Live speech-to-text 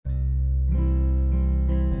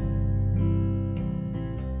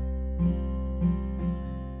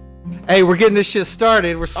Hey, we're getting this shit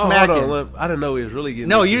started. We're smacking. Hold on. I didn't know we was really getting.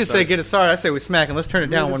 No, you just say get it started. I say we're smacking. Let's turn it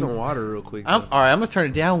down Get one. some water real quick. All right, I'm gonna turn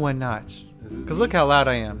it down one notch. Cause look how loud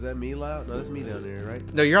I am. Is that me loud? No, that's me down there,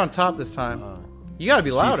 right? No, you're on top this time. You gotta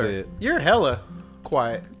be louder. said. You're hella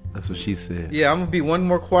quiet. That's what she said. Yeah, I'm gonna be one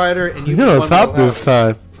more quieter, and you. You're be on one top more this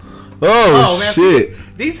louder. time. Oh, man, shit!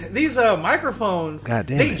 these microphones. God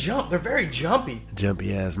damn they it. jump. They're very jumpy.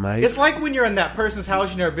 Jumpy ass mic. It's like when you're in that person's house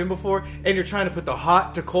you've never been before, and you're trying to put the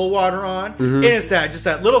hot to cold water on, and it's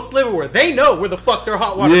that little sliver where they know where the fuck their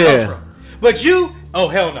hot water comes from. But you, oh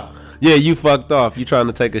hell no. Yeah, you fucked off. You trying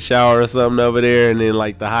to take a shower or something over there, and then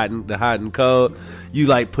like the hot and cold, you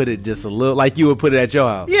like put it just a little, like you would put it at your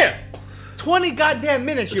house. Yeah. 20 goddamn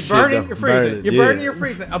minutes. You're burning, you're freezing. You're burning, you're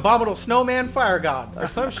freezing. Abominable snowman, fire god, or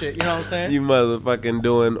some shit. You know what I'm saying? You motherfucking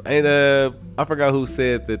doing. And I forgot who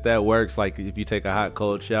said that works. Like if you take a hot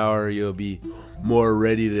cold shower, you'll be more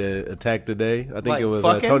ready to attack the day. I think Like it was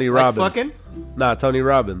fucking? Tony Like Robbins. fucking? Nah, Tony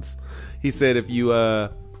Robbins. He said if you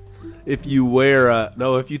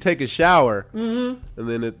take a shower and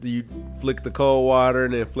then you flick the cold water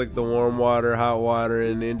and then flick the warm water, hot water,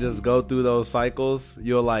 and then just go through those cycles,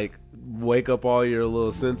 you'll like wake up all your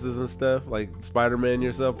little senses and stuff, like Spider-Man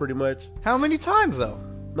yourself pretty much. How many times though?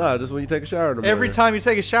 No, just when you take a shower in the Every morning. time you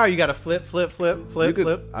take a shower, you gotta flip. You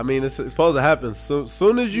could, I mean, it's supposed to happen. So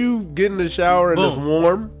soon as you get in the shower and Boom. it's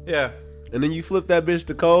warm, Yeah. and then you flip that bitch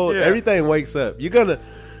to cold, Yeah. everything wakes up. You're gonna,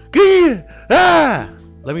 ah,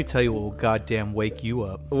 Let me tell you what will goddamn wake you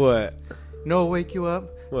up. what? No, wake you up.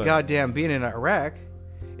 What? Goddamn, being in Iraq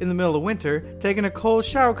in the middle of winter, taking a cold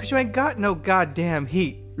shower because you ain't got no goddamn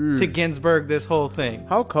heat to Ginsburg this whole thing.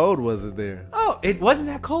 How cold was it there? Oh, it wasn't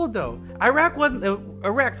that cold though. Iraq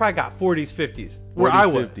probably got 40s, 50s. Where I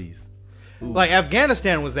was. 50s. Like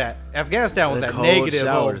Afghanistan was that. Afghanistan was that Cold negative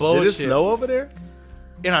showers. bullshit. Did it snow over there?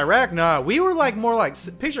 In Iraq, nah. We were like more like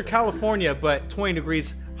picture California, but 20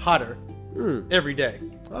 degrees hotter every day.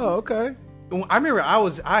 Oh, okay. I remember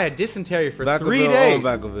I had dysentery for 3 Vacaville days. on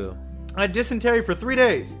Vacaville. I had dysentery for 3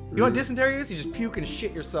 days. You know what dysentery is? You just puke and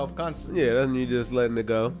shit yourself constantly. Yeah, then you just letting it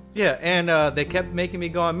go. Yeah, and they kept making me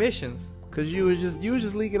go on missions. Cause you was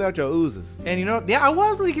just leaking out your oozes. And you know, yeah, I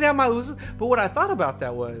was leaking out my oozes. But what I thought about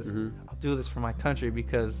that was, I'll do this for my country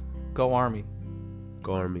because go Army.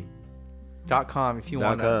 Go Army. .com if you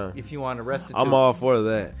want to restitute. I'm all for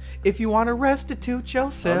that. If you want to restitute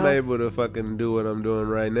yourself. I'm able to fucking do what I'm doing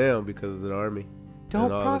right now because of the Army. Don't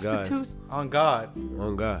and all the guys. prostitute. On God.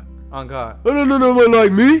 On God. On God. Oh, no,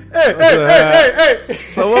 like me. Hey.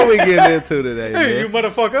 So what we getting into today, man? Hey, you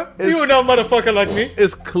motherfucker. You no motherfucker like me.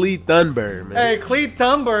 It's Clee Thunberg, man. Hey, Clee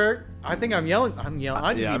Thunberg. I think I'm yelling. I just Yeah,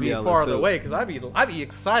 need to I'm be yelling farther too. away because I'd be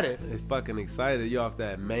excited. It's fucking excited. You off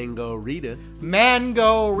that Mango Rita.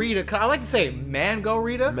 Mango Rita. I like to say Mango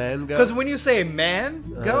Rita. Mango? Because when you say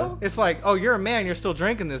mango, it's like, oh, you're a man. You're still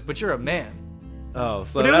drinking this, but you're a man. Oh,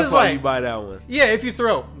 so But it that's was why like- you buy that one. Yeah, if you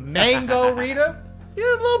throw Mango Rita,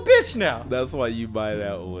 you're a little bitch now. That's why you buy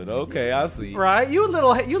that one. Okay, I see. Right? You a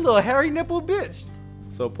little hairy nipple bitch.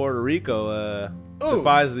 So Puerto Rico Ooh.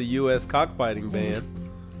 defies the U.S. cockfighting ban.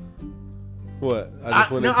 What? I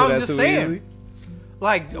just went into I'm that just too saying. easy?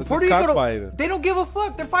 Like, This Puerto is Rico, cockfighting. they don't give a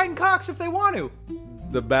fuck. They're fighting cocks if they want to.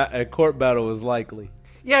 A court battle is likely.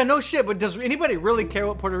 Yeah, no shit, but does anybody really care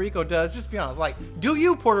what Puerto Rico does? Just be honest. Like, do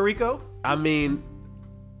you, Puerto Rico? I mean,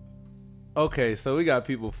 okay, so we got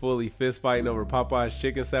people fully fist fighting over Popeye's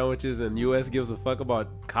chicken sandwiches, and U.S. gives a fuck about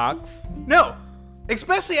cocks? No.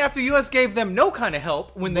 Especially after U.S. gave them no kind of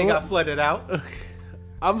help when they got flooded out.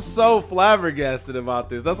 I'm so flabbergasted about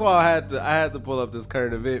this. That's why I had to pull up this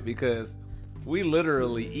current event, because we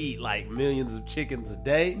literally eat like millions of chickens a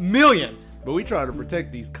day, Million. but we trying to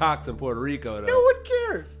protect these cocks in Puerto Rico, No though. one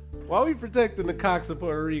cares. Why are we protecting the cocks in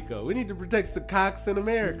Puerto Rico? We need to protect the cocks in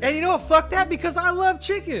America. And you know what? Fuck that, because I love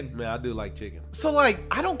chicken. Man, I do like chicken. So, like,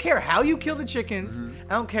 I don't care how you kill the chickens.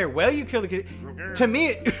 I don't care where you kill the chickens. To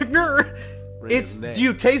me, it's, neck. do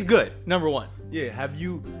you taste good? Number one. Yeah,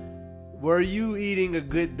 were you eating a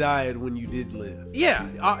good diet when you did live? Yeah.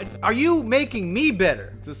 Are you making me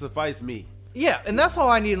better? To suffice me. Yeah, and that's all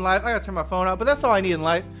I need in life. I gotta turn my phone out, but that's all I need in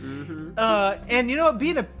life. And you know what?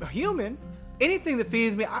 Being a human, anything that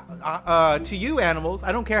feeds me, to you animals,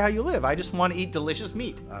 I don't care how you live. I just want to eat delicious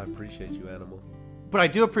meat. I appreciate you, animal. But I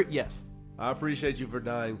do yes. I appreciate you for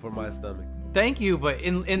dying for my stomach. Thank you, but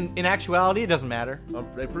in actuality, it doesn't matter.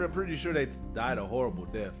 I'm pretty sure they died a horrible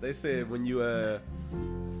death. They said when you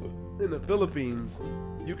in the Philippines,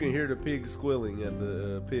 you can hear the pig squealing at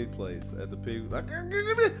the pig place. At the pig, like,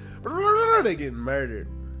 they getting murdered.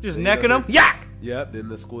 Just You necking know, them. Yak! Yep. Then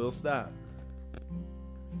the squeal stopped.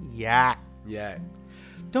 Yak. Yeah.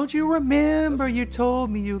 Don't you remember you told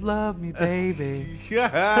me you love me, baby?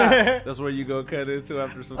 That's where you go cut into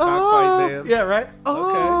after some Oh, cockfight dance. yeah, right.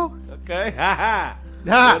 Oh, Okay. Ha.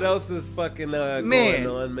 What else is fucking man, going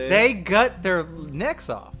on, man? they gut their necks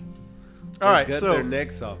off. They All right, gut so their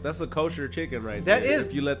necks off. That's a kosher chicken right That there. is-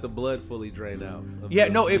 If you let the blood fully drain out. of yeah,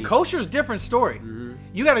 the no, if meat. kosher's different story.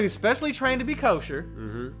 You got to be specially trained to be kosher.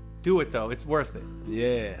 Mhm. Do it though; it's worth it.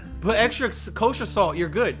 Yeah. Put extra kosher salt. You're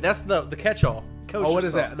good. That's the catch-all. Kosher Oh, what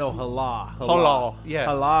is salt. that? No, halal. Halal, yeah.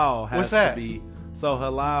 Halal has What's that? to be. So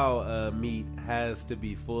halal meat has to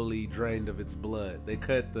be fully drained of its blood. They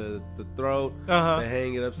cut the throat, Uh-huh. they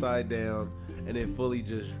hang it upside down, and it fully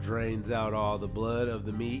just drains out all the blood of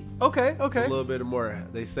the meat. Okay, It's okay. a little bit more,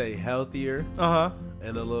 they say, healthier Uh huh.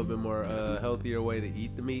 and a little bit more healthier way to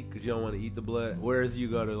eat the meat because you don't want to eat the blood. Whereas you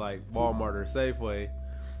go to like Walmart or Safeway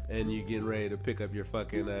and you getting ready to pick up your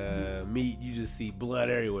fucking meat, you just see blood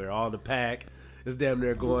everywhere, all in the pack. It's damn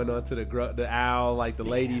near going onto the aisle, like the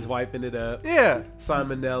ladies wiping it up. Yeah.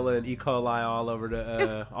 Salmonella and E. coli all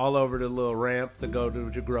over the little ramp to go to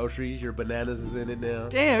your groceries. Your bananas is in it now.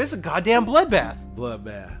 Damn, it's a goddamn bloodbath.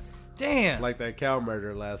 Bloodbath, Damn. like that cow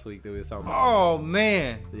murder last week that we was talking about. Oh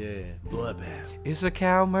man, Yeah, bloodbath. it's a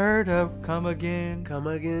cow murder. Come again. Come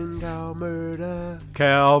again, cow murder,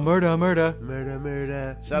 Cow murder, murder.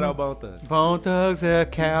 murder. Shout out Bone Thugs. Bone Thugs, a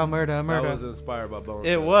cow murder, I murder. was inspired by Bone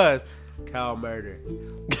It Thugs. was. Cow murder.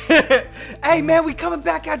 Hey man, we coming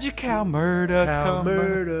back at you, cow murder. Cow Come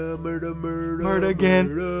murder. Murder again.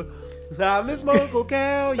 Murder. I miss my Uncle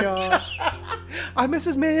Cow, y'all. I miss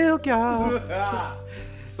his milk, y'all.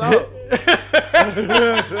 So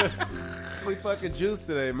we fucking juiced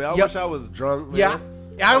today, man. I Yep. wish I was drunk, man. Yeah.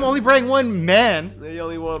 I'm only bringing one man. They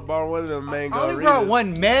only want to borrow one of them mango. I only brought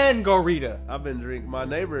one man Gorita. I've been drinking. My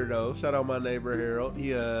neighbor though. Shout out my neighbor Harold. He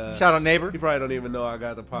Shout out neighbor. He probably don't even know I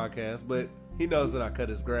got the podcast, but he knows that I cut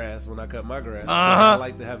his grass when I cut my grass. Uh-huh. I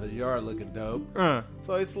like to have his yard looking dope. Uh,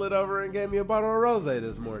 So he slid over and gave me a bottle of rosé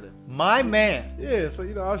this morning. my man. Yeah, so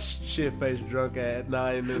you know I was shit faced drunk at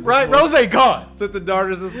 9. And Right, Rose gone. Took the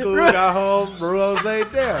daughters to school, Right. got home,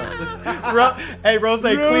 rosé down. Hey, Rose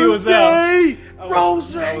Clee was out.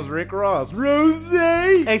 Rose. That was Rick Ross.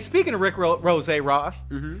 Rosé. Hey, speaking of Rick Rose Ross,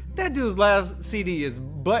 Mm-hmm. that dude's last CD is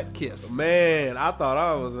Butt Kiss. Man, I thought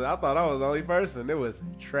I was the only person. It was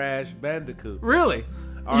Trash Bandicoot. Really?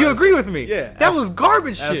 All You right, agree with me? yeah. That was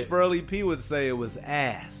garbage As shit. Furley P would say, it was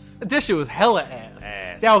ass. This shit was hella ass.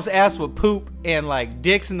 Ass. That was ass with poop and like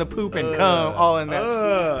dicks in the poop and cum all in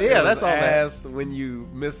that. It Yeah, was that's all that. ass when you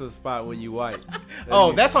miss a spot when you wipe. Oh,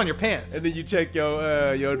 And that's on your pants. and then you check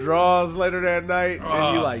your drawers later that night,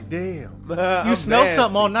 and you like, damn. You smell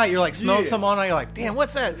something all night. You're like, smell Yeah. something all night. You're like, damn,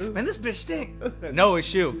 what's that? Man, this bitch stink. No,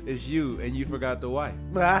 it's you. It's you, and you forgot to wipe.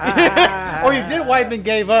 Or you did wipe and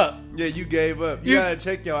gave up. Yeah, you gave up. You You- gotta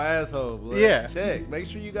check your asshole, blood. Yeah. Check. Make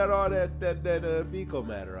sure you got all that fecal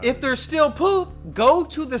matter on. If there's still poop, go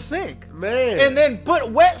to the sink. Man. And then put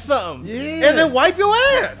wet something. Yes. And then wipe your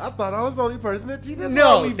ass. I thought I was the only person that that's why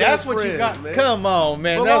No, we that's best what you friends, got. man. Come on,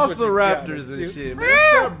 man. Well, That's also what you got Raptors into. and shit, man.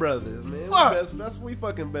 Yeah. Step brothers, man. Fuck. That's we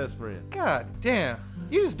fucking best friends. God damn.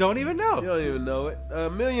 You just don't even know. You don't even know it. A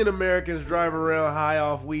million Americans drive around high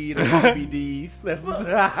off weed and CBDs. That's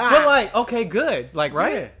But like, okay, good. Like,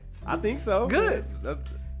 right? Yeah, I think so. Good.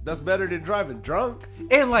 That's better than driving drunk.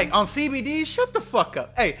 And like on CBDs, shut the fuck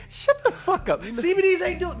up. Hey, shut the fuck up. CBDs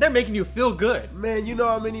ain't doing. They're making you feel good, Man, you know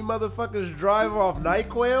how many motherfuckers drive off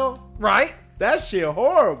NyQuil? right? That shit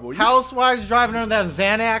horrible. You Housewives driving under that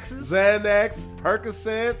Xanaxes. Xanax,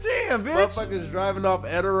 Percocet. Damn, bitch. Motherfuckers driving off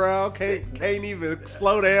Adderall can't even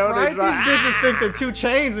slow down. Right? They drive. These bitches think they're 2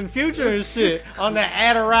 Chainz and Future and shit on the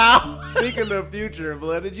Adderall. Speaking of future,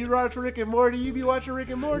 blood, did you watch Rick and Morty? You be watching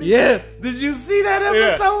Rick and Morty? Yes. Did you see that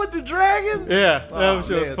episode with the dragons? Yeah, that Oh,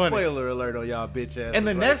 shit was man, funny. Spoiler alert on y'all bitch ass. And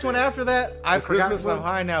the next one after that, I The forgot Christmas because I'm one?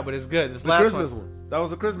 high now, but it's good. This the last Christmas one. one. That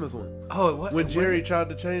was a Christmas one. Oh, what? When was Jerry it? tried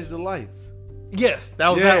to change the lights. Yes, that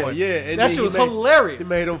was Yeah, that one. yeah, and that then shit he was made- hilarious. He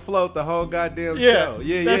made him float the whole goddamn yeah, show.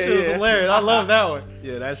 Yeah, that yeah, shit was yeah. hilarious. I love that one.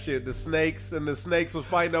 Yeah, that shit. The snakes was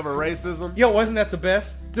fighting over racism. Yo, wasn't that the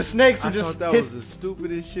best? The snakes were I just thought that was the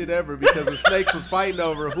stupidest shit ever because the snakes was fighting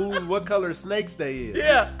over what color snakes they is.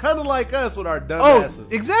 Yeah. Kind of like us with our dumb Oh, asses.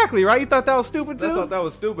 exactly, right? You thought that was stupid I too? thought that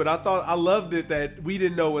was stupid. I loved it that we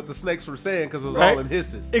didn't know what the snakes were saying because it was Right? all in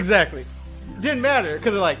hisses. Exactly. Didn't matter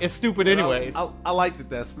because like it's stupid anyways. I liked it,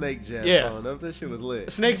 that snake jazz Yeah. song. That shit was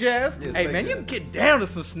lit. Snake jazz? Yeah, Hey snake man, you jazz. can get down to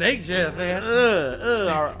some snake jazz, man.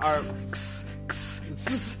 Our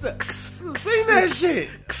sing that shit.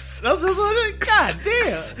 That's just what it. God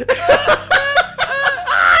damn.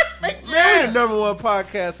 Man, we We the number one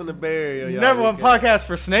podcast in the Bay Area. Y'all Number one weekend. podcast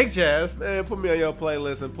for Snake Jazz. Man, put me on your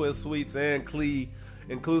playlist and put Sweets and Clee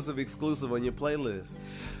exclusive on your playlist.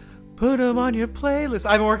 Put them on your playlist.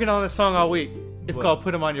 I've been working on this song all week. It's What? called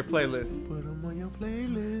Put them on your playlist. Put them on your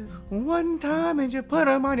playlist. One time and you put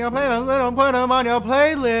them on your playlist. Let them put them on your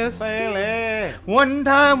playlist. Playlist. One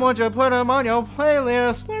time, won't you put them on your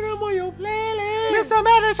playlist? Put them on your playlist. Mr.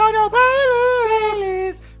 Manish on your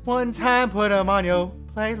playlist. One time, put them on your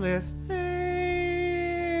playlist.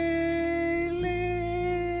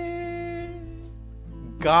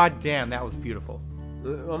 God damn, that was beautiful.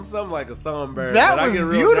 I'm something like a songbird. That but was I get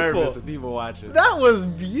real beautiful. nervous if people watching. That was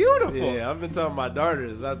beautiful. Yeah, I've been telling my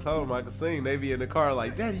daughters. I told them I could sing. They be in the car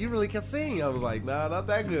like, Dad, you really can sing. I was like, nah, not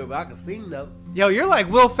that good, but I can sing though. Yo, you're like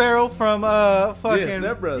Will Ferrell from fucking Yeah,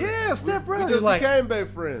 Step Brothers. Yeah, Step We Brothers. just Like, became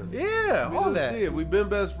best friends. yeah, We all just that. did. We've been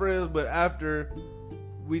best friends, but after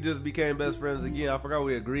we just became best friends again, I forgot what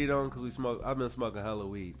we agreed on because I've been smoking hella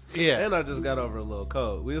weed. Yeah. And I just got over a little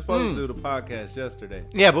cold. We were supposed to do the podcast yesterday.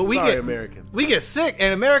 Yeah, but Sorry, Americans. we get sick,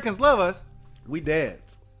 and Americans love us. We dads.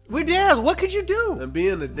 We dads. What could you do? And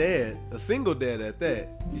being a dad, a single dad at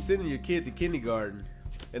that, you sending your kid to kindergarten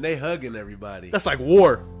and they hugging everybody. That's like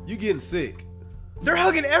war. You getting sick. They're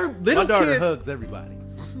hugging every little My daughter kid. hugs everybody.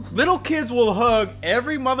 Little kids will hug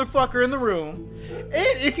every motherfucker in the room.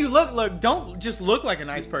 And if you look, don't just look like a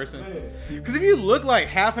nice person. Because if you look like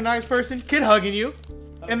half a nice person, kid hugging you,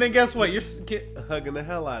 and then guess what? You're Hugging the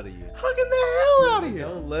hell out of you. hugging the hell out of you.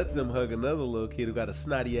 Don't let them hug another little kid who got a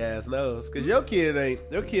snotty ass nose. Cause your kid ain't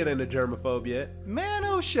a germaphobe yet. Man,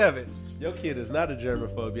 oh Shevitz. Your kid is not a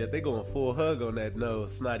germaphobe yet. They going full hug on that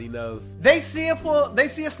nose, snotty nose. They see a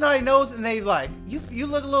snotty nose, and they like, you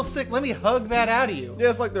look a little sick. Let me hug that out of you. Yeah,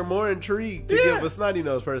 it's like they're more intrigued to Yeah. give a snotty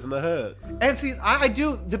nose person a hug. And see, I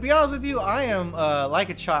do. To be honest with you, I am like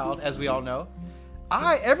a child, as we all know.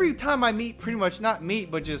 Every time I meet, pretty much not meet,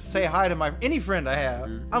 but just say hi to any friend I have,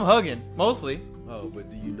 I'm hugging mostly. Oh, but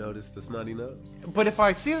do you notice the snotty nose? But if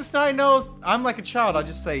I see the snotty nose, I'm like a child. I'll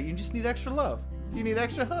just say, you just need extra love. You need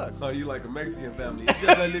extra hugs. Oh, you like a Mexican family. It's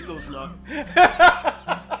just a little snot.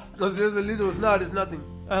 It's just a little snot. It's nothing.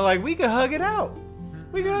 I'm like, we can hug it out.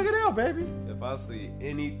 We can hug it out, baby. If I see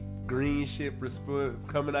any green shit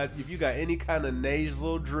coming out, if you got any kind of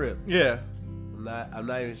nasal drip, Yeah. I'm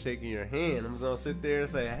not even shaking your hand. I'm just gonna sit there and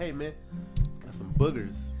say, hey man, got some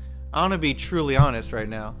boogers. I want to be truly honest right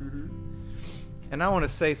now. And I want to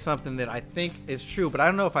say something that I think is true, but I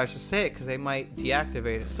don't know if I should say it because they might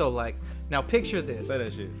deactivate it. So, like, now picture this. Say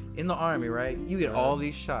that shit. In the army, right? You get all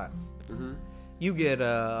these shots. Mm-hmm. You get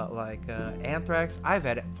anthrax. I've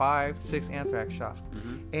had 5-6 anthrax shots.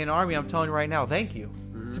 In the army, I'm telling you right now, thank you.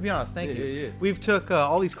 To be honest, thank you. Yeah. We've took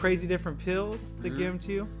all these crazy different pills that give them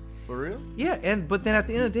to you. For real? Yeah, but then at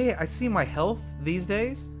the end of the day, I see my health these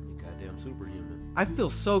days. You goddamn superhuman. I feel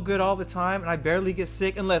so good all the time, and I barely get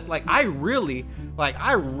sick unless, I really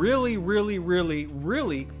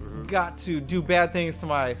got to do bad things to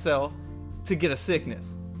myself to get a sickness.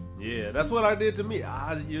 Yeah, that's what I did to me.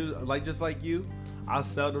 Just like you, I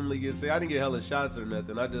seldomly get sick. I didn't get hella shots or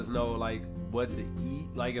nothing. I just know what to eat,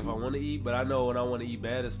 if I want to eat. But I know when I want to eat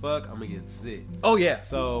bad as fuck, I'm gonna get sick. Oh yeah.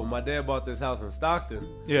 So my dad bought this house in Stockton.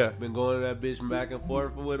 Yeah. Been going to that bitch back and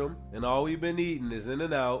forth with him, and all we've been eating is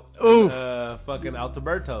In-N-Out. Oof. Fucking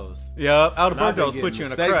Alberto's. Yep. And I've been Alberto's getting put you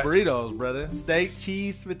in a steak crutch. burritos, brother. Steak,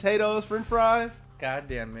 cheese, potatoes, French fries. God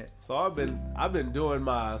damn it. So I've been doing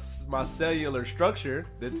my cellular structure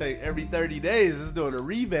that take every 30 days. Is doing a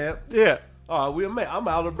revamp. Yeah. Oh, I'm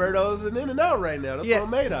Alberto's and In-N-Out right now. That's what I'm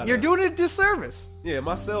made out of. You're doing a disservice. Yeah,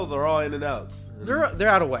 my cells are all In-N-Outs. They're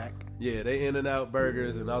out of whack. Yeah, they In-N-Out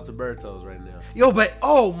burgers and Alberto's right now. Yo, but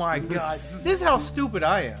oh my god, this is how stupid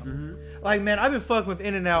I am. Like, man, I've been fucking with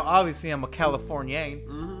In-N-Out. Obviously, I'm a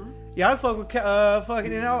Californian. Yeah, I fuck with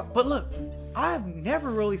fucking In-N-Out. But look, I've never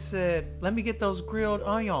really said, let me get those grilled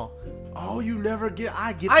onion. Oh, you never get?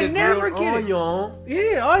 I get. I the never grilled get it. onion.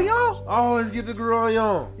 Yeah, onion. I always get the grilled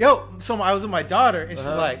onion. Yo, so I was with my daughter, and she's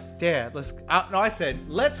like, Dad, I said,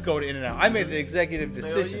 let's go to In-N-Out. I made the executive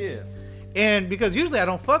decision. Hell yeah. And because usually I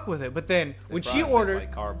don't fuck with it, but then when she ordered,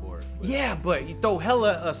 like cardboard. yeah, but you throw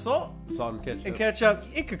hella salt Salt and ketchup. and ketchup,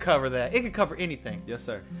 it could cover that. It could cover anything. Yes,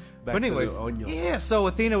 sir. Back But anyways, to the onion. yeah. So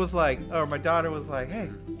Athena was like, or my daughter was like, hey,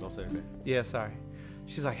 Don't say that. yeah, sorry.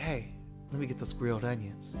 She's like, hey, let me get those grilled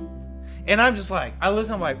onions. And I'm just like, I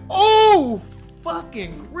listen, I'm like, oh,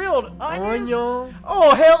 fucking grilled onions. Onion.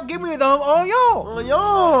 Oh hell, give me them onion.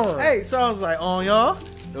 Onion. Hey, so I was like, onion.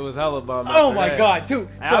 It was hella bomb. Oh after my that. god, dude.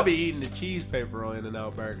 I'll be eating the cheese paper on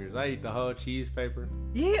In-N-Out burgers. I eat the whole cheese paper.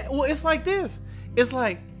 Yeah, well, it's like this. It's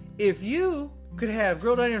like if you could have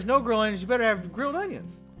grilled onions, no grilled onions, you better have grilled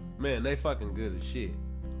onions. Man, they fucking good as shit.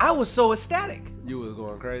 I was so ecstatic. You was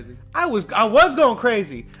going crazy. I was going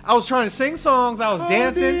crazy. I was trying to sing songs. I was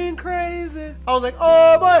dancing. Being crazy. I was like,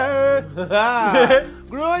 oh boy.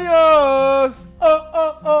 Grillons.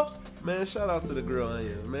 Oh. Man, shout out to the grill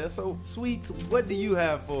onions, man. So, Sweets, what do you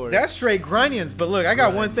have for us? That's straight grunions. But look, I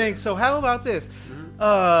got one thing. So how about this?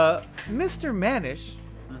 Mr. Manish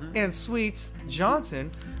and Sweets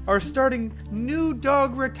Johnson are starting new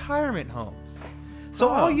dog retirement homes. So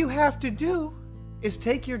all you have to do is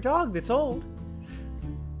take your dog that's old,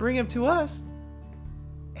 bring him to us,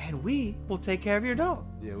 and we will take care of your dog.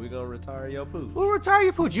 Yeah, we're going to retire your pooch. We'll retire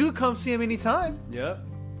your pooch. You can come see him anytime. Yep.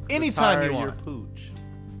 Anytime retire you want. your pooch.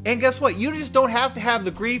 And guess what? You just don't have to have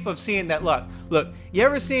the grief of seeing that luck. Look, you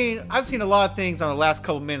ever seen... I've seen a lot of things on the last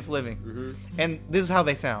couple minutes living. And this is how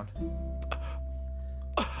they sound.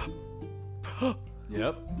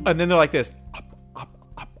 Yep. And then they're like this.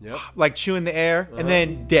 Yep. Like chewing the air. And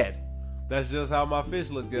then dead. That's just how my fish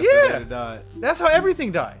looked yesterday. It died. That's how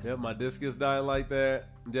everything dies. Yep, my discus died like that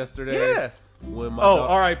yesterday. Yeah. When my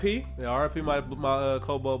R.I.P. Yeah, R.I.P. my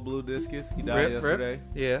cobalt blue discus. He died yesterday. Rip.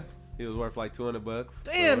 Yeah. He was worth like $200.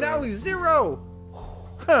 Damn, now he's zero.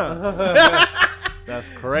 Huh. That's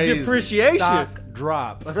crazy. Depreciation. Stock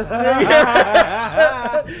drops. That's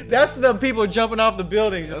the people jumping off the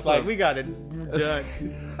buildings just That's like, we got it done.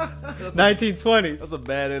 1920s. That's a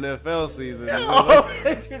bad NFL season. Oh,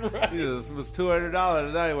 dude, right. It was $200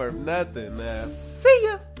 and now he worth nothing, man. See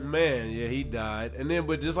ya. Man, yeah, he died. And then,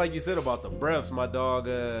 but just like you said about the breaths, my dog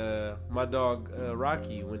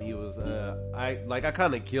Rocky, when he was, I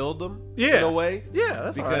kind of killed him in a way. Yeah,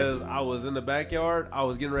 that's because I was in the backyard, I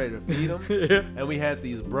was getting ready to feed him, and we had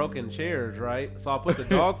these broken chairs, right? So I put the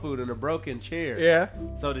dog food in a broken chair. Yeah.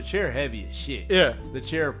 So the chair heavy as shit. Yeah. The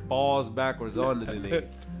chair falls backwards onto the nigga.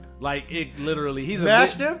 Like, it literally, he's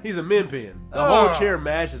Mashed a him? He's a min pin. The whole chair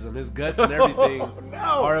mashes him. His guts and everything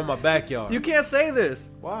are in my backyard. You can't say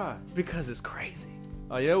this. Why? Because it's crazy.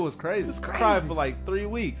 Oh, yeah, it was crazy. It's I crazy. cried for like 3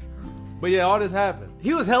 weeks. But yeah, all this happened.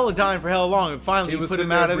 He was hella dying for hella long, and finally he put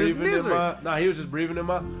him out of his misery. He was just breathing in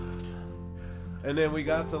my... And then we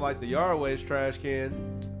got to like the yard waste trash can,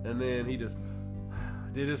 and then he just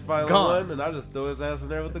did his final one, and I just threw his ass in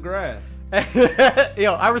there with the grass.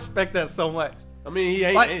 Yo, I respect that so much. I mean,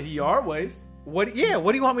 he yard waste. What? Yeah,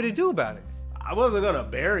 what do you want me to do about it? I wasn't gonna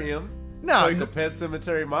bury him. No, like a pet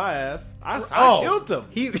cemetery, my ass. I killed him.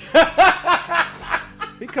 He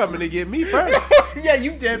coming to get me first. Yeah,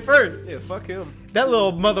 you dead first. Yeah, fuck him. That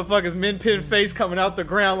little motherfucker's min pin face coming out the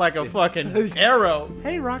ground like a fucking arrow.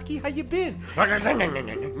 Hey, Rocky, how you been?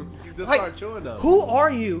 Just Like, start chewing them. who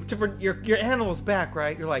are you to bring your animal's back?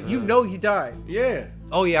 Right? You're like, you know he died. Yeah.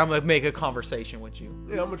 Oh yeah, I'm gonna make a conversation with you.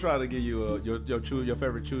 Yeah, I'm gonna try to give you your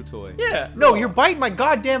favorite chew toy. Yeah. No, you're biting my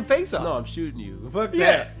goddamn face up. No, I'm shooting you. Fuck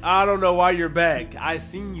Yeah. that. I don't know why you're back. I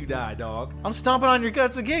seen you die, dog. I'm stomping on your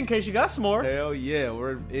guts again in case you got some more. Hell yeah,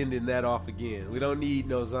 we're ending that off again. We don't need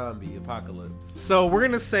no zombie apocalypse. So we're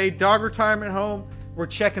gonna say dog retirement home. We're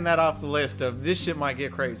checking that off the list of this shit might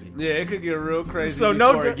get crazy. Yeah, it could get real crazy So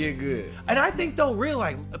before it get good. And I think they'll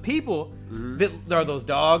realize people that are those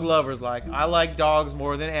dog lovers. Like, I like dogs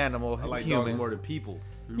more than animals. I like humans. dogs more than people.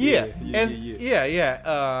 Yeah,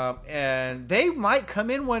 and they might come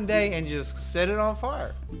in one day and just set it on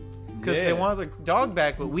fire because they want the dog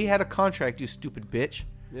back. But we had a contract, you stupid bitch.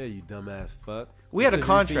 Yeah, you dumbass fuck. We had a You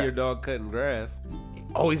contract. see your dog cutting grass.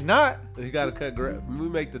 Oh, he's not. You gotta cut grass. We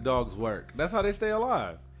make the dogs work. That's how they stay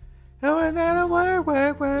alive. Work.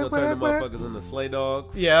 We'll turn the motherfuckers into sleigh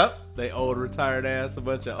dogs. Yeah. They old retired ass, a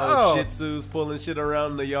bunch of old Shih Tzus pulling shit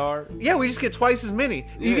around the yard. Yeah, we just get twice as many.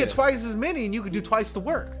 You Yeah. get twice as many, and you can do twice the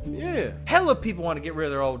work. Yeah. Hella people want to get rid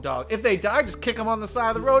of their old dog. If they die, just kick them on the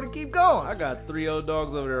side of the road and keep going. I got 3 old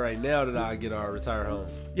dogs over there right now that I get our retire home.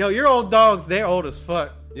 Yo, your old dogs, they're old as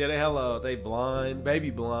fuck. Yeah, they blind, baby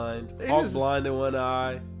blind, They all just- blind in one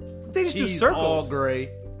eye. They just do He's circles. all gray.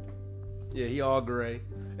 Yeah, he all gray.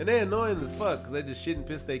 And they annoying as fuck because they just shit and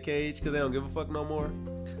piss their cage because they don't give a fuck no more.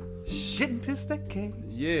 Shit and piss that cage.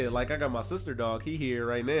 Yeah, like I got my sister dog. He here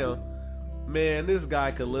right now. Man, this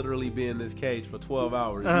guy could literally be in this cage for 12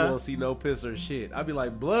 hours. You won't see no piss or shit. I'd be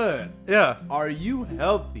like, blood, Yeah. are you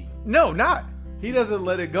healthy? No, not. He doesn't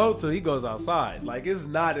let it go till he goes outside. Like, it's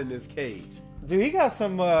not in this cage. Dude, he got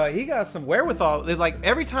some wherewithal. Like,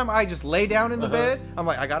 every time I just lay down in the bed, I'm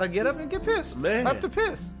like, I gotta get up and get pissed. Man. I have to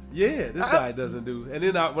piss. Yeah, this guy doesn't do. And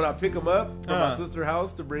then when I pick him up from my sister's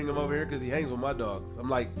house to bring him over here because he hangs with my dogs. I'm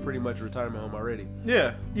like pretty much retirement home already.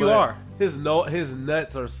 Yeah, you But are. His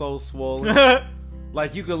nuts are so swollen.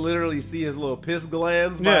 Like you could literally see his little piss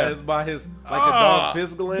glands Yeah. by his like a dog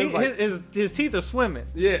piss glands. Like, his teeth are swimming.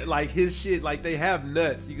 yeah, like his shit. Like they have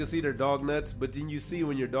nuts. You can see their dog nuts, but then you see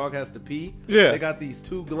when your dog has to pee. Yeah. they got these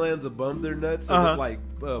two glands above their nuts that Uh-huh. look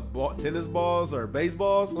like tennis balls or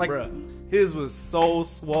baseballs. Like- Bruh, his was so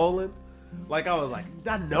swollen. Like I was like,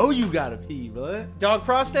 I know you gotta pee, bud. Dog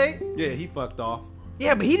prostate? Yeah, he fucked off.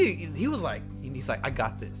 Yeah, but he didn't. He was like, he's like, I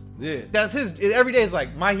got this. Yeah. That's his. Every day is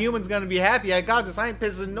like, my human's gonna be happy. I got this. I ain't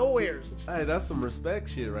pissing nowheres. Hey, that's some respect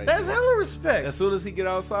shit right That's there. hella respect. As soon as he get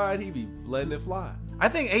outside, he be letting it fly. I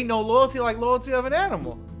think ain't no loyalty like loyalty of an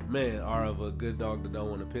animal. Man, or of a good dog that don't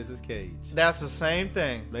want to piss his cage. That's the same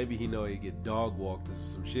thing. Maybe he know he get dog walked or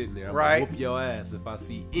some shit in there. I'm Right. gonna whoop your ass if I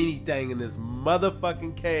see anything in this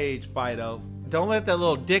motherfucking cage, Fido. Don't let that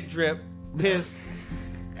little dick drip piss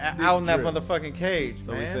out in that drip. motherfucking cage,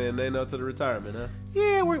 So man. we saying they know to the retirement, huh?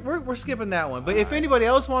 Yeah, we're skipping that one. But if anybody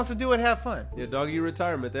else wants to do it, have fun. Yeah, doggy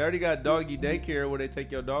retirement. They already got doggy daycare where they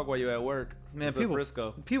take your dog while you're at work. Man, It's in people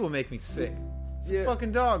Frisco. people make me sick. It's Yeah. a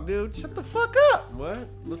fucking dog, dude. Shut the fuck up. What?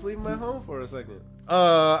 Let's leave him at home for a second.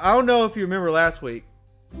 I don't know if you remember last week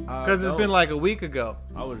because it's don't. been like a week ago.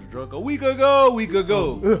 I was drunk a week ago.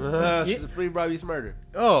 Yeah. Free Bobby Smurder.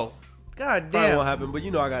 Oh, god Probably won't damn. happen, but you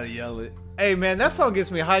know I gotta yell it. Hey man, that song gets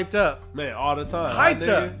me hyped up. Man, all the time. Hyped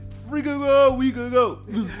Huh, up. nigga? Week ago, week ago.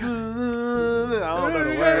 I don't know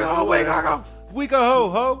the words. Oh, week ago. Week ago,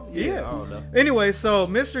 ho. Yeah. I don't know. Anyway, so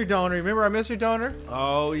mystery donor. Remember our mystery donor?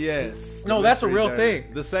 Oh yes. No, that's a Mystery real donor.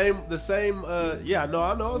 thing. The same. Yeah, no,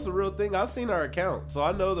 I know it's a real thing. I've seen our account, so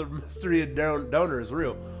I know the mystery donor is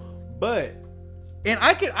real. But And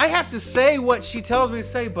I have to say what she tells me to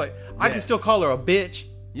say, but I can Yes. still call her a bitch.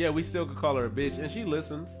 yeah, we still could call her a bitch, and she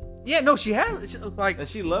listens, Yeah, no, she has like and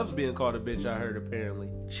she loves being called a bitch. I heard apparently.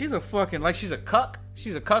 she's a fucking like she's a cuck.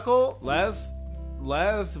 She's a cuckold.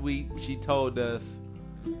 Last week she told us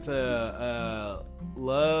to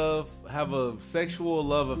have a sexual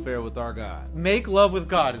love affair with our God. Make love with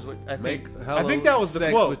God is what I think. I think that was the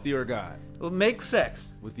sex quote. with your God. Make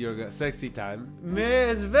sex. With your God. Sexy time.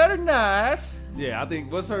 It's very nice. Yeah, I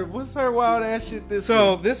think what's her wild ass shit this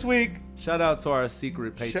So week? this week, Shout out to our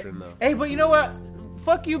secret patron though. hey, but you know what?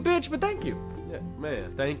 Fuck you, bitch, but thank you. Yeah,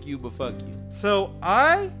 man, thank you, but fuck you. So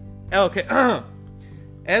okay.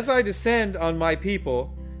 As I descend on my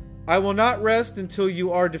people, I will not rest until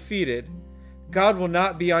you are defeated. God will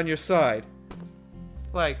not be on your side.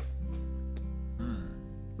 Like,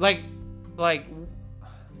 like,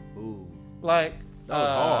 Ooh. like. That was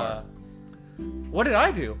hard. What did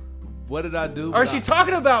I do? What did I do? Or is she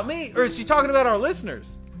talking about me? Or is she talking about our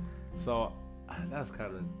listeners? So that's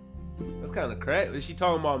kind of crack. Is she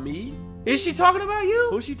talking about me? Is she talking about you?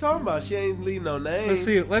 Who's she talking about? She ain't leaving no names.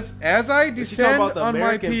 Let's see. As I Is she talking descend about the on my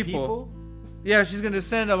American people. Yeah, she's gonna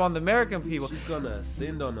descend on the American people. She's gonna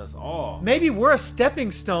ascend on us all. Maybe we're a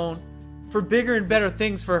stepping stone for bigger and better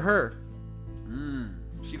things for her.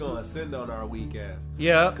 She gonna ascend on our weak ass.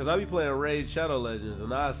 Yeah. Cause I be playing Raid Shadow Legends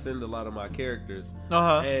and I ascend a lot of my characters.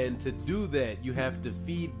 Uh-huh. And to do that, you have to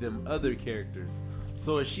feed them other characters.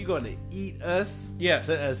 So is she gonna eat us? Yes.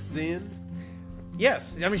 To ascend?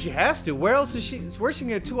 Yes. I mean, she has to. Where else is she? Where's she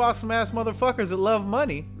gonna get two awesome ass motherfuckers that love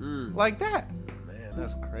money like that? Man,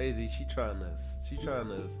 that's crazy. She trying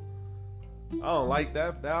to. I don't like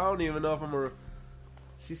that. I don't even know if I'm a.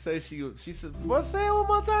 She said. What? Say it one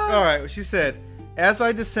more time. All right. She said, "As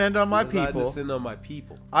I descend on my As I people, descend on my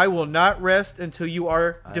people. I will not rest until you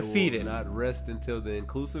are defeated." I will not rest until the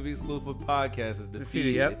exclusive podcast is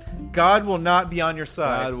defeated. Yep. God will not be on your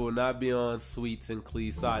side. God will not be on Sweets and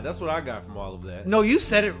Clee's side. That's what I got from all of that. No, you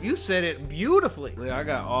said it. You said it beautifully. Yeah, I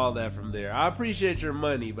got all that from there. I appreciate your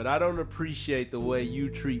money, but I don't appreciate the way you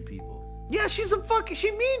treat people. Yeah, she's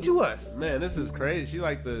she mean to us. Man, this is crazy.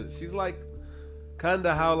 She's like kind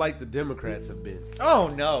of how like the Democrats have been. Oh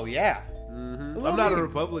no, yeah. I'm Well, not a we-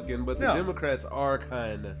 Republican, but the No. Democrats are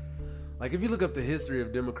kind of like, if you look up the history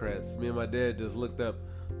of Democrats, me and my dad just looked up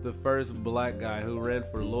the first black guy who ran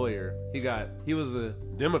for lawyer. He was a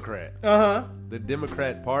Democrat. The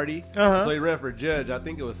Democrat Party. Uh-huh. So he ran for judge. I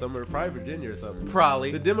think it was somewhere, probably Virginia or something.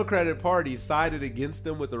 Probably. The Democratic Party sided against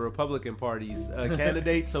him with the Republican Party's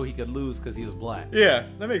candidate so he could lose because he was black. Yeah,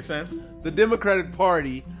 that makes sense. The Democratic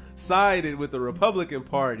Party sided with the Republican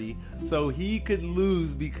Party so he could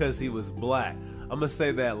lose because he was black. I'm going to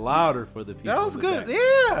say that louder for the people. That was in the good. back.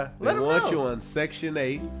 Yeah. They Let 'em want know. you on Section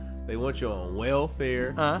 8. They want you on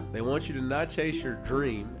welfare. Uh-huh. They want you to not chase your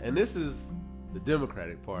dream. And this is the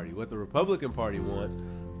Democratic Party. What the Republican Party want,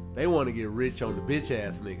 they want to get rich on the bitch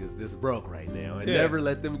ass niggas that's broke right now and Yeah. never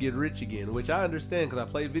let them get rich again, which I understand because I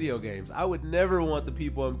play video games. I would never want the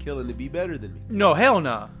people I'm killing to be better than me. No, hell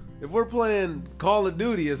no. If we're playing Call of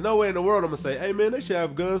Duty, there's no way in the world I'm gonna say, "Hey man, they should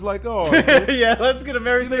have guns like ours." Man. Yeah, let's get them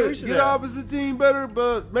everything we should Get the have. opposite team better,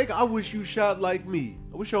 but I wish you shot like me.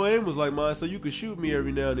 I wish your aim was like mine, so you could shoot me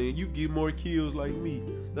every now and then. You get more kills like me.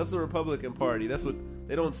 That's the Republican Party. That's what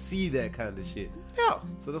they don't see, that kind of shit. Yeah.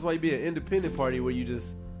 So that's why you be an independent party where you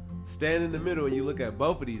just stand in the middle and you look at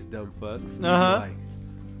both of these dumb fucks. And Uh-huh. you're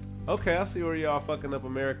like, okay, I see where y'all fucking up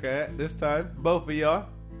America at this time. Both of y'all.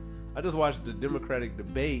 I just watched the Democratic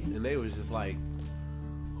debate and they was just like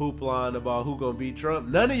hoopla about who gonna beat Trump.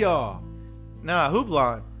 None of y'all. Nah,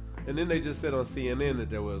 hoopla. And then they just said on CNN that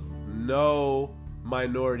there was no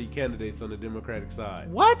minority candidates on the Democratic side.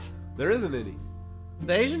 What? There isn't any.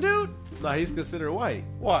 The Asian dude? Nah, he's considered white.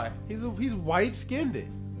 Why? He's white skinned.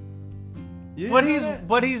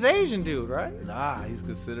 But he's Asian dude, right? Nah, he's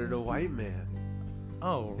considered a white man.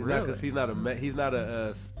 Oh, He's really? not, he's not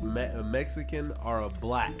a Mexican or a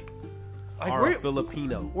black Like, or a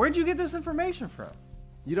Filipino. Where'd you get this information from?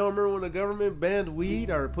 You don't remember when the government banned weed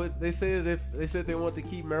or they said they want to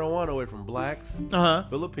keep marijuana away from blacks,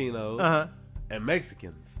 Filipinos, and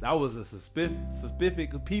Mexicans. That was a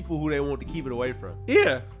specific people who they want to keep it away from.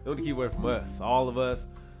 Yeah. They want to keep it away from us, all of us.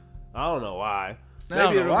 I don't know why. I don't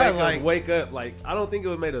Maybe know it'll why, make like- us wake up. Like, I don't think it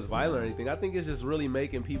would make us violent or anything. I think it's just really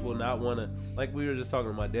making people not want to. Like, we were just talking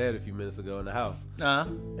to my dad a few minutes ago in the house.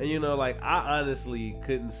 And you know, like, I honestly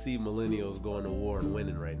couldn't see millennials going to war and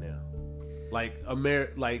winning right now. Like,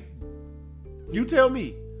 you tell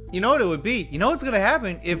me. You know what it would be? You know what's gonna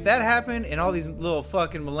happen if that happened and all these little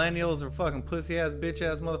fucking millennials or fucking pussy ass, bitch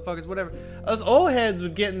ass motherfuckers, whatever. Us old heads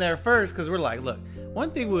would get in there first because we're like, look,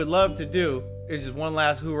 one thing we would love to do is just one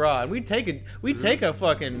last hoorah, and we take a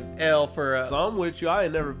fucking L for. So I'm with you. I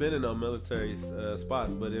ain't never been in no military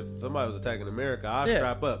spots, but if somebody was attacking America, I'd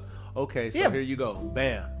strap up. Okay, so here you go.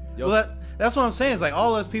 Bam. Well, that's what I'm saying. It's like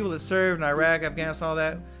all those people that served in Iraq, Afghanistan, all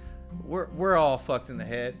that. We're all fucked in the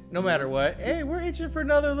head, no matter what. Hey, we're itching for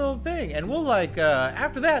another little thing, and we'll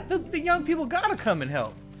after that, the young people gotta come and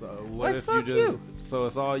help. So what Like, if fuck you just? you. So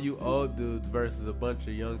it's all you old dudes versus a bunch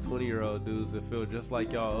of young 20-year-old dudes that feel just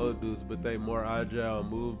like y'all old dudes, but they more agile and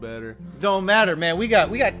move better. Don't matter, man.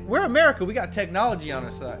 We're America. We got technology on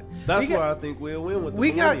our side. That's why I think we'll win with the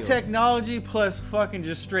We got millennials. technology plus fucking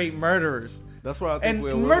just straight murderers. That's why I think And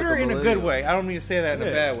we'll win murder with the in a good millennials. way. I don't mean to say that in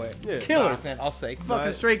a bad way. Yeah. Killers, then I'll say. Fucking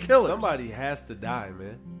Nah, straight killers. Somebody has to die,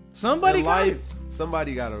 man. Somebody In got life,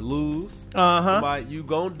 somebody gotta lose. Uh-huh. You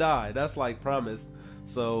gonna die. That's like promised.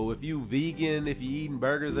 So if you vegan, if you eating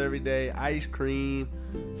burgers every day, ice cream,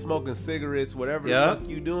 smoking cigarettes, whatever the fuck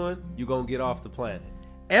you doing, you gonna get off the planet.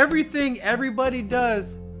 Everything everybody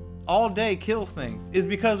does all day kills things is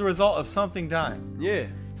because a result of something dying. Yeah.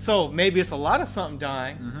 So maybe it's a lot of something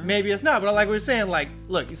dying, maybe it's not. But like we were saying, like,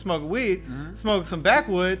 look, you smoke weed, smoke some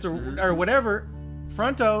backwoods or whatever,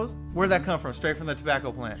 frontos. Where'd that come from? Straight from the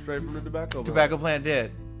tobacco plant. Straight from the tobacco. Tobacco plant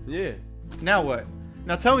dead. Yeah. Now what?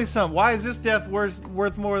 Now tell me something. Why is this death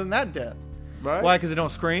worth more than that death? Right. Why? Because it don't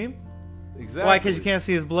scream? Exactly. Why? Because you can't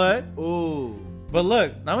see his blood? Ooh. But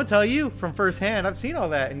look, I'm gonna tell you from firsthand. I've seen all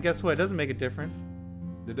that, and guess what? It doesn't make a difference.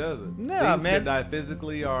 It doesn't. Nah, Things man. can die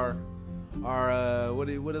physically or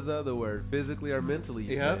what is the other word? Physically or mentally,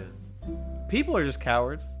 you Yeah. said. People are just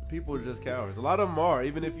cowards. People are just cowards. A lot of them are,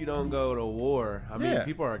 even if you don't go to war. I mean, Yeah.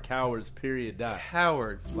 people are cowards, period, die.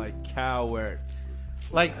 Cowards. Like cowards.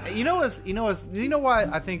 Like, you know why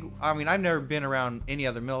I've never been around any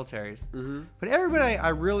other militaries. But everybody I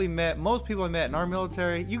really met, most people I met in our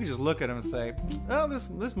military, you can just look at them and say, well, this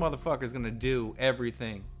motherfucker's gonna do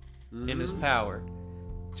everything in his power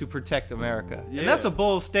to protect America. Yeah. And that's a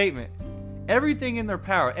bold statement. Everything in their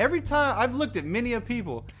power. Every time I've looked at many of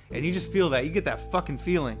people, and you just feel that. You get that fucking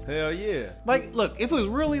feeling. Hell yeah. Like, look, if it was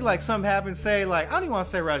really like something happened, say, like, I don't even want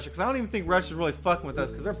to say Russia, because I don't even think Russia's really fucking with us,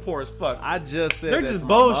 because they're poor as fuck. I just said They're that just to my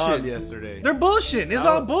mom bullshit. yesterday. They're bullshitting. It's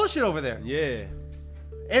all bullshit over there. Yeah.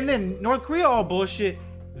 And then North Korea all bullshit.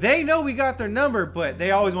 They know we got their number, but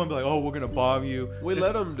they always want to be like, oh, we're going to bomb you. We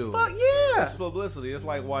let them do it. Fuck yeah. It's publicity. It's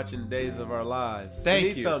like watching Days of Our Lives. Thank they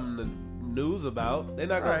need you. something to news about. They're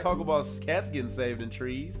not going Right. to talk about cats getting saved in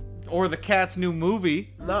trees. Or the cat's new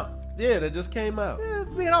movie. No. Yeah, that just came out.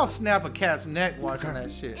 Man, I'll snap a cat's neck watching that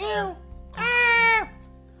shit. Ew.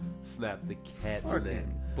 Snap the cat's neck.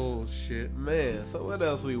 Fucking bullshit. Man, so what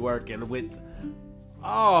else we working with?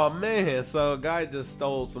 Oh man, so a guy just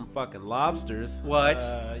stole some fucking lobsters. What?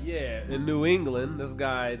 Yeah, in New England, this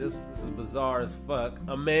is bizarre as fuck.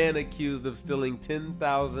 A man accused of stealing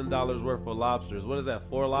 $10,000 worth of lobsters. What is that?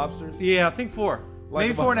 4 lobsters? Yeah, I think 4. Like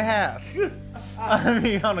Maybe about- 4.5. I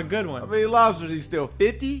mean, on a good one. I mean, lobsters. He steal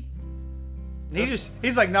 50.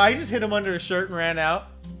 He's like, nah, he just hit him under his shirt and ran out.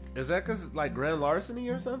 Is that because like grand larceny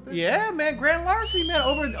or something? Yeah, man, grand larceny, man.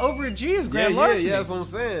 Over a G is grand larceny. Yeah, that's what I'm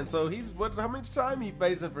saying. So he's how much time he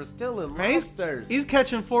facing for stealing lobsters? He's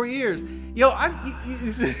catching 4 years. Yo,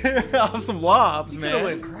 off some lobs, man. He could have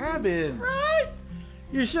went crabbing. Right?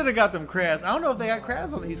 You should have got them crabs. I don't know if they got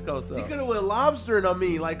crabs on the East Coast though. He could have went lobstering. I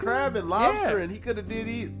mean, like crab and lobster, and he could have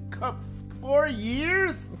eat 4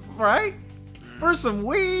 years, right? For some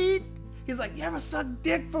weed. He's like, you ever suck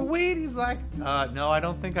dick for weed? He's like, no, I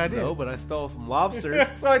don't think I did. No, but I stole some lobsters.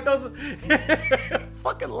 So I thought some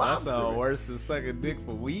fucking lobster. That sounds worse than sucking dick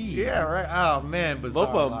for weed. Yeah, right. Oh man, both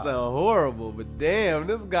of them lobster. sound horrible. But damn,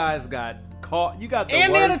 this guy's got caught. You got the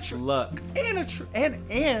worst luck.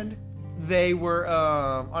 And they were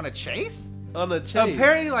on a chase. On a chase.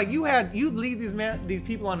 Apparently, like you'd lead these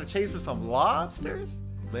people on a chase for some lobsters.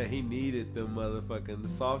 Man, he needed them motherfucking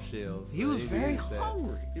soft shells. He was very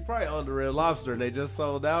hungry. He probably owned the Red Lobster and they just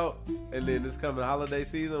sold out. And then this coming holiday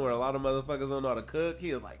season where a lot of motherfuckers don't know how to cook.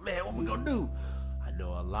 He was like, man, what we gonna do? I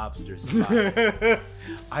know a lobster spot.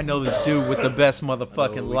 I know this dude with the best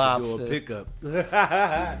motherfucking lobsters. Do a pickup.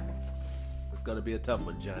 It's gonna be a tough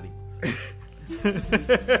one, Johnny.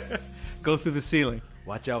 Go through the ceiling.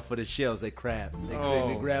 Watch out for the shells. They crab. They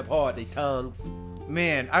grab hard. They tongues.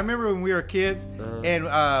 Man, I remember when we were kids, and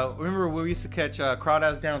remember when we used to catch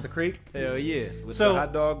crawdads down at the creek? Hell yeah. With the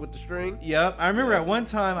hot dog with the string? Yep. I remember at one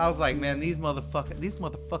time, I was like, man, these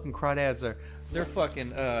motherfucking crawdads they're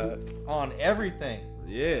fucking on everything.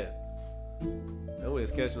 Yeah. That way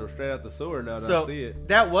it's catching them straight out the sewer now that I see it.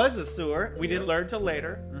 That was a sewer. We didn't learn till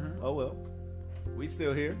later. Mm-hmm. Oh well. We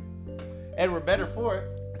still here. And we're better for it.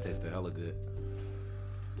 It tastes hella good.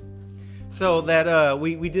 So that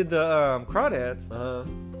we did the crawdads,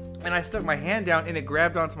 and I stuck my hand down and it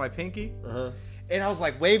grabbed onto my pinky, and I was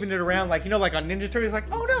like waving it around like like on Ninja Turtles, like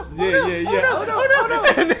oh no.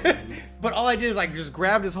 But all I did is like just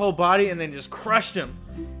grabbed his whole body and then just crushed him,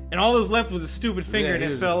 and all that was left was a stupid finger and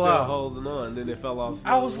it fell off. Holding on, and then it fell off.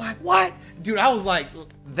 I was like, what, dude? I was like,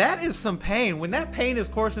 that is some pain. When that pain is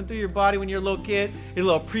coursing through your body when you're a little kid, you're a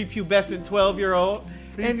little prepubescent 12-year-old.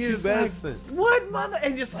 And you're just like, what mother?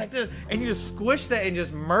 And just like this. And you just squish that and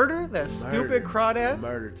just murder that stupid crawdad.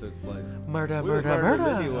 Murder took place. Murder.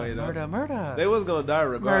 Anyway, murder. They was going to die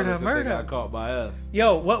regardless if they got caught by us.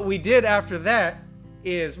 Yo, what we did after that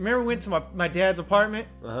is, remember we went to my dad's apartment?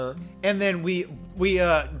 And then we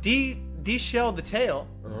de-shelled the tail,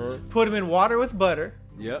 put him in water with butter.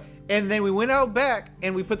 Yep. And then we went out back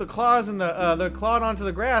and we put the claws in the claw onto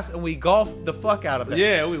the grass and we golfed the fuck out of it.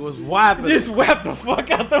 Yeah, we was wiping. Just whapped the fuck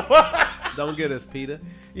out the water. Don't get us, Peter.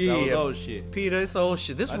 Yeah, that was old shit. Peter, it's old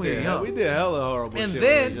shit. This when we were young. We did hella horrible and shit.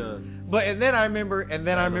 Then I remember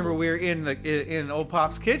we were in old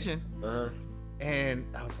Pop's kitchen. And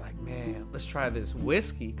I was like, man, let's try this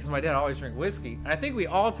whiskey, because my dad always drank whiskey. And I think we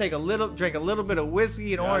all drank a little bit of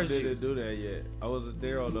whiskey and orange juice. I didn't do that yet. I wasn't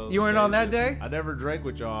there on those. You weren't on that day? I never drank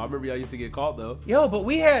with y'all. I remember y'all used to get caught though. Yo, but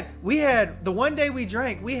we had the one day we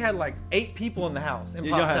drank, we had like 8 people in the house. In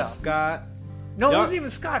Pop's house. Scott. No, it wasn't even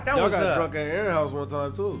Scott. That was y'all got drunk at Aaron's house one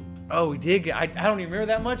time too. Oh, we did. I don't even remember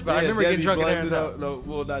that much, but I remember getting drunk at Aaron's house. No,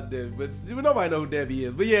 well, not Debbie, but nobody know who Debbie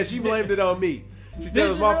is. But yeah, she blamed it on me. She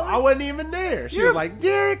said, I wasn't even there. She was like,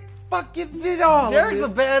 Derek fucking did all Derek's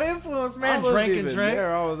of this. a bad influence, man. Drink.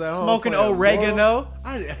 I was at home smoking oregano.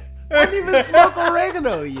 I didn't even smoke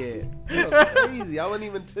oregano yet. That was crazy. I wasn't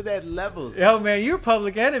even to that level. Yo, man, you're a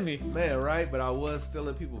public enemy. Man, right? But I was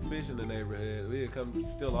stealing people fish in the neighborhood. We would come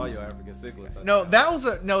steal all your African cichlids. No, that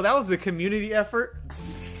was a community effort.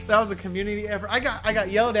 That was a community effort. I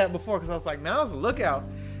got yelled at before because I was like, man, I was a lookout.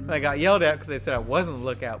 And I got yelled at because they said I wasn't a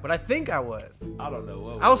lookout, but I think I was. I don't know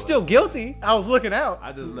what. I was still guilty. I was looking out.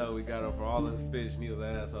 I just know we got him for all his fish, and he was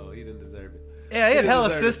an asshole. He didn't deserve it. Yeah, he had hella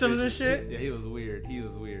systems and shit. Yeah, he was weird.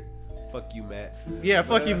 Fuck you, Matt. Yeah,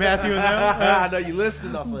 fuck you, Matthew. And them. I know you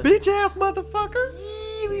listening. Bitch ass motherfucker.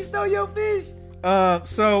 We stole your fish.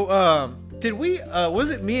 Did we? Was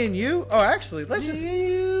it me and you? Oh, actually, let's just.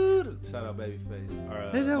 Shout out Babyface. My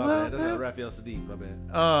bad. That's not Raphael Sadiq. My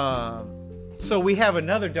bad. So we have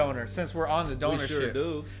another donor since we're on the donorship. We sure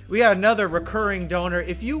do. We have another recurring donor.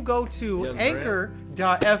 If you go to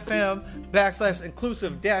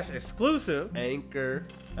anchor.fm/inclusive-exclusive.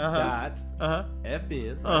 Anchor.fm.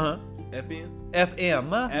 Anchor.fm.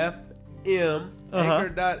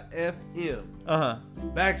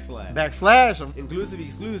 Backslash. Inclusive.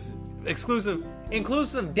 Exclusive. Exclusive.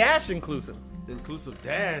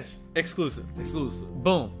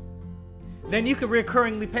 Boom. then you can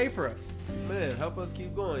recurringly pay for us. Man, help us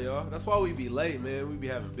keep going, y'all. That's why we be late, man. We be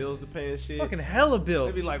having bills to pay and shit. Fucking hella bills.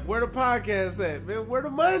 They be like, where the podcast at, man? Where the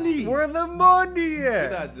money? Where the money We're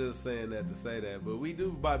at? not just saying that to say that, but we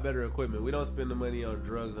do buy better equipment. We don't spend the money on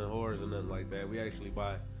drugs and whores and nothing like that. We actually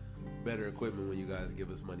buy better equipment when you guys give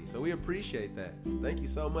us money. So we appreciate that. Thank you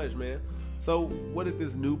so much, man. So what did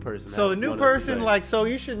this new person So have the new want us to person, say? like, so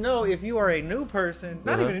you should know if you are a new person,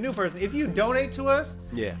 not Uh-huh. even a new person, if you donate to us,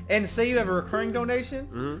 Yeah. and say you have a recurring donation,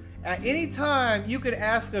 Mhm. at any time you could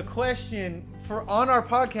ask a question for on our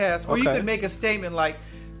podcast, or you Okay. could make a statement like,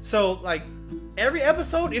 so like every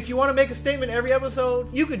episode, if you want to make a statement every episode,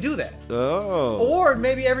 you could do that. Oh. Or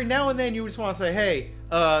maybe every now and then you just want to say, hey,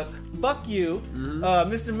 fuck you, Mhm.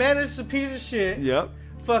 Mr. Manners is a piece of shit. Yep.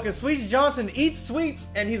 Fucking Sweets Johnson eats sweets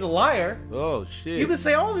and he's a liar. Oh shit. You can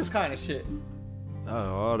say all this kind of shit. Oh,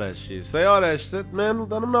 all that shit. Say all that shit, man. Let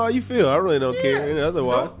them know how you feel. I really don't care. Yeah.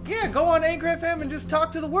 Otherwise, So, yeah, go on Anchor FM and just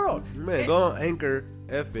talk to the world. man, go on Anchor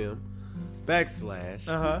FM /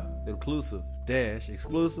 Uh-huh. inclusive dash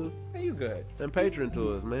exclusive Hey, you good. and patron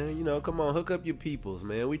to us, man. You know, come on, hook up your peoples,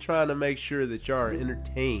 man. We trying to make sure that y'all are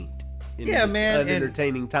entertained in Yeah, these man, and-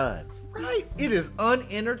 unentertaining times. Right. It is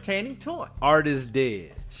unentertaining time. Art is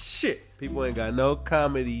dead. Shit. People ain't got no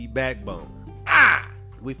comedy backbone.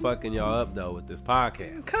 We fucking y'all up though with this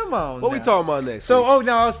podcast. Come on. What we now. talking about next? So, week? oh,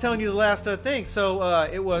 no, I was telling you the last thing. So,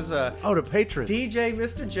 it was the patron. DJ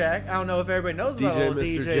Mr. Jack. I don't know if everybody knows about DJ old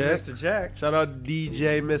Mr. DJ Jack. Mr. Jack. Shout out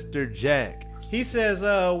DJ Mr. Jack. He says,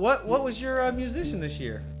 what was your musician this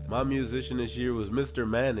year? My musician this year was Mr.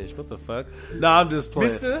 Manish. What the fuck? Nah, I'm just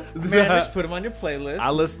playing. Mr. Manish, put him on your playlist.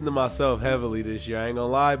 I listened to myself heavily this year. I ain't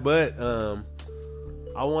gonna lie, but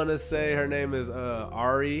I want to say her name is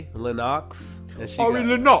Ari Lennox, and she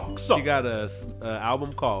Lennox. she got a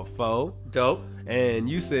album called Foe. Dope. And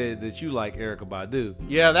you said that you like Erykah Badu.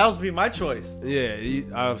 Yeah, that was be my choice. Yeah,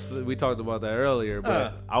 we talked about that earlier,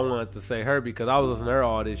 but I wanted to say her because I was listening to her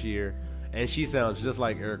all this year, and she sounds just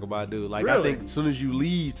like Erykah Badu. Like, I Really? think as soon as you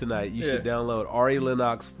leave tonight, you should Yeah. download Ari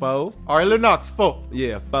Lennox Foe. Ari Lennox, folk.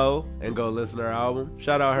 Yeah, Foe, and go listen to her album.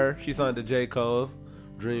 Shout out her. She signed to J. Cole,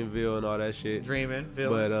 Dreamville, and all that shit. Dreaming, Phil.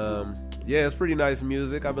 But yeah, it's pretty nice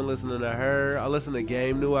music. I've been listening to her. I listen to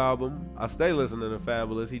Game new album. I stay listening to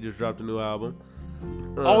Fabulous. He just dropped a new album.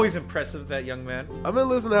 Always impressive, that young man. I've been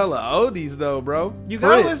listening to hella oldies though, bro. You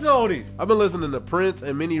gotta Prince. listen to oldies. I've been listening to Prince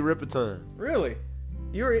and Minnie Riperton. Really?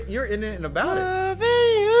 You're in it and about it. Loving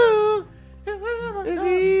you is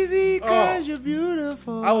easy 'cause Oh. you're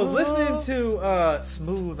beautiful. I was listening to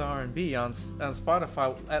smooth R&B on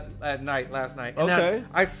Spotify at night last night. And Okay.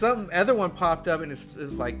 some other one popped up and it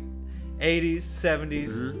was like 80s,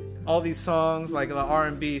 70s, all these songs like the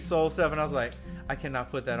R&B soul stuff, and I was like, I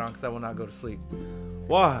cannot put that on because I will not go to sleep.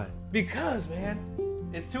 Why? Because, man,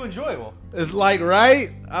 it's too enjoyable. It's like,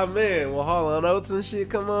 right? I mean, well, Hall & Oates and shit,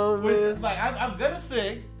 come on, man. Like I'm gonna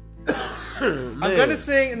sing. Man. I'm gonna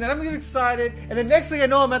sing, and then I'm gonna get excited, and the next thing I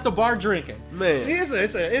know, I'm at the bar drinking. Man.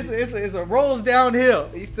 It's a rolls downhill,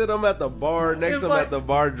 He said I'm at the bar, next It's I'm like- at the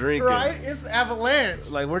bar drinking. right? It's avalanche.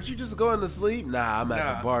 Like, weren't you just going to sleep? Nah, I'm at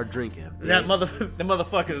Nah. the bar drinking. That the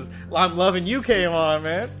motherfuckers. I'm loving you came on,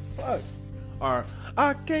 man. Fuck. Or,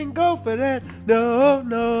 I can't go for that. No,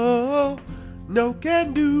 no, no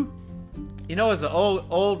can do. You know, it's an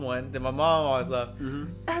old one that my mom always loved.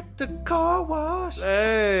 At the car wash.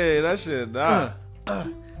 Hey, that shit, nah.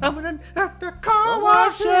 I'm at the car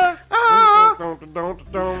wash. Ah,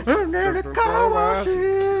 I'm at the car wash.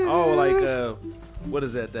 Oh, like, what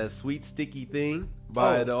is that? That sweet sticky thing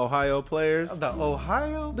by Oh. the Ohio players? The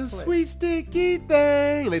Ohio. The play. sweet sticky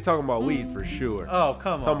thing. They talking about weed for sure. Oh,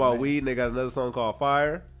 come on. Talking about man. weed, and they got another song called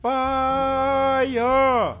Fire.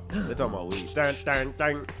 Fire. They talking about weed. Dun, dun,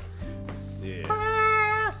 dun.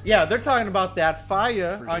 Yeah. Yeah, they're talking about that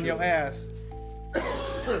fire For on your sure. ass.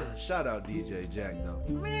 Shout out DJ Jack though.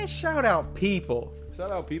 Man, shout out people.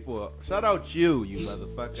 Shout out people. Shout out you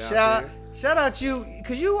motherfucker. out there. Shout out you,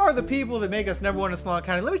 because you are the people that make us number one in Salon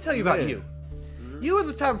County. Let me tell you about Man. you. You are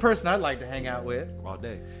the type of person I'd like to hang out with. All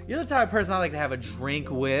day. You're the type of person I like to have a drink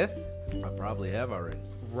with, I probably have already.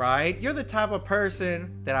 right? You're the type of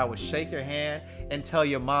person that I would shake your hand and tell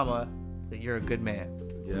your mama that you're a good man.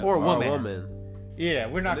 Yeah. Or a woman. woman. Yeah,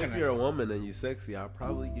 we're not And gonna. if you're a woman and you sexy, I'll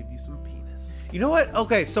probably give you some penis. You know what?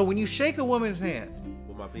 Okay, so when you shake a woman's hand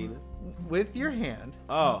With my penis? with your hand,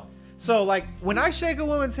 Oh. so like when I shake a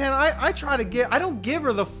woman's hand, I try to give. I don't give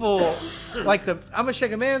her the full, like I'm gonna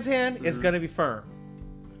shake a man's hand. It's gonna be firm.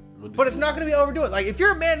 But it's not gonna be overdo it. Like if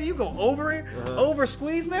you're a man and you go over it, over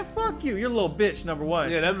squeeze, man, fuck you. You're a little bitch, number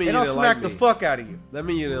one. Yeah, that means and you I'll didn't smack like the me. fuck out of you. That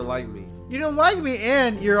mean you didn't like me. You don't like me,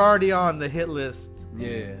 and you're already on the hit list.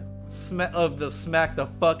 Yeah. smack the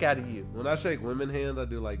fuck out of you. When I shake women hands, I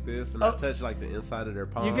do like this, and I touch like the inside of their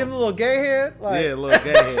palm. You give them a little gay hand? Like... Yeah, a little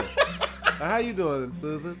gay hand. How you doing,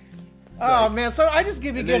 Susan? Oh man, so I just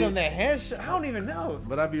give then them that handshake. I don't even know.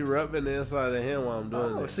 But I be rubbing the inside of the hand while I'm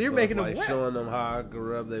doing it. So you're making it's them like wet. showing them how I can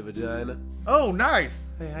rub their vagina. Oh, nice.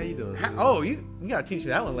 Hey, how you doing? You gotta teach me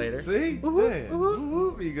that one later. See? Woo-hoo, Man. woo-hoo.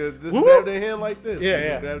 Woo-hoo. You could just Woo-hoo. grab their hand like this. Yeah, You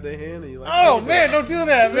yeah. grab their hand and you like. Oh man, don't do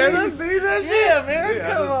that, man. You see that shit? Yeah, man.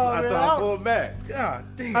 Yeah, Come on, I man. thought I pulled back. God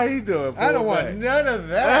damn. How you doing? I don't Pull want back. none of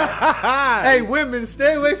that. Hey, women,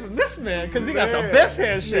 stay away from this man because he got the Man, best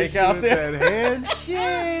handshake hit you out with there. That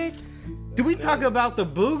handshake. Did we talk about the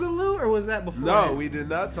boogaloo or was that before? No, we did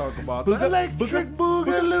not talk about the electric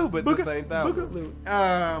boogaloo, but this ain't that one.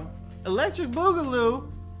 Boogaloo. Electric Boogaloo,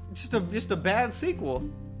 just a bad sequel.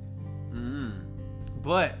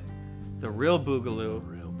 But the real Boogaloo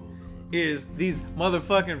is these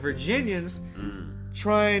motherfucking Virginians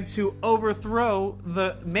trying to overthrow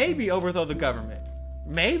the government.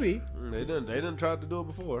 Maybe. They didn't try to do it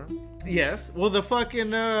before. Yes. Well, the fucking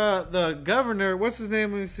the governor, what's his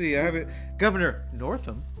name? Let me see. I have it. Governor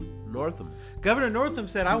Northam. Governor Northam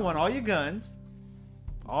said, "I want all your guns,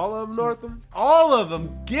 All of them, Northam. all of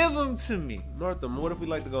them. Give them to me." Northam, what if we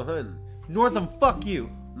like to go hunting? Northam, fuck you.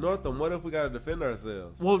 Northam, what if we gotta defend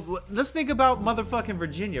ourselves? Well, let's think about motherfucking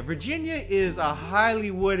Virginia. Virginia is a highly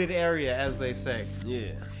wooded area, as they say.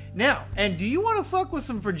 Yeah. Now, and do you want to fuck with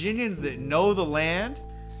some Virginians that know the land?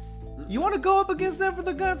 You want to go up against them for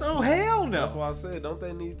the guns? Oh, hell no. That's why I said, don't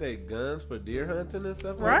they need their guns for deer hunting and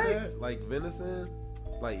stuff Right. like that? Like venison?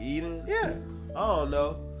 Like eating? Yeah. I don't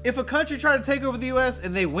know. If a country tried to take over the U.S.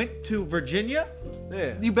 and they went to Virginia,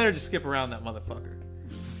 Yeah. you better just skip around that motherfucker.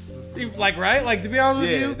 Like, right? Like, to be honest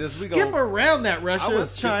Yeah, with you, this we skip gon- around that Russia, I would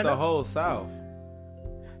skip China. the whole South.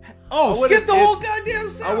 Oh, I skip wouldn't the whole ent- goddamn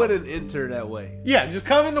South. I wouldn't enter that way. Yeah, just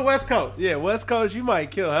come in the West Coast. Yeah, West Coast, you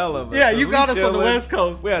might kill hell of us. Yeah, 'cause you we got us on the chilling, West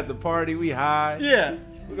Coast. We at the party, we high. Yeah.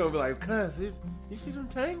 We're gonna be like, cuz, you see them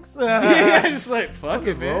tanks? Yeah, just like, fuck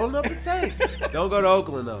it, man. Rolling up the tanks. Don't go to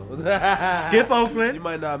Oakland, though. Skip Oakland. You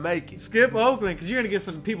might not make it. Skip Oakland, because you're going to get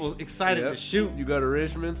some people excited Yep. to shoot. You go to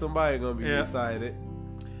Richmond, somebody gonna be Yeah. excited.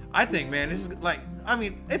 I think, man, this is like, I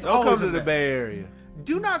mean, it's Don't always come to a the Bay Area.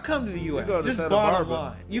 Do not come to the U.S. go to Just Santa bottom Barbara.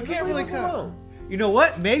 line. You Just can't leave really us come. alone. You know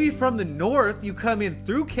what? Maybe from the north, you come in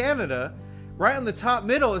through Canada, right in the top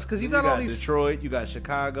middle, is because you got all these. Detroit, you got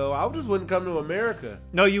Chicago. I just wouldn't come to America.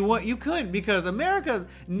 No, you couldn't because America,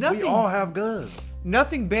 We all have guns.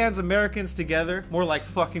 nothing bands Americans together more like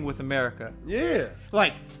fucking with America. Yeah.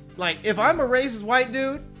 Like if I'm a racist white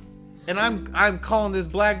dude, and I'm calling this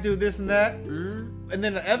black dude this and that, and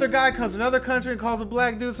then the other guy comes from another country and calls a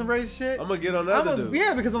black dude some racist shit. I'm gonna get on the other dude.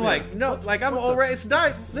 Yeah, because I'm like, no, like I'm all racist.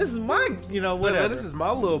 This is my, whatever. Man, this is my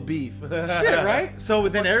little beef. shit, right? So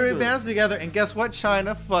then you everybody doing? bands together, and guess what?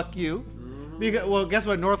 China, fuck you. Well, guess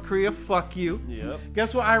what? North Korea, fuck you. Yep.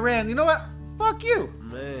 Guess what? Iran, you know what? Fuck you.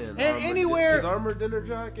 Man. And anywhere- Is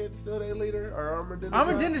Ahmadinejad still their leader? Or Ahmadinejad?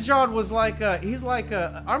 Ahmadinejad was like he's like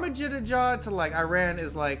Ahmadinejad to like Iran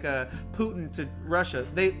is like Putin to Russia.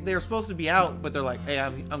 They're supposed to be out, but they're like, hey,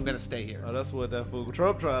 I'm gonna stay here. Oh, that's what that fool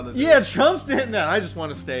Trump trying to do. Yeah, Trump's doing that. I just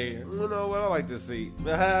want to stay here. You know what? I like to see.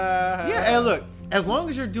 Yeah, and look, as long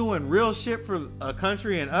as you're doing real shit for a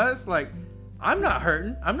country and us, like, I'm not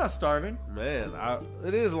hurting. I'm not starving. Man,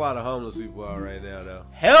 it is a lot of homeless people out right now, though.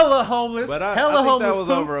 Hella homeless. But I hella think homeless that was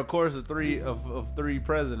poop. over a course of three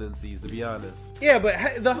presidencies, to be honest. Yeah, but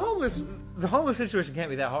the homeless situation can't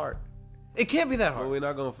be that hard. It can't be that But hard. we're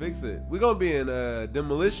not gonna fix it. We're gonna be in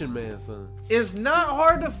Demolition Man, son. It's not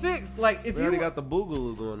hard to fix. Like if We you already got the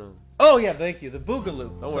boogaloo going on. Oh yeah, thank you. The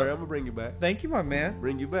Boogaloo. Don't worry, I'm gonna bring you back. Thank you, my man.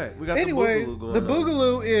 Bring you back. We got Anyway, the boogaloo going the on.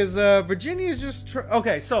 Boogaloo is Virginia's just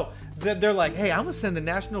okay. So they're like, hey, I'm gonna send the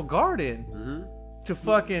National Guard in to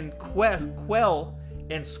fucking quell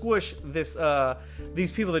and squish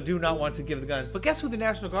these people that do not want to give the guns. But guess who the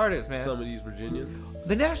National Guard is, man? Some of these Virginians.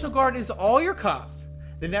 The National Guard is all your cops.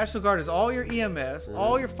 The National Guard is all your EMS,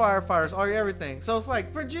 all your firefighters, all your everything. So it's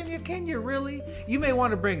like, Virginia, can you really? You may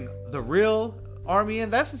want to bring the real army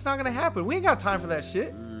in. That's just not going to happen. We ain't got time for that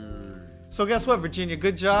shit. So guess what, Virginia?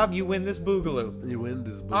 Good job. You win this Boogaloo. You win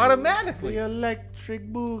this boogaloo. Automatically. The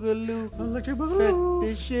electric boogaloo. Electric Set Boogaloo.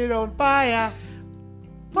 this shit on fire.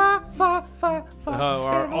 Fire, stand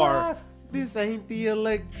Or alive. this ain't the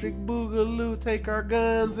electric boogaloo. Take our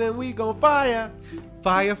guns and we gon' fire.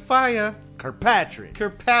 Fire. Kirkpatrick.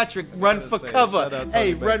 Kirkpatrick, run Gotta for say, cover. shout out Tony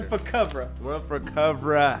Hey, Baker. run for cover. Run for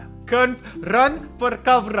cover. Run for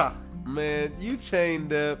cover. Man, you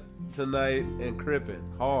chained up tonight and crippin'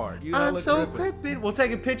 hard. You I'm hella so crippin'. crippin'. We'll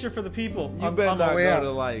take a picture for the people. You on better my not way go out.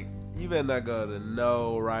 to You better not go to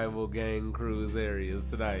no rival gang cruise areas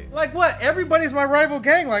tonight. Like what? Everybody's my rival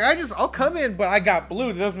gang. Like I'll come in, but I got blue.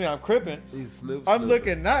 It doesn't mean I'm cripping. You snoop. I'm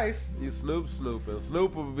looking nice. You snooping.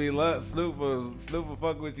 Snoop will be Snoop will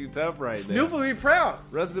fuck with you tough right now. Snoop will be proud.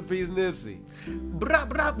 Rest in peace, Nipsey. Brap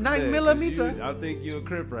brap 9 Yeah, 'cause millimeter. I think you a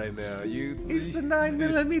crip right now. He's the 9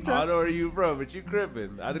 millimeter. I don't know where you from, but you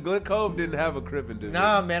cripping. Glen Cove didn't have a cripping dude.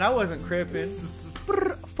 Nah, man, I wasn't cripping.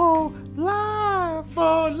 For life.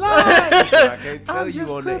 I can't tell I'm you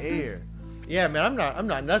just on crippin'. the air. Yeah, man, I'm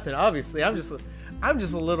not nothing. Obviously, I'm just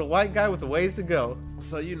a little white guy with a ways to go.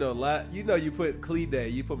 So you put Clee-Day.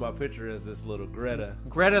 You put my picture as this little Greta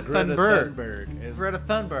Thunberg. And, Greta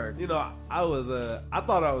Thunberg. you know, I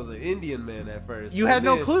thought I was an Indian man at first. You And had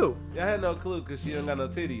no then- clue. Yeah, I had no clue because she don't got no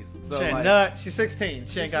titties. So She ain't like, nut. She's 16.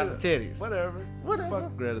 She ain't got no titties. Whatever.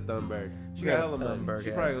 Fuck Greta Thunberg. She got hella money. She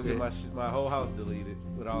probably gonna get my whole house deleted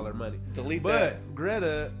with all her money. Delete But that.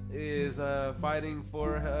 Greta is fighting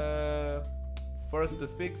for us to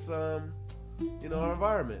fix our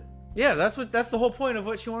environment. Yeah, that's the whole point of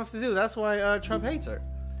what she wants to do. That's why Trump hates her.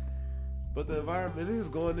 But the environment is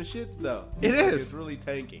going to shit though. It is. It's really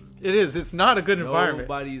tanking. It is. It's not a good environment.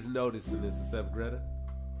 Nobody's noticing this except Greta.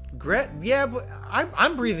 Yeah, but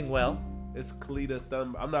I'm breathing well. It's Cleta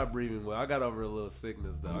Thumb. I'm not breathing well. I got over a little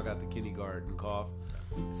sickness though. I got the kindergarten cough.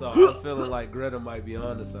 So I'm feeling like Greta might be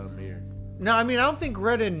onto something here. No, I mean I don't think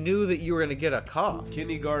Greta knew that you were gonna get a cough.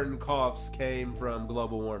 Kindergarten coughs came from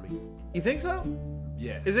global warming. You think so?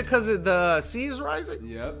 Yes. Is it because the sea is rising?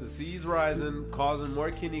 Yep, the sea's rising, causing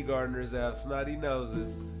more kindergartners to have snotty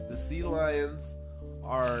noses. The sea lions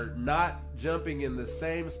are not jumping in the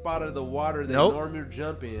same spot of the water they Nope. normally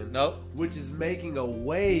jump in. Nope. Which is making a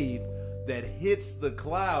wave that hits the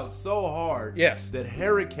clouds so hard Yes. that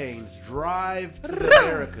hurricanes drive to the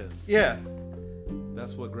Americas. Yeah.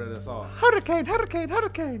 That's what Greta saw. Hurricane.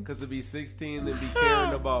 Because to be 16 and be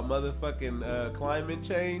caring about motherfucking climate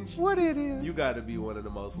change, What it is? you got to be one of the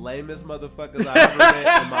most lamest motherfuckers I ever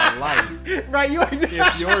met in my life. Right, you ain't.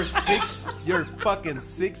 If you're fucking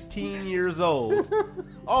 16 years old.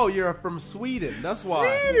 Oh, you're from Sweden. That's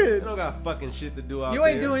why. Sweden. You don't got fucking shit to do out You there.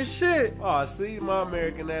 ain't doing shit. Oh, see my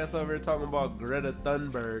American ass over here talking about Greta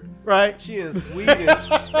Thunberg. Right. She in Sweden.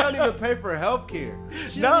 They don't even pay for health care.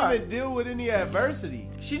 She Nah. don't even deal with any adversity.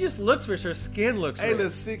 She just looks rich. Her skin looks Ain't a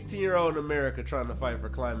rich. 16-year-old in America trying to fight for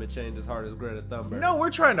climate change as hard as Greta Thunberg. No,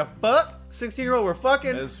 we're trying to fuck. 16-year-old, we're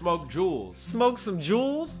fucking. And smoke jewels. Smoke some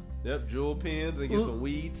jewels. Yep, jewel pens and get some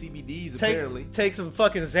weed, CBDs apparently. Take some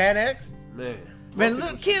fucking Xanax. Man, Man,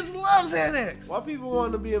 little kids love Xanax. why people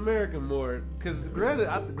want to be American more? Because Greta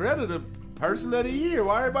the person of the year.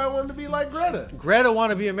 Why everybody want to be like Greta? Greta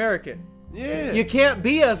want to be American. Yeah. You can't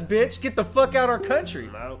be us, bitch. Get the fuck out our country.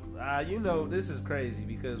 No, this is crazy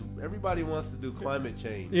because everybody wants to do climate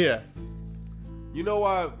change. Yeah. You know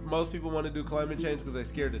why most people want to do climate change? Because they're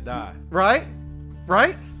scared to die. Right?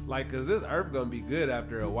 Right? Like, because this earth gonna be good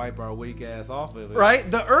after it wipe our weak ass off of it. Right?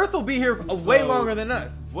 The Earth will be here way So, longer than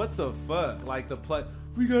us. What the fuck? Like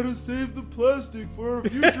we gotta save the plastic for our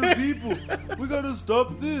future people. We gotta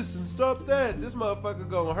stop this and stop that. This motherfucker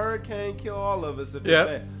gonna hurricane kill all of us if Yep.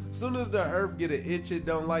 it's bad. As soon as the earth get an itch it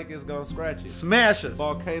don't like, it's gonna scratch it. Smash us.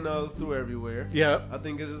 Volcanoes through everywhere. Yep. I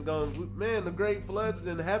think it's just going. Man, the great floods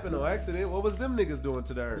didn't happen on accident. What was them niggas doing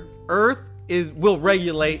to the earth? Earth will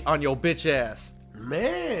regulate on your bitch ass.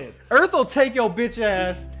 Man. Earth will take your bitch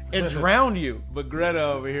ass and drown you. But Greta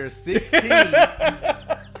over here, 16,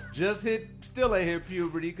 still ain't hit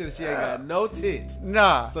puberty because she ain't got no tits.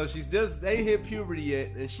 Nah. So she's just ain't hit puberty yet,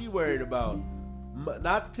 and she worried about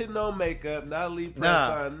not putting on makeup, not leave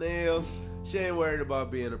press on nails. She ain't worried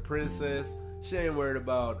about being a princess. She ain't worried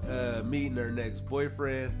about meeting her next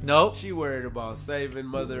boyfriend. Nope. She worried about saving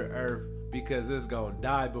Mother Earth because it's gonna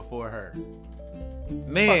die before her.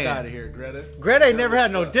 Man. Fuck out of here, Greta. Greta ain't never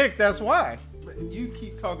had no dick, that's why. You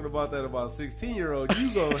keep talking about that about 16-year-old,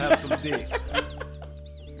 you gonna have some dick.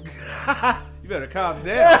 You better calm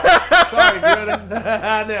down. Sorry, Greta.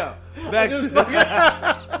 Now, back to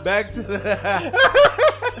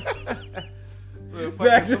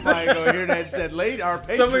somebody gonna hear that late. Our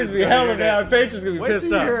patrons Somebody's be hella mad. Our patrons gonna be Wait pissed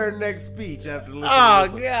till you off. hear her next speech after listening. Oh,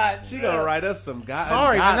 to this. God. She gonna write us some guy.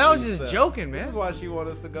 Sorry, man. That was ungodly just stuff. joking, man. This is why she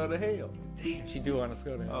wants us to go to hell. Damn, she do want us to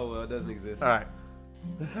go there. Oh well, it doesn't exist. All right.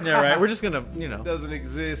 Yeah, right. We're just gonna, It doesn't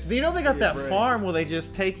exist. You know they got in that your brain. farm where they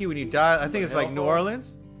just take you when you die. I think it's like Hell New farm?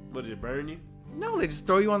 Orleans. Would it burn you? No, they just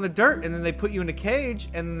throw you on the dirt and then they put you in a cage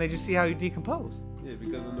and then they just see how you decompose. Yeah,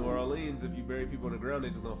 because in New Orleans, if you bury people in the ground, they're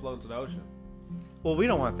just gonna float into the ocean. Well, we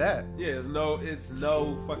don't want that. Yeah, it's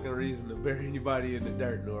no fucking reason to bury anybody in the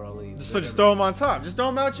dirt in New Orleans. So just throw them on top. Just throw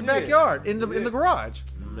them out your backyard in the garage.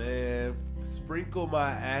 Man, sprinkle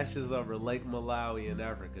my ashes over Lake Malawi in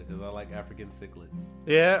Africa because I like African cichlids.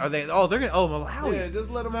 Yeah, are they? Oh, they're gonna. Oh, Malawi. Yeah,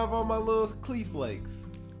 just let them have all my little clee flakes.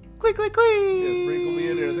 Click, click, click. Yeah, sprinkle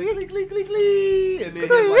me in there. Say click, click, click, click, and then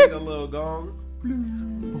hit like a little gong.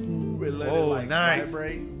 And let it like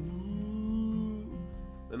vibrate.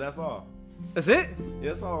 And that's all. That's it? Yeah,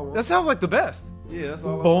 that's all I want. That sounds like the best. Yeah, that's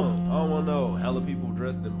all I want. I don't want no hella people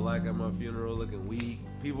dressed in black at my funeral looking weak.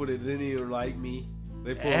 People that didn't even like me.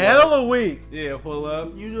 They pull hella up. weak. Yeah, pull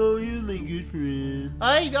up. You know, you're my good friend.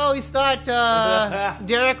 I always thought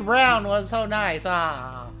Derek Brown was so nice.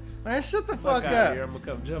 Man, shut the fuck up. Here. I'm gonna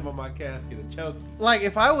come jump on my casket and choke you. Like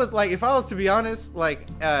if I was to be honest, like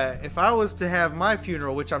if I was to have my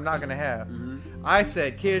funeral, which I'm not gonna have, I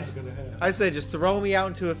said, kids, I said just throw me out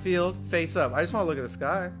into a field, face up. I just want to look at the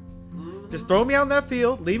sky. Just throw me out in that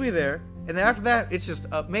field, leave me there, and then after that, it's just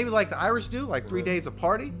maybe like the Irish do, like 3 days of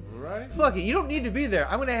party. Right. Fuck it, you don't need to be there.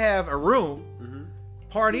 I'm gonna have a room,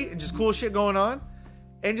 party, and just cool shit going on,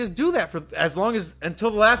 and just do that for as long as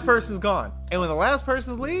until the last person's gone. And when the last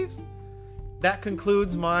person leaves, that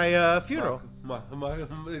concludes my funeral. My what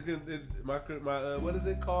is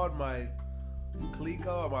it called? My clico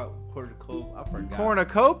or my cornucopia? I forgot.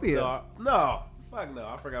 Cornucopia. No, fuck no.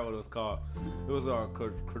 I forgot what it was called. It was a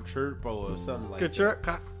concerto or something like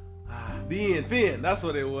that. The Finn, that's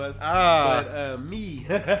what it was. But me,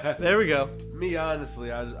 there we go. Me, honestly,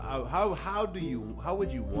 how would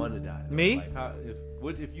you want to die? Me? Like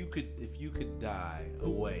if you could die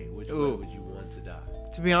away, which way would you want to die?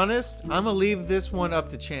 To be honest, I'm gonna leave this one up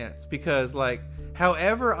to chance because, like,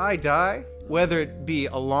 however I die, whether it be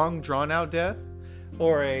a long, drawn-out death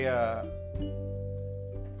or a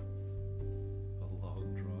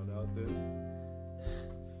long, drawn-out death,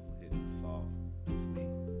 hitting soft, sweet,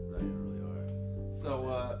 not even really hard. So,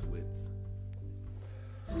 twits.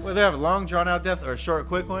 Whether I have a long, drawn-out death or a short,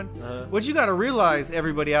 quick one, what you got to realize,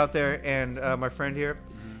 everybody out there, and my friend here,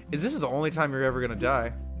 is this is the only time you're ever gonna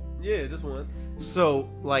die. Yeah, just once. So,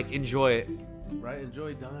 like, enjoy it. Right,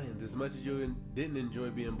 enjoy dying as much as you didn't enjoy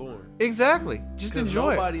being born. Exactly, just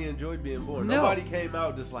enjoy. Nobody enjoyed being born. No. Nobody came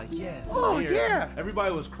out just like, yes. Oh here. yeah.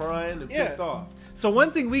 Everybody was crying and pissed off. So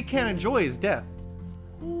one thing we can't enjoy is death.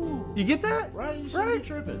 Ooh. You get that? Right, you shouldn't be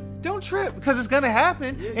tripping. Don't trip because it's gonna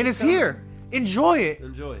happen Yeah, and it's here. Enjoy it.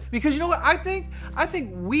 Enjoy it. Because you know what? I think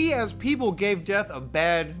we as people gave death a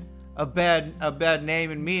bad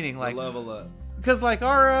name and meaning. Like level up. Because like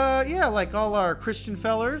our like all our Christian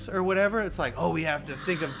fellers or whatever, it's like, oh, we have to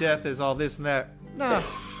think of death as all this and that. Nah.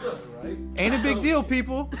 Right? Ain't a big deal,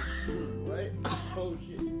 people. Right? Oh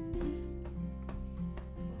shit.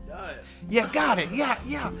 Dying. Yeah, got it. Yeah.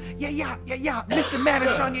 Mr.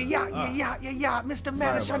 Manish on your yeah. Mr.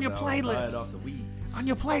 Manish on your playlist. Off the weed. On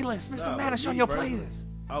your playlist, Mr. Manish on your playlist.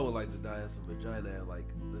 I would like to die in some vagina at like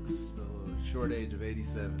the short age of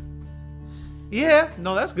 87. Yeah,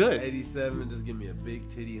 no, that's good. 87, just give me a big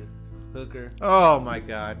titty hooker. Oh my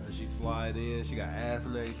god. And she slide in, she got ass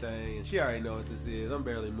and everything, and she already know what this is. I'm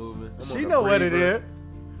barely moving. She know what it is.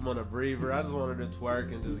 I'm on a breather. I just want her to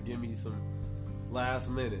twerk and just give me some last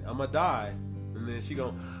minute. I'm gonna die. And then she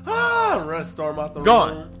gon' run, storm out the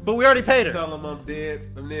room. But we already paid her. Tell them I'm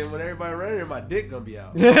dead. And then when everybody run here, my dick gonna be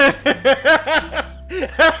out.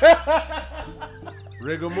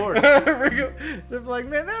 Rigor mortis. They're like,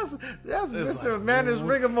 man, that's Mr. Manish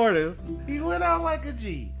rigor mortis. He went out like a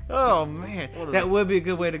G. Oh man, that would be a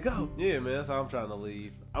good way to go. Yeah, man, that's how I'm trying to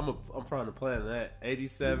leave. I'm trying to plan that.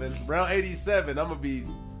 87, around 87, I'm gonna be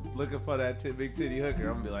looking for that big titty hooker.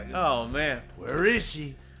 I'm gonna be like, oh man, where is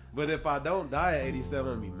she? But if I don't die at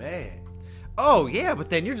 87, I'm gonna be mad. Oh yeah, but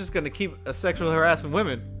then you're just gonna keep sexually harassing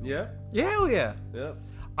women. Yeah. Yeah, yeah. Yep.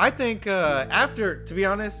 I think after, to be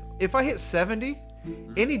honest, if I hit 70.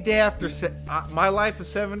 Any day after my life of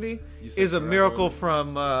 70 is a miracle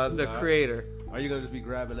from the Creator. Are you gonna just be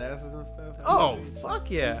grabbing asses and stuff? Oh,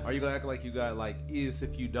 fuck yeah. Are you gonna act like you got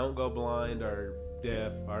if you don't go blind or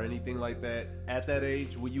deaf or anything like that at that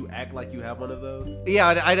age? Will you act like you have one of those? Yeah,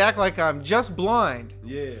 I'd act like I'm just blind.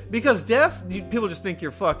 Yeah. Because deaf, people just think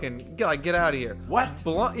you're fucking get out of here. What?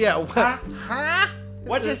 Yeah. What? Huh?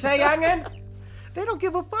 What you say, youngin? They don't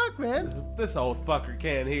give a fuck, man. This old fucker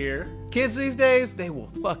can't hear. Kids these days, they will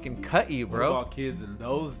fucking cut you, bro. What about kids in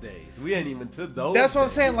those days? We ain't even to those That's what I'm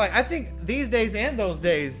days. saying. Like, I think these days and those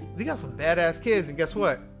days, they got some badass kids, and guess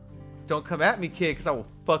what? Don't come at me, kid, because I will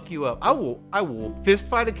fuck you up. I will fist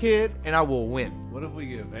fight a kid and I will win. What if we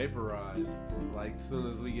get vaporized? Like, as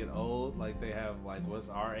soon as we get old, like they have, like, once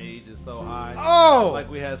our age is so high. Oh! Like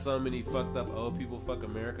we had so many fucked up old people fuck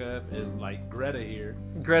America up, and like Greta here.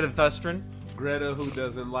 Greta Thunstrom. Greta, who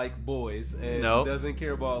doesn't like boys and doesn't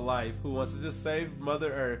care about life, who wants to just save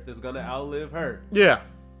Mother Earth, that's gonna outlive her. Yeah.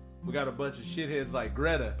 We got a bunch of shitheads like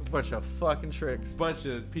Greta. A bunch of fucking tricks. Bunch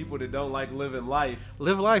of people that don't like living life.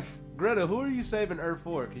 Live life. Greta, who are you saving Earth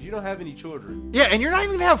for? Because you don't have any children. Yeah, and you're not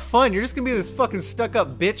even gonna have fun. You're just gonna be this fucking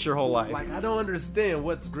stuck-up bitch your whole life. Like, I don't understand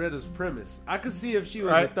what's Greta's premise. I could see if she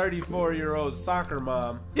was a 34-year-old soccer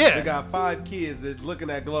mom that got 5 kids that's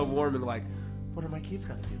looking at global warming like, what are my kids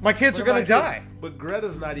gonna do? My kids are gonna die. But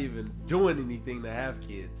Greta's not even doing anything to have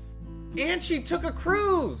kids. And she took a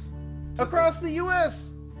cruise across the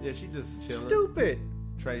U.S. Yeah, she just chilling. Stupid.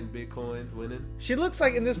 Trading bitcoins, winning. She looks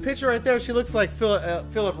like, in this picture right there, she looks like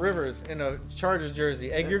Phillip Rivers in a Chargers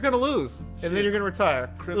jersey. And you're gonna lose, and then you're gonna retire.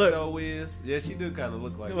 Crypto whiz. Yeah, she do kind of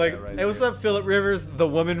look like that right Hey, what's up, Phillip Rivers, the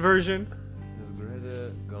woman version? Is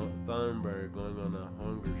Greta Thunberg going on a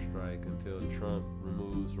hunger strike until Trump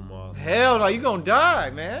removes from office? Hell no, you gonna die,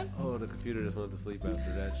 man. Oh, the computer just went to sleep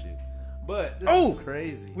after that shit. But this is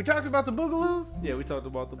crazy. We talked about the Boogaloos? Yeah, we talked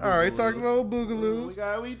about the Boogaloos. All right, talking about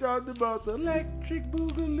Boogaloos. We talked about the electric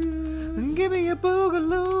Boogaloos. Give me a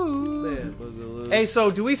Boogaloo. Man, Boogaloo. Hey,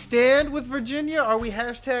 so do we stand with Virginia? Are we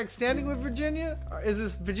hashtag standing with Virginia? Or is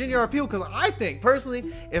this Virginia our people? Because I think,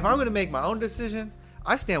 personally, if I'm going to make my own decision,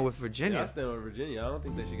 I stand with Virginia. Yeah, I stand with Virginia. I don't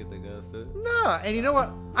think they should get their guns too. Nah, and you know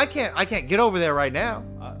what? I can't get over there right now.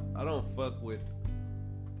 I don't fuck with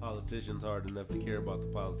politicians hard enough to care about the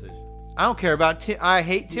politicians. I don't care about. I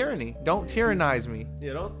hate tyranny. Don't tyrannize me.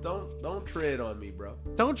 Yeah, don't tread on me, bro.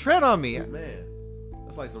 Don't tread on me, man.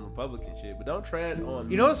 That's like some Republican shit, but don't tread on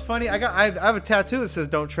me. You know what's funny? I have a tattoo that says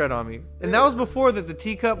 "Don't tread on me," and that was before the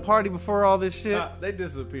teacup party, before all this shit. They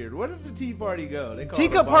disappeared. Where did the Tea Party go?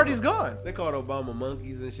 Teacup party's gone. They called Obama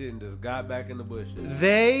monkeys and shit, and just got back in the bushes.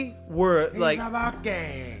 They were like,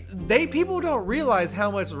 gay. People don't realize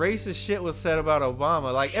how much racist shit was said about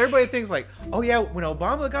Obama. Like, everybody thinks like, oh yeah, when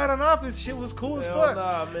Obama got in office, shit was cool as fuck.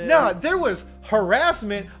 Nah, man. Nah, there was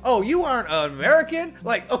harassment. Oh, you aren't an American?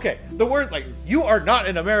 Like, okay, the word like, you are not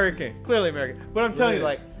an American. Clearly American. But I'm telling you,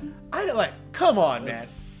 like, come on, man.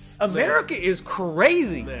 America is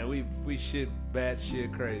crazy. Man, we shit bad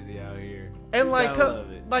shit crazy out here. And like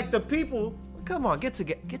the people, come on, get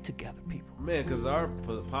together, people. Man, because our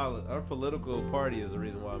political party is the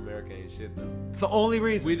reason why America ain't shit, though. It's the only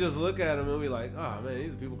reason. We just look at them and we like, oh, man,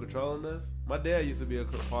 these people controlling us. My dad used to be a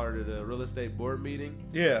part of the real estate board meeting.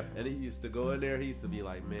 Yeah. And he used to go in there. He used to be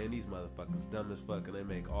like, man, these motherfuckers dumb as fuck, and they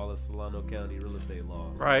make all of Solano County real estate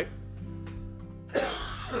laws. Right.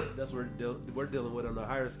 That's what we're dealing with on a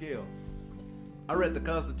higher scale. I read the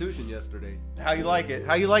Constitution yesterday. How you like it?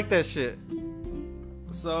 How you like that shit?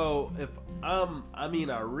 So, I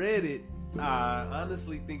read it. I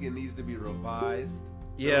honestly think it needs to be revised.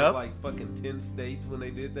 Yeah, like fucking 10 states when they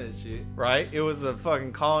did that shit. Right, it was the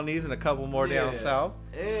fucking colonies and a couple more down south.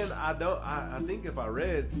 And I think if I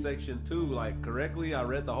read section 2 like correctly, I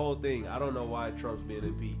read the whole thing. I don't know why Trump's being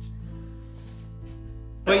impeached.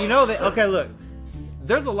 But you know that, okay, look,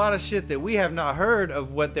 there's a lot of shit that we have not heard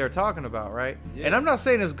of what they're talking about, right? Yeah. And I'm not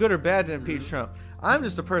saying it's good or bad to impeach Trump. I'm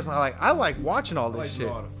just a person I like watching all this shit.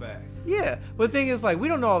 All the facts. Yeah, but the thing is, like, we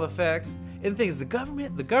don't know all the facts. And the thing is, the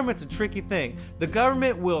government's a tricky thing. The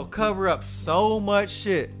government will cover up so much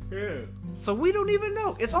shit. Yeah. So we don't even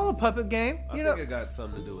know. It's all a puppet game. I think it got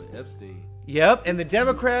something to do with Epstein. Yep, and the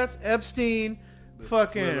Democrats, Epstein, the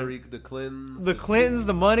Clintons. The Clintons,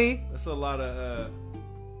 the money. That's a lot of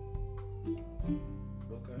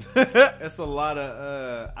it's a lot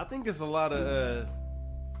of I think it's a lot of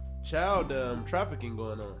child trafficking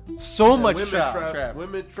going on. So much child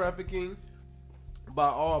women trafficking by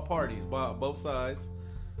all parties, by both sides.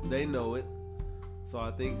 They know it. So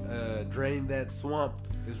I think drain that swamp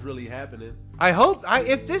is really happening. I hope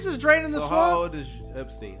if this is draining the swamp. How old is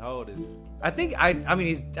Epstein? How old is he? I think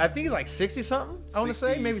he's like 60 something. I want to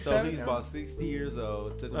say maybe 70. So he's about 60 years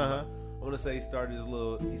old. Took him I want to say he started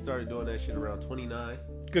doing that shit around 29.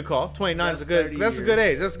 Good call. 29 is a good age. That's a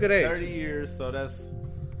good age. 30 years, so that's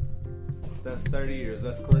 30 years.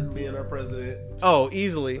 That's Clinton being our president. Oh,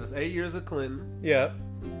 easily. That's 8 years of Clinton. Yep.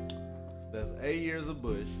 That's 8 years of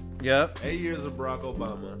Bush. Yep. 8 years of Barack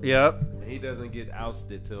Obama. Yep. And he doesn't get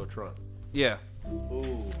ousted till Trump. Yeah.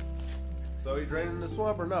 Ooh. So he draining the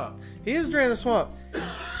swamp or not? He is draining the swamp.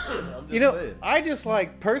 Saying. I just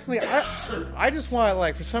like personally, I just want,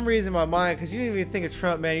 like, for some reason in my mind, because you don't even think of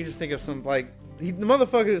Trump, man. You just think of some like the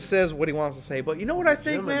motherfucker says what he wants to say. But you know what I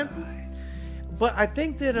think, man? But I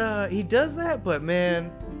think that he does that. But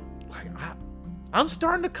man, like I'm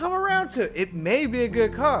starting to come around to it. May be a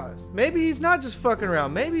good cause. Maybe he's not just fucking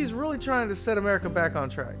around. Maybe he's really trying to set America back on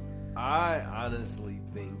track. I honestly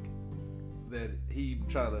think that he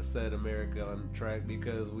trying to set America on track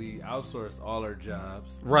because we outsourced all our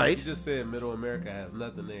jobs. Right. You just said Middle America has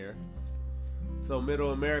nothing there. So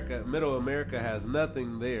Middle America has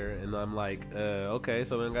nothing there, and I'm like, okay,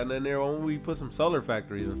 so we ain't got nothing there. Why don't we put some solar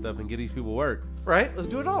factories and stuff and get these people work? Right. Let's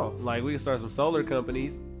do it all. Like we can start some solar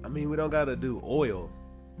companies. I mean, we don't got to do oil.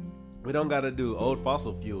 We don't got to do old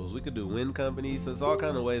fossil fuels. We could do wind companies. There's all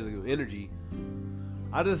kind of ways to do energy.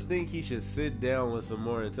 I just think he should sit down with some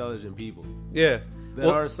more intelligent people. Yeah. That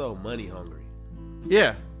are so money hungry.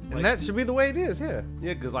 Yeah. And Like, that should be the way it is, yeah.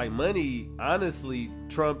 Yeah, because, like, money, honestly,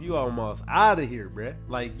 Trump, you almost out of here, bruh.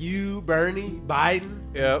 Like, you, Bernie, Biden.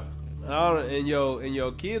 Yep. And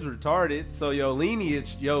your kids retarded, so your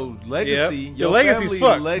lineage, your legacy, Yep. your legacy's family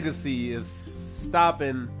fucked. legacy is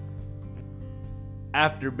stopping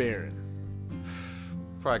after Barron.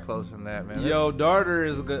 Probably closer than that, man. Your daughter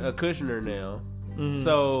is a Kushner now. Mhm.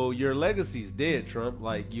 So your legacy's dead, Trump.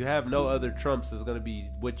 Like, you have no other Trumps that's going to be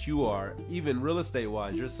what you are, even real estate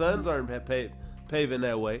wise. Your sons aren't paving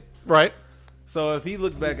that way. Right. So if he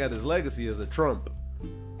looked back at his legacy as a Trump,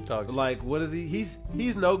 like, what is he?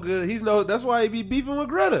 He's no good. That's why he be beefing with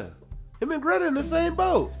Greta. Him and Greta in the same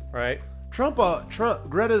boat. Right.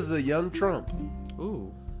 Greta's the young Trump.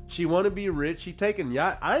 Ooh. She want to be rich. She taking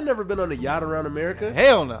yacht. I ain't never been on a yacht around America.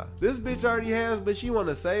 Hell no. This bitch already has, but she want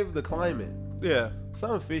to save the climate. Yeah.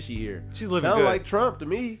 Something fishy here. She's living Sound good. like Trump to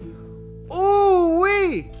me. Ooh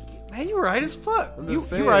wee. Man, you right as fuck. I'm You just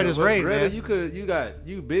saying, right as but rain, Greta, man.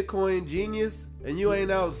 you Bitcoin genius, and you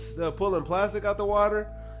ain't out pulling plastic out the water.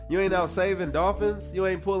 You ain't out saving dolphins. You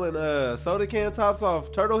ain't pulling soda can tops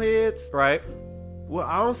off turtle heads. Right. Well,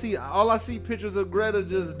 all I see pictures of Greta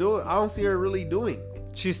just doing. I don't see her really doing.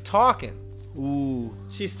 She's talking. Ooh,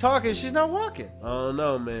 She's talking. She's not walking. I don't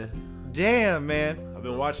know, man. Damn, man. I've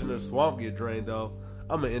been watching the swamp get drained though.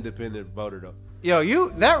 I'm an independent voter though. Yo,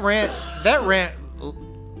 that rant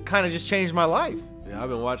kind of just changed my life. Yeah, I've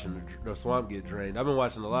been watching the swamp get drained. I've been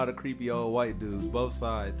watching a lot of creepy old white dudes, both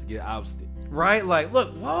sides, get ousted. Right? Like, look,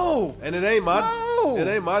 whoa. And it ain't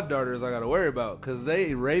Whoa. my daughters I gotta worry about, because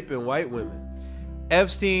they raping white women.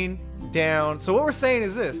 Epstein down. So what we're saying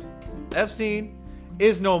is this: Epstein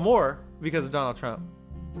is no more because of Donald Trump.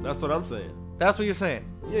 That's what I'm saying. That's what you're saying.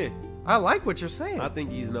 Yeah, I like what you're saying. I think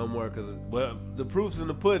he's no more because, well, the proof's in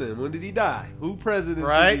the pudding. When did he die? Who president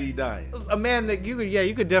Right. did he die? A man that you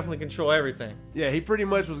could definitely control everything. Yeah, he pretty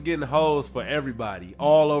much was getting hoes for everybody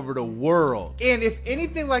all over the world. And if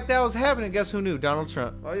anything like that was happening, guess who knew? Donald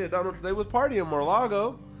Trump. Oh yeah, they was partying in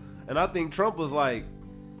Mar-a-Lago, and I think Trump was like,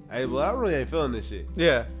 "Hey, well, I really ain't feeling this shit.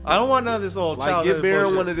 Yeah, I don't want none of this old Like, childhood get Barron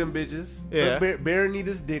bullshit. one of them bitches. Yeah. Let Barron need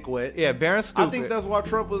his dick wet. Yeah, Barron's stupid. I think that's why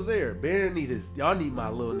Trump was there. Barron y'all need my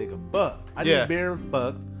little nigga fucked. I Yeah. need Barron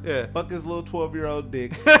fucked. Yeah. Fuck his little 12-year-old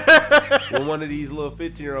dick with one of these little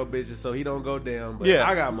 15-year-old bitches so he don't go down. But Yeah.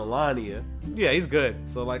 I got Melania. Yeah, he's good.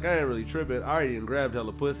 So, like, I ain't really tripping. I already done grabbed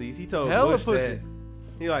hella pussies. He told Hella Bush pussy. that.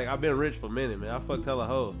 He like, I've been rich for a minute, man. I fucked hella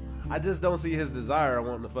hoes. I just don't see his desire of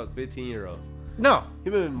wanting to fuck 15-year-olds. No. He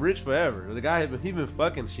been rich forever. The guy he been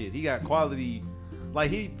fucking shit. He got quality. Like,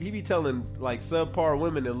 he be telling, like, subpar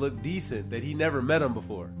women that look decent that he never met them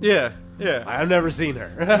before. Yeah. Yeah. I've never seen her.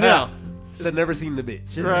 No. Said never seen the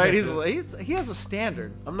bitch. Right. He has a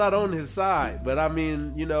standard. I'm not on his side, but I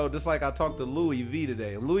mean, you know, just like I talked to Louis V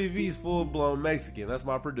today, and Louis V's full blown Mexican. That's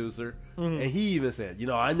my producer, and he even said, you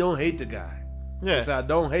know, I don't hate the guy. Yeah. He said, I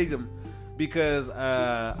don't hate him because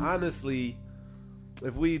honestly,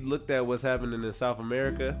 if we looked at what's happening in South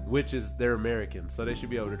America, which is they're Americans, so they should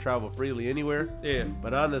be able to travel freely anywhere. Yeah.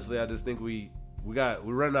 But honestly, I just think we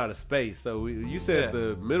run out of space. So you said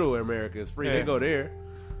the middle America is free. Yeah. They go there.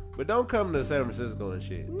 But don't come to San Francisco and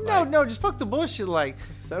shit. No, just fuck the bullshit. Like,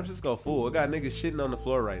 San Francisco full. It got niggas shitting on the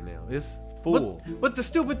floor right now. It's full. but the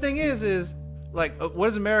stupid thing is like, what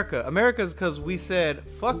is America? America's because we said,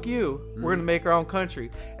 fuck you, we're gonna make our own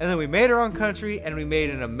country, and then we made our own country, and we made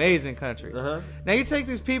an amazing country. Uh-huh. Now you take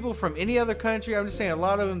these people from any other country. I'm just saying, a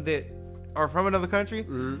lot of them that are from another country.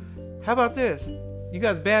 How about this? You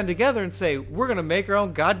guys band together and say, we're gonna make our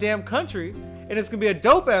own goddamn country, and it's gonna be a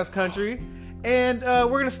dope ass country. And we're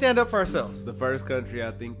going to stand up for ourselves. The first country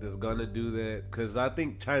I think that's going to do that, because I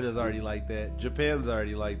think China's already like that. Japan's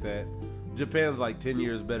already like that. Japan's like 10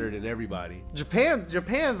 years better than everybody. Japan's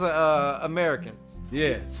American.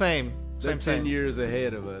 Yeah. Same They're Same 10 thing. years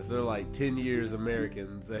ahead of us. They're like 10 years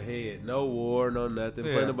Americans ahead. No war, no nothing.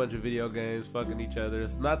 Yeah. Playing a bunch of video games, fucking each other.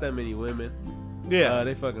 It's not that many women. Yeah.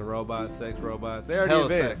 They fucking robots, sex robots. They Hella already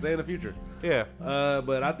advanced. sex. They in the future. Yeah.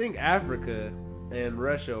 But I think Africa and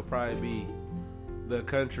Russia will probably be the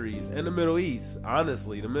countries, and the Middle East.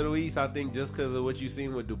 Honestly, the Middle East, I think, just because of what you've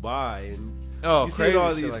seen with Dubai and you see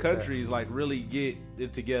all these countries like really get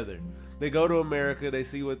it together. They go to America, they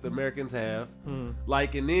see what the Americans have.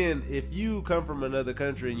 Like, and then if you come from another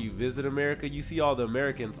country and you visit America, you see all the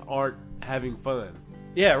Americans aren't having fun.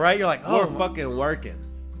 Yeah, right? You're like, We're fucking working.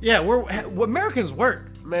 Yeah, Americans work.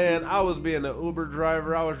 Man, I was being an Uber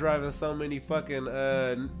driver. I was driving so many fucking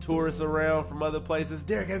tourists around from other places.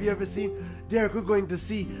 Derek, have you ever seen? Derek, we're going to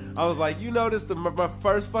see. I was like, you know, this my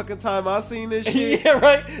first fucking time I seen this shit. Yeah,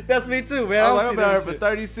 right? That's me too, man. I was like, I've been here for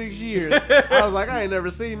 36 years. I was like, I ain't never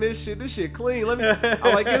seen this shit. This shit clean. I'm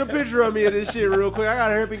like, get a picture of me of this shit real quick. I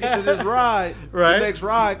gotta hurry up and get to this ride. Right. The next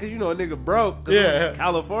ride, because you know a nigga broke. 'Cause Yeah. I'm in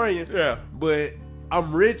California. Yeah. But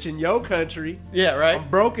I'm rich in your country. Yeah, right? I'm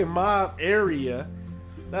broke in my area.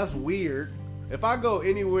 That's weird. If I go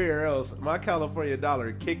anywhere else, my California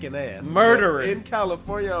dollar kicking ass. Murdering. But in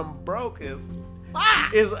California, I'm broke as.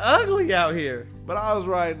 It's ugly out here. But I was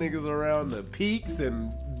riding niggas around the peaks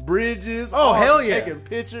and bridges. Oh, hell yeah. Taking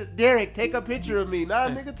pictures. Derek, take a picture of me. Nah,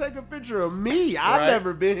 nigga, take a picture of me. I've Right.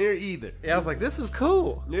 never been here either. Yeah, I was like, this is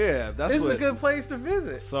cool. Yeah, that's This what. is a good place to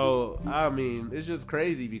visit. So, I mean, it's just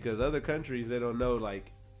crazy because other countries, they don't know, like,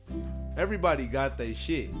 everybody got their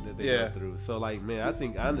shit that they Yeah. go through. So, like, man, I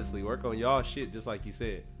think, honestly, work on y'all shit just like you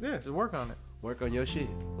said. Yeah, just work on it. Work on your shit.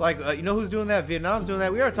 Like, you know who's doing that? Vietnam's doing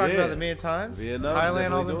that. We already talked Yeah. about it a million times. Vietnam,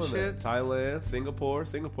 Thailand, all them doing shit. that. Thailand, Singapore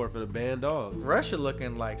finna ban dogs. Russia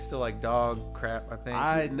looking like still like dog crap, I think.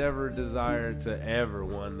 I never desired to ever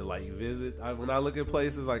want to like visit. When I look at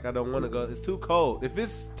places, like I don't want to go. It's too cold. If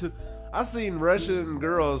it's too, I seen Russian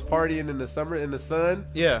girls partying in the summer in the sun.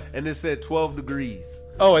 Yeah. And it said 12 degrees.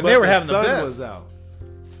 Oh, and But they were having the sun best. was out.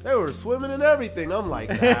 They were swimming and everything. I'm like,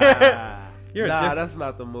 nah, You're a different- that's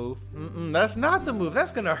not the move. That's not the move.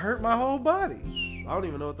 That's gonna hurt my whole body. I don't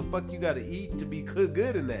even know what the fuck you got to eat to be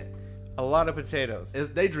good in that. A lot of potatoes.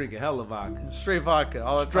 They drinking hella vodka. Straight vodka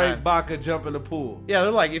all the Straight time. vodka, jump in the pool. Yeah,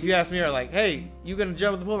 they're like, if you ask me, they're like, hey, you gonna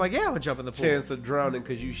jump in the pool? I'm like, yeah, I'm gonna jump in the pool. Chance of drowning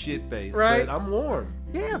because you shit faced. Right. But I'm warm.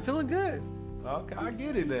 Yeah, I'm feeling good. Okay, I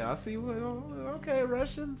get it now. I see what. Okay,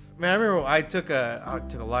 Russians. Man, I remember I took a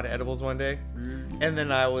lot of edibles one day, and then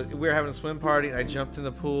we were having a swim party, and I jumped in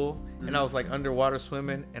the pool, and I was like underwater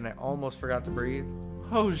swimming, and I almost forgot to breathe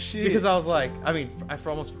Oh shit. because I was like, I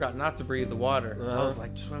almost forgot not to breathe the water. I Uh-huh. was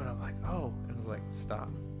like swimming, I'm like, oh, and it was like, stop,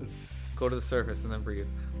 go to the surface and then breathe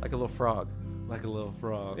like a little frog. like a little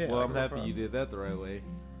frog. Yeah, well, like I'm a little happy frog. you did that the right way.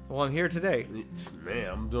 Well, I'm here today. Man,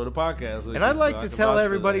 I'm doing a podcast with And you, I'd like so I to can tell vouch for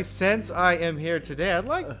everybody, that. since I am here today, I'd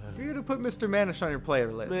like for you to put Mr. Manish on your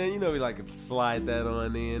player list. Man, you know we like to slide that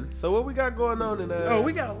on in. So what we got going on in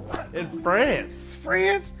we got a lot. in France?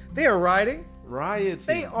 France, they are rioting. Riots.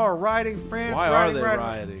 They are rioting France. Why rioting, are they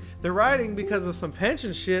rioting? They're rioting because of some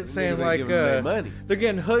pension shit, saying Niggas ain't like giving them their money. they're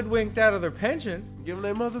getting hoodwinked out of their pension. Give them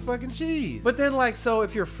their motherfucking cheese. But then like, so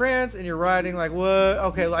if you're France and you're rioting, like what?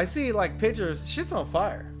 Okay, I see like pictures. Shit's on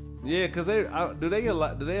fire. Yeah, because do they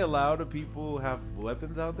allow the people have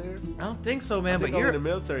weapons out there? I don't think so, man. I think But only the Europe,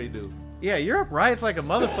 military do. yeah, Europe riots like a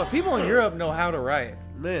motherfucker. People in Europe know how to riot.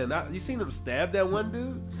 Man, you seen them stab that one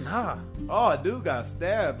dude? Nah, Oh, a dude got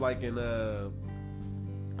stabbed like in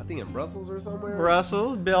I think in Brussels or somewhere.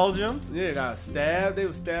 Brussels, Belgium. Yeah, got stabbed. They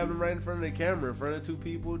was stabbing him right in front of the camera, in front of two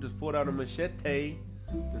people. Just pulled out a machete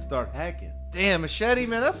and start hacking. Damn, machete,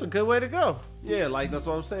 man, that's a good way to go. Yeah, like that's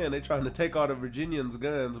what I'm saying. They trying to take all the Virginians'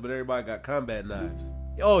 guns, but everybody got combat knives.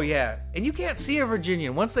 Oh yeah, and you can't see a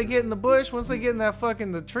Virginian once they get in the bush. Once they get in that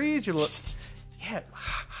fucking the trees, you're like, yeah.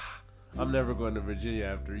 I'm never going to Virginia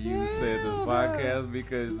after you said this Yeah, podcast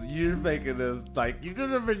because you're making us like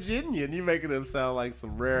you're a Virginian. You're making them sound like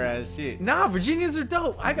some rare ass shit. Nah, Virginians are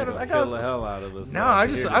dope. I kill the gotta. hell out of us. No, I'm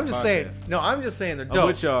just saying. No, I'm just saying they're I'm dope.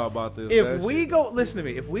 with y'all about this. If that we shit. go, listen to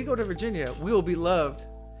me. If we go to Virginia, we will be loved.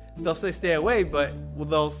 They'll say stay away, but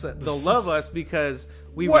they'll love us because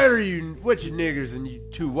we. what are you? What you niggers and you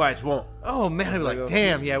two whites want? Oh man, I'd be like, Like,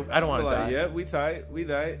 damn, yeah, I don't want to Like, die. yeah, we tight,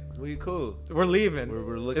 we cool. We're leaving.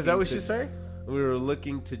 We're looking Is that what to- you say? We were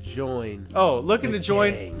looking to join. Oh, looking the to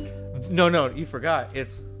join. gang. No, you forgot.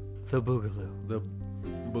 It's the Boogaloo. The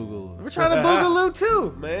boogaloo. We're trying to Boogaloo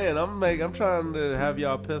too. Man, I'm trying to have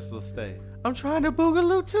y'all pistols stay. I'm trying to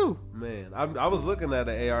boogaloo too. Man, I was looking at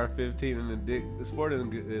an AR-15 in the Dick Sporting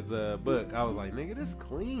Goods book. I was like, nigga, this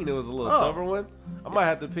clean. It was a little silver one. I might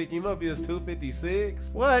have to pick him up. He was $256.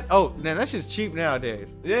 What? Oh, man, that's just cheap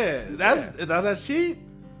nowadays. Yeah, that's cheap.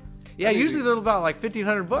 Yeah, usually they're about like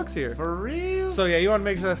 $1,500 here. For real? So yeah, you want to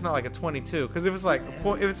make sure that's not like a 22, because if it's like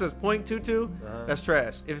if it says .22, that's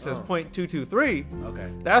trash. If it says .223, okay,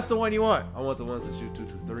 that's the one you want. I want the ones that shoot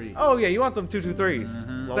 223. Oh yeah, you want them 223s.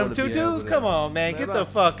 Mm-hmm. Them 22s? Come on, man, get the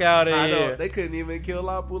fuck out of I here. know. They couldn't even kill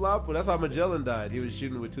Lapu Lapu. That's how Magellan died. He was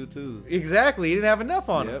shooting with 22s. Exactly, he didn't have enough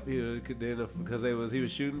on him. Yep, because he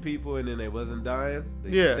was shooting people and then they wasn't dying.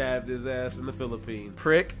 They Yeah. stabbed his ass in the Philippines.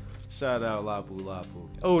 Prick. Shout out Lapu Lapu.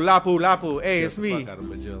 Oh, Lapu Lapu. Hey, it's Get the me. fuck out of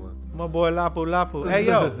Magellan. My boy Lapu Lapu. Hey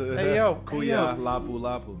yo. Hey yo. Kuya Hey, yo. Lapu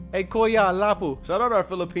Lapu. Hey Koya Lapu. Shout out our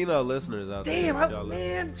Filipino listeners out Damn, there.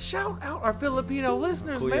 man. Shout out our Filipino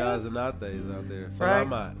listeners, Kuyas man. and ates out there. Right.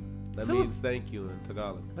 Salamat. That means thank you in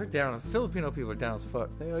Tagalog. They're down. Filipino people are down as fuck.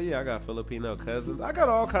 Hell yeah, I got Filipino cousins. I got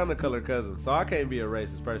all kind of color cousins, so I can't be a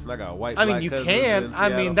racist person. I got white. I mean, black you cousins can. in I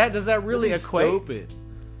mean, Seattle. does that really It's equate? Stupid.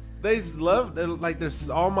 They love like there's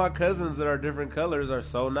all my cousins that are different colors are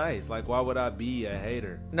so nice. Like, why would I be a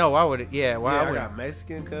hater? No, why would it? Yeah, why Yeah, I would got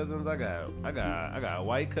Mexican cousins. I got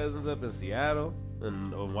white cousins up in Seattle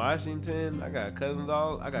and Washington. I got cousins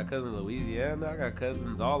in Louisiana. I got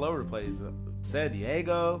cousins all over the place. San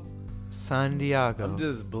Diego. San Diego. I'm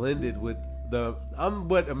just blended with I'm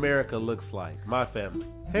what America looks like. My family.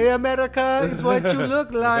 Hey, America is what you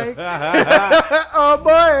look like. Oh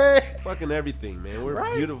boy. Fucking everything, man. We're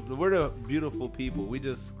Right. beautiful. We're the beautiful people. We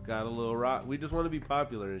just got a little rock. We just want to be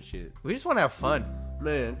popular and shit. We just want to have fun.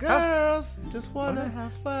 Man, girls just want to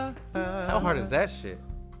have fun. How hard is that shit?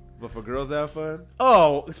 But for girls to have fun,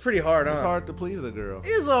 Oh, it's pretty hard, huh? it's hard to please a girl.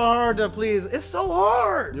 It's so hard to please. It's so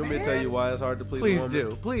hard. You want me to man. tell you why it's hard to please a Please woman?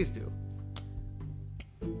 do. Please do.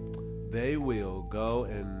 They will go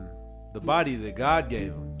and the body that God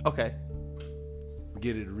gave them, Okay.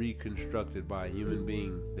 get it reconstructed by a human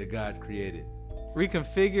being that God created.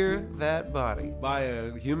 Reconfigure that body. By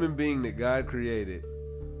a human being that God created,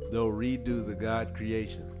 they'll redo the God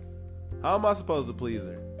creation. How am I supposed to please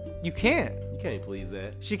her? You can't. You can't please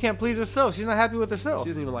that. She can't please herself. She's not happy with herself. She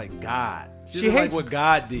doesn't even like God. She She doesn't hates- like what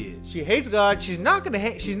God did. She hates God. She's not gonna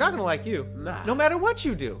hate. She's not gonna like you. Nah. No matter what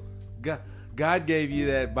you do. God gave you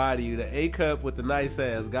that body, the A cup with the nice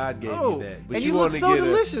ass. God gave Oh, you that. and you look wanna so get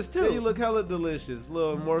delicious, too. Yeah, you look hella delicious.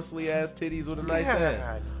 Little morsely ass titties with a nice God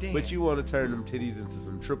ass. damn. But you want to turn them titties into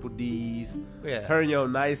some triple D's. Yeah. Turn your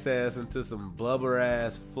nice ass into some blubber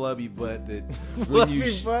ass flubby butt that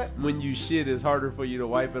Flubby butt? when you shit, it's harder for you to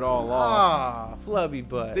wipe it all off. Ah, flubby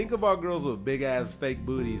butt. Think about girls with big ass fake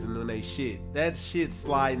booties, and when they shit, that shit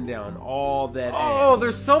sliding down all that Oh, ass.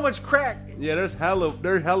 there's so much crack. Yeah, there's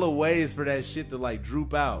hella ways for that shit to like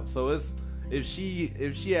droop out. So it's if she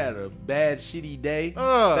had a bad shitty day,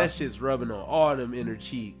 that shit's rubbing on all them inner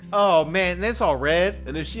cheeks. Oh man, that's all red.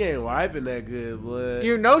 And if she ain't wiping that good, blood.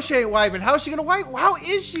 You know she ain't wiping. How's she gonna wipe? How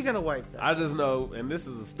is she gonna wipe that? I just know, and this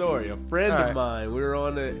is a story. A friend All of right. mine, we were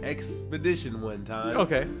on an expedition one time.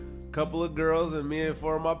 Okay. Couple of girls and me and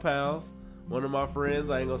four of my pals. One of my friends,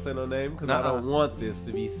 I ain't gonna say no name because I Uh-uh. don't want this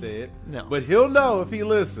to be said. No. But he'll know if he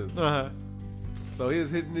listens. Uh So he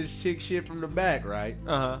was hitting this chick shit from the back, right?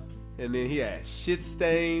 huh. And then he had shit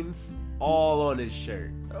stains all on his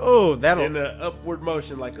shirt. Oh, that'll. In an upward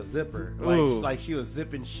motion like a zipper. Ooh. Like she was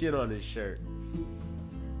zipping shit on his shirt.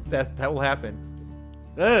 That will happen.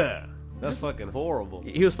 Ugh. That's fucking horrible.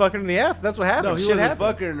 He was fucking in the ass. That's what happened. No, he Shit wasn't happens.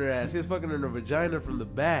 fucking in her ass. He was fucking in her vagina from the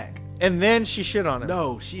back. And then she shit on him.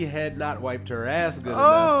 No, she had not wiped her ass good enough.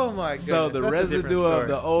 Oh my goodness. So the That's a different residue story. of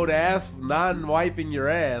the old ass non-wiping your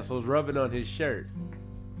ass was rubbing on his shirt.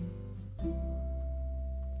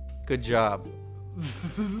 Good job.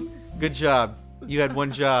 Good job. You had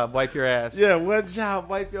one job. Wipe your ass. Yeah, one job,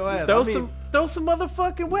 wipe your ass. Throw some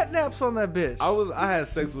motherfucking wet naps on that bitch. I had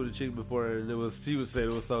sex with a chick before, and she would say it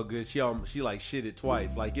was so good. She like shit it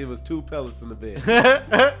twice, like it was 2 pellets in the bed.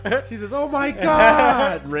 She says, "Oh my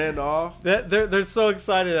god!" and ran off. They're so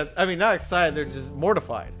excited. I mean, not excited. They're just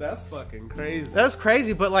mortified. That's fucking crazy. That's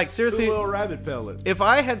crazy. But like 2 seriously, little rabbit pellets. if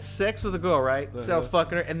I had sex with a girl, right? So I was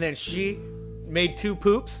fucking her, and then she made 2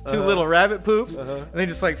 poops, 2 little rabbit poops, and they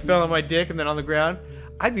just like fell on my dick and then on the ground,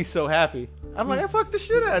 I'd be so happy. I'm like, I fucked the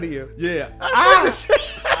shit out of you. Yeah, I fucked the shit.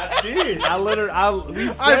 I did. We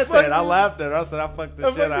said fucking- that. I laughed at her. I said, "I fucked the I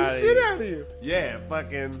shit fucked out the of shit you." out of you. Yeah,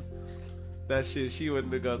 fucking that shit. She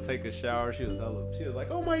went to go take a shower. She was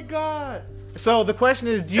like, "Oh my god." So the question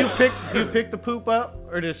is, do you pick the poop up,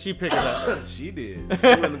 or does she pick it up? She did. She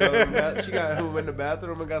went in the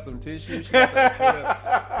bathroom and got some tissue. She got that shit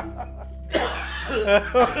up.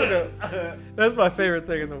 That's my favorite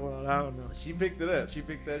thing in the world. I don't know. She picked it up. She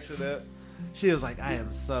picked that shit up. She was like, I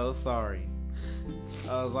am so sorry.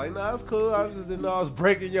 I was like, nah, it's cool. I just didn't know I was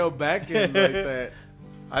breaking your back in like that.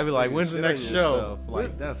 I'd be like, when's the next show? Yourself.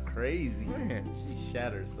 Like, that's crazy. Man. She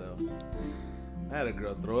shat herself. I had a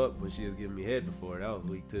girl throw up when she was giving me head before. That was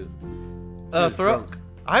weak too. Throw up.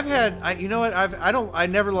 I've had, you know what? I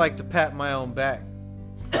never like to pat my own back,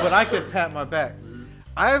 but I could pat my back.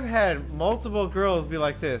 I've had multiple girls be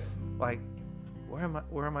like this, like,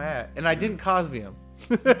 where am I at? And I didn't Cosby them.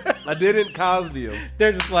 I didn't Cosby them.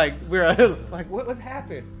 They're just like, like, what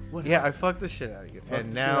happened? I fucked the shit out of you,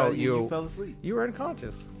 and now you fell asleep. You were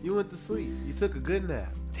unconscious. You went to sleep. You took a good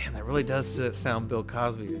nap. Damn, that really does sound Bill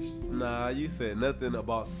Cosby-ish. Nah, you said nothing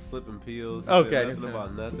about slipping pills. You Okay, said nothing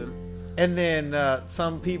about nothing. And then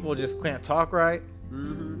some people just can't talk right.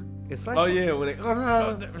 Mm-hmm. It's like, oh yeah, when it's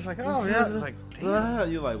like, oh yeah, it's like, damn.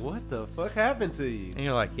 You're like, what the fuck happened to you? And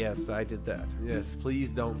you're like, yes, I did that. Yes,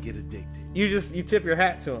 please don't get addicted. You tip your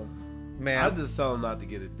hat to him, man. I just tell them not to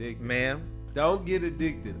get addicted, man. Don't get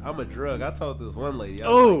addicted. I'm a drug. I told this one lady,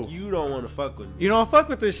 like, you don't want to fuck with me. You don't fuck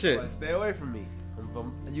with this shit. Like, stay away from me.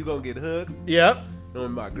 You gonna get hooked. Yep.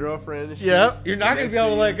 I'm my girlfriend and shit. Yep. You're not gonna be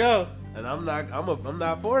able to let go. And I'm not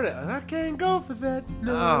for that. And I can't go for that.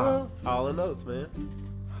 No. Hall and Oates, man.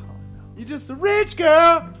 You're just a rich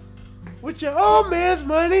girl with your old man's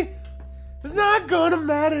money. It's not gonna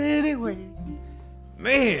matter anyway.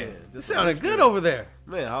 Man, this sounded good over there.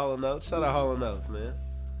 Man, Hall and Oates. Shout out Hall and Oates, man.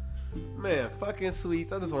 Man, fucking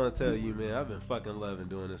sweets. I just want to tell you, man, I've been fucking loving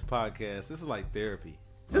doing this podcast. This is like therapy.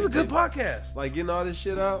 This is a good podcast. Like getting all this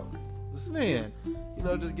shit out. Man. You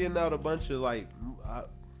know, just getting out a bunch of like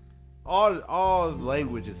all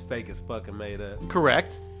language is fake as fucking made up.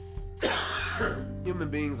 Correct. Human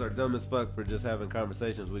beings are dumb as fuck for just having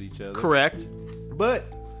conversations with each other. Correct. But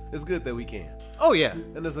it's good that we can. Oh yeah.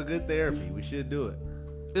 And it's a good therapy. We should do it.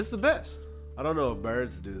 It's the best. I don't know if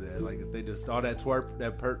birds do that. Like if they just all that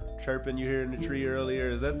chirping you hear in the tree earlier.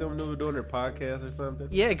 Is that them doing their podcast or something?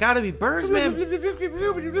 Yeah, it gotta be birds, man.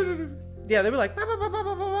 Yeah, they were like, bah, bah, bah, bah,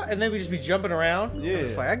 bah, bah, and then we just be jumping around. Yeah.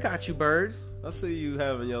 It's like, I got you, birds. I see you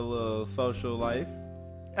having your little social life.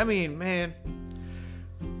 I mean, man,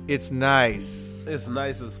 it's nice. It's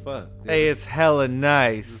nice as fuck. Dude. Hey, it's hella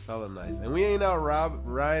nice. It's hella nice. And we ain't out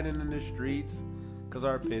riding in the streets because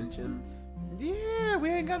our pensions. Yeah, we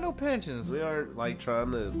ain't got no pensions. We aren't like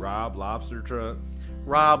trying to rob lobster trucks.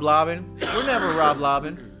 Rob lobbing. We're never Rob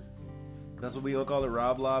lobbing. That's what we gonna call it,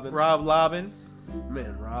 Rob lobbing? Rob lobbing.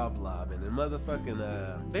 Man, Rob lobbing. And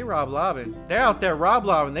motherfucking they Rob lobbing. They're out there Rob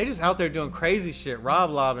lobbing. They just out there doing crazy shit.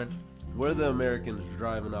 Rob lobbing. We're the Americans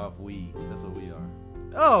driving off weed. That's what we are.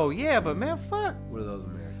 Oh yeah, but man, fuck. We're those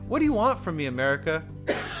Americans. What do you want from me, America?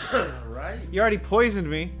 Right? You already poisoned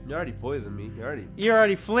me. You already poisoned me. You're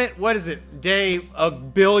already Flint. What is it? Day 1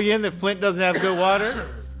 billion that Flint doesn't have good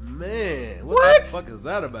water? Man, what the fuck is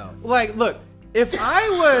that about? Like, look, if I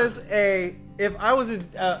was a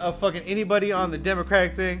fucking anybody on the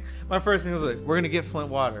Democratic thing, my first thing was like, we're gonna get Flint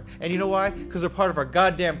water. And you know why? Because they're part of our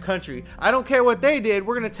goddamn country. I don't care what they did.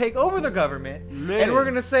 We're gonna take over the government, and we're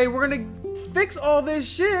gonna say we're gonna fix all this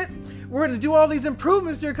shit. We're gonna do all these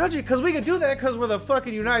improvements to your country because we can do that because we're the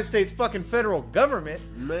fucking United States fucking federal government.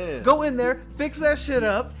 Man, go in there, fix that shit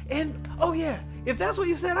up, and oh yeah, if that's what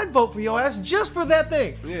you said, I'd vote for your ass just for that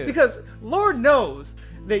thing. Yeah. Because Lord knows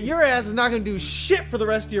that your ass is not gonna do shit for the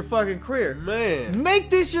rest of your fucking career. Man, make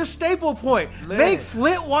this your staple point. Man. Make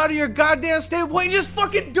Flint water your goddamn staple point. And just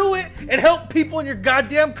fucking do it and help people in your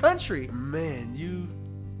goddamn country. Man, you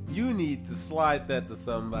need to slide that to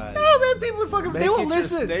somebody. No, man, people are fucking. Make they won't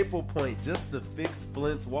listen. Your staple point just to fix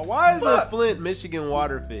Flint's water. Why is a Flint, Michigan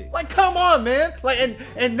water fix? Like, come on, man. Like,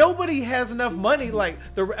 and nobody has enough money. Like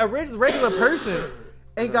the regular person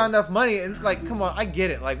ain't got enough money. And like, come on, I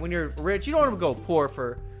get it. Like when you're rich, you don't want to go poor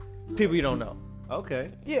for people you don't know.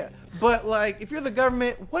 Okay. Yeah, but like, if you're the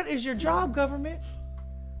government, what is your job, government?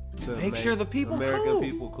 To make sure the people American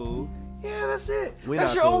people cool. Yeah, that's it.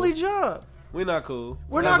 That's your only job. We're not cool.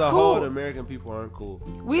 We're not cool. As a whole, the American people aren't cool.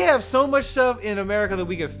 We have so much stuff in America that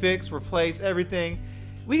we could fix, replace, everything.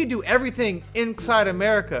 We could do everything inside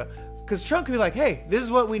America. Because Trump could be like, hey, this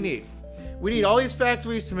is what we need. We need all these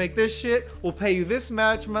factories to make this shit. We'll pay you this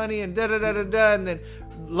much money and da-da-da-da-da. And then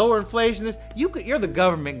lower inflation. You're the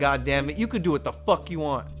government, goddammit. You could do what the fuck you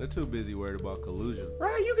want. They're too busy worried about collusion.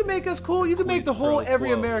 Right? You can make us cool. You can make the whole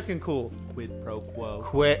every American cool. Quid pro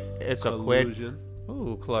quo. It's collusion. A quid.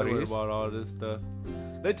 Ooh, Claudius. Worried about all this stuff.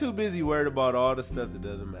 They too busy worried about all the stuff that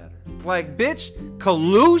doesn't matter. Like, bitch,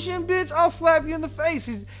 collusion, bitch. I'll slap you in the face.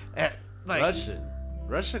 He's like Russia.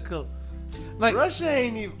 Russia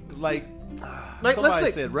ain't even like Like, let's Somebody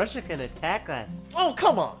say, said Russia can attack us. oh,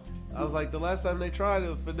 come on. I was like, the last time they tried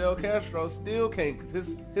it, Fidel Castro still can't.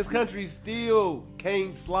 His country still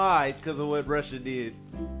can't slide because of what Russia did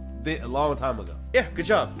a long time ago. Yeah, good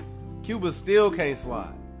job. Cuba still can't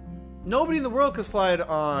slide. Nobody in the world can slide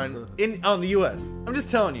on the U.S. I'm just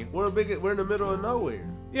telling you. We're in the middle of nowhere.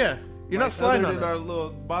 Yeah, you're not Like, sliding other on than our that. little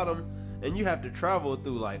bottom, and you have to travel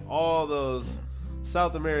through like all those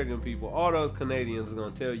South American people, all those Canadians are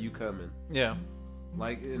gonna tell you coming. Yeah.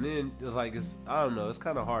 Like, and then it's I don't know, it's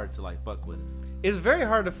kind of hard to like fuck with us. It's very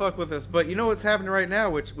hard to fuck with us, but you know what's happening right now,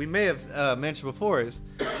 which we may have mentioned before, is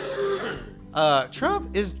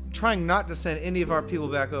Trump is trying not to send any of our people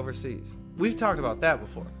back overseas. We've talked about that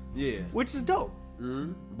before, Yeah, which is dope.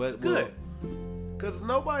 but Good. because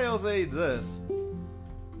nobody else aids us.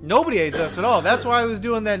 Nobody aids us at all. That's why I was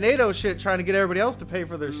doing that NATO shit, trying to get everybody else to pay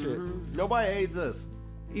for their shit. Nobody aids us.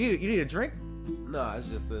 You need a drink? Nah, it's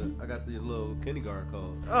just I got the little kindergarten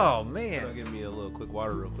code. Oh, I'll man. give me a little quick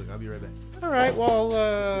water real quick. I'll be right back. All right,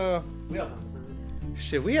 well, Yeah.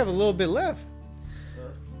 shit, we have a little bit left.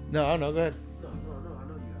 No, go ahead. No, I know you got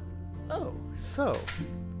it. Oh, so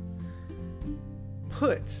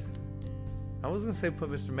I was gonna say put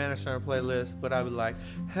Mr. Manish on our playlist, but I would like,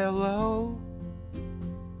 hello,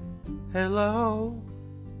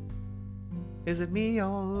 is it me you're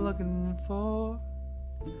looking for?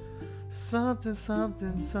 Something,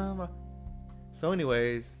 summer. So,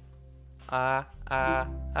 anyways, I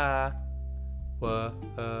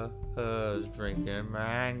was drinking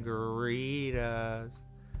margaritas.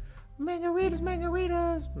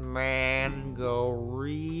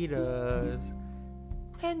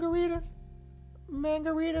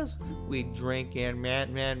 Margaritas. We drinking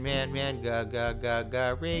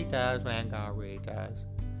margaritas.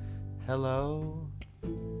 Hello,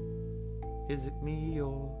 is it me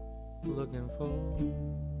you're looking for?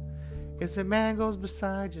 Is it mangoes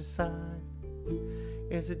beside your side?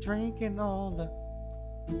 Is it drinking all the...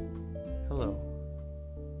 Hello,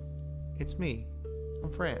 it's me.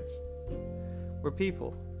 I'm France. We're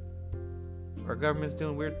people. Our government's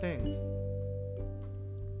doing weird things.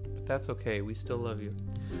 But that's okay. We still love you.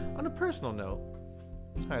 On a personal note,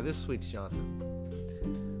 hi, this is Sweets Johnson.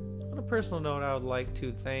 On a personal note, I would like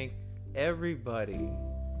to thank everybody.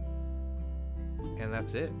 And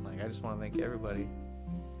that's it. Like, I just want to thank everybody.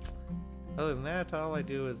 Other than that, all I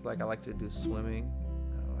do is, like, I like to do swimming.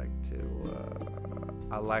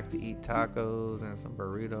 I like to eat tacos and some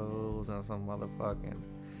burritos and some motherfucking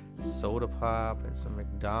soda pop and some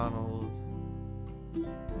McDonald's.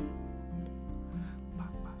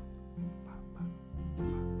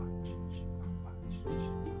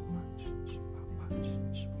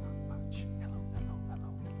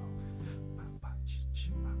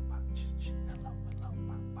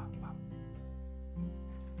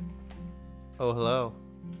 Oh, hello.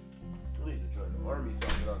 You need to join the army so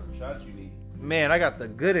I get all them shots you need. Man, I got the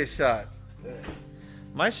goodest shots.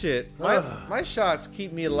 My shots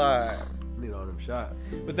keep me alive. Need all them shots.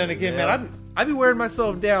 But then again, Yeah. man, I be wearing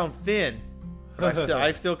myself down thin. But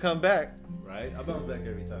I still come back. Right? I bounce back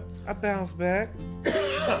every time. I bounce back.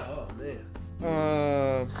 Oh,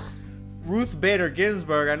 man. Ruth Bader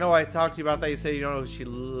Ginsburg. I know I talked to you about that. You say you don't know who she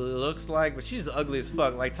looks like, but she's ugly as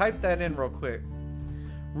fuck. Like, type that in real quick.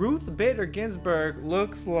 Ruth Bader Ginsburg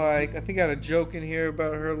looks like... I think I got a joke in here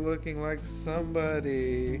about her looking like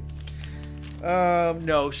somebody.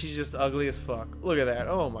 No, she's just ugly as fuck. Look at that.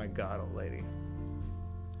 Oh my god, old lady.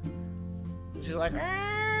 She's like...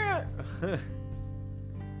 "Ah!"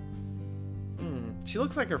 She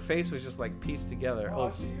looks like her face was just like pieced together.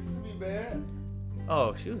 Oh, she used to be bad.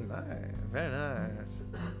 Oh, she was nice. Very nice.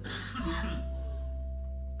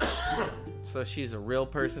 So she's a real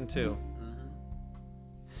person too.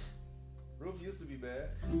 Ruth used to be bad.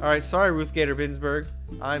 All right, sorry, Ruth Gator Ginsburg.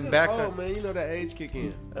 I'm back. Oh, man, you know that age kick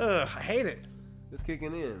in. Ugh, I hate it. It's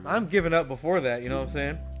kicking in. I'm giving up before that. You know what I'm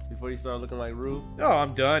saying? Before you start looking like Ruth. Oh,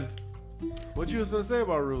 I'm done. What you was gonna say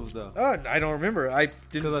about Ruth though? Oh, I don't remember. I didn't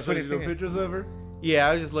Because I put showed you the anything in. pictures of her. Yeah,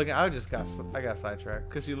 I was just looking. I got sidetracked.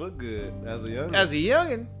 Cause she looked good as a young. As a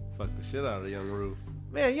youngin, Fuck the shit out of young Ruth.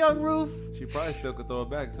 man, young Ruth. She probably still could throw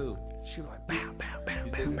it back too. She was like, bow, bow, bow,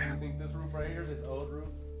 You bow, think, bow. you think this Ruth right here, this old Ruth,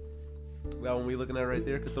 that one we looking at right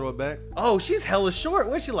there, could throw it back? Oh, she's hella short.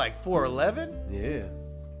 What's she like, 4'11"? Yeah.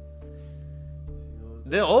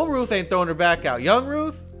 The old Ruth ain't throwing her back out. Young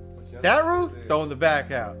Ruth, that Ruth throwing the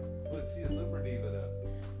back out. Look, she is super diva though.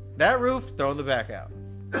 That Ruth throwing the back out.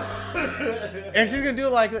 And she's gonna do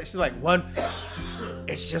it like that. She's like,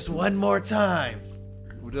 it's just one more time.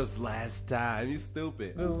 Just last time. You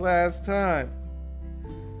stupid. This last time.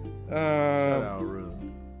 Shout out Ruth.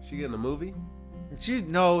 She getting a movie?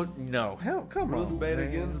 No. Hell, come on. Ruth Bader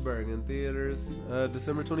man. Ginsburg in theaters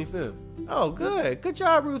December 25th. Oh, good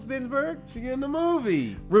job, Ruth Ginsburg. She getting the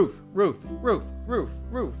movie. Ruth.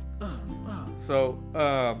 So,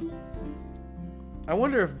 I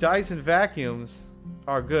wonder if Dyson vacuums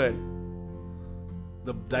are good.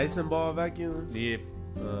 The Dyson ball vacuums. Yeah.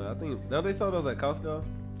 I think don't they sell those at Costco?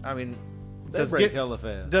 I mean, They break hella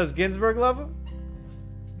fast. does Ginsburg love them?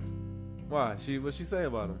 Why? What'd she say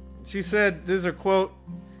about them? She said, "This is a quote.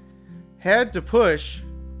 Had to push."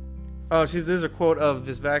 Oh, this is a quote of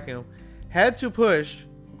this vacuum. Had to push.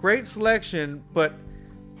 Great selection, but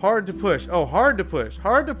hard to push. Oh, hard to push.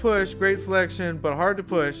 Hard to push. Great selection, but hard to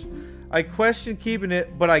push. I questioned keeping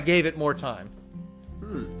it, but I gave it more time.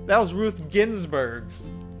 That was Ruth Ginsburg's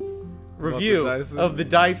review of the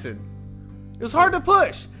Dyson. It was hard to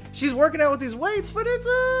push. She's working out with these weights, but it's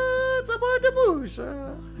hard to push.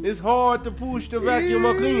 It's hard to push the vacuum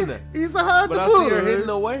cleaner. It's hard But to I push. see her hitting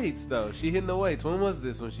the weights though. She hitting the weights. When was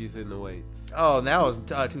this? When she's hitting the weights? Oh, and that was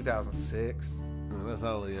 2006. Oh, that's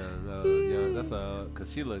all young. That's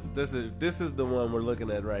cause she look. This is the one we're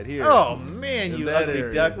looking at right here. Oh man, In you that ugly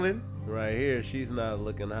area. duckling. Right here, she's not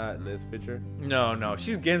looking hot in this picture. No,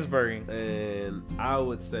 she's Ginsburging. And I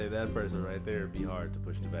would say that person right there would be hard to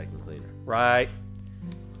push the vacuum cleaner. Right.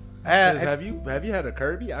 'Cause have you had a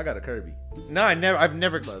Kirby? I got a Kirby. No, I've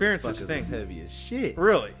never experienced such a Motherfuckers thing. is heavy as shit.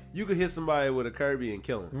 Really? You could hit somebody with a Kirby and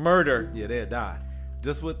kill them. Murder. Yeah, they'll die.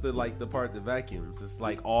 Just with the part that vacuums. It's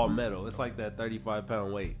like all metal. It's like that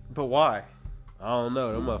 35-pound weight. But why? I don't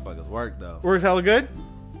know. Them motherfuckers work though. Works hella good?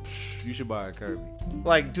 You should buy a Kirby.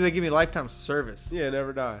 Like, do they give me lifetime service? Yeah, it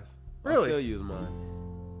never dies. Really? I still use mine.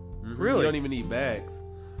 Really? You don't even need bags.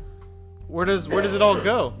 Where does it all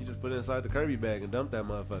go? You just put it inside the Kirby bag and dump that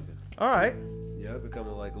motherfucker. All right. Yeah, it becomes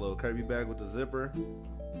like a little Kirby bag with the zipper.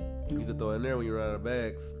 You can throw it in there when you run out of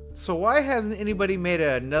bags. So why hasn't anybody made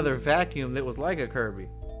another vacuum that was like a Kirby?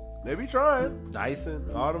 Maybe try it. Dyson,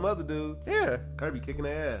 all them other dudes. Yeah. Kirby kicking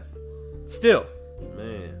their ass. Still.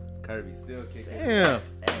 Man, Kirby still kicking Damn.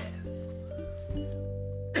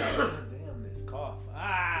 Damn, this cough.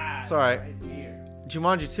 Ah, It's all right. here.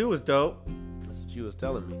 Jumanji 2 was dope. That's what you was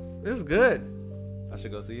telling me. It was good. I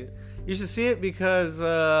should go see it. You should see it because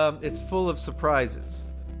it's full of surprises.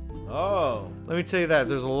 Oh, Let me tell you that.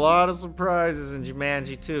 There's a lot of surprises in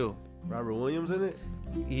Jumanji 2. Robert Williams in it?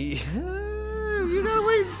 You gotta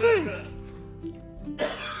wait and see.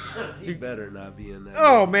 He better not be in that.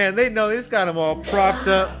 Oh man, they just got them all propped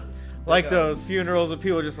up like those funerals of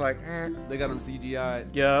people just like, They got him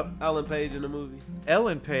CGI'd. Yup. Alan Page in the movie.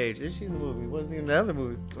 Ellen Page. Is she in the movie? Wasn't he in the other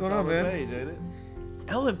movie? What's going on, Alan man? Page, ain't it?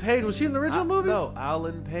 Ellen Page. Was she in the original movie? No,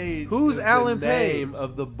 Alan Page. Who's is Alan the name Page?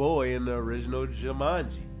 of the boy in the original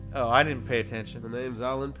Jumanji. Oh, I didn't pay The attention. name's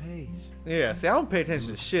Alan Page. Yeah, see, I don't pay attention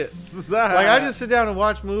to shit. Like, I just sit down and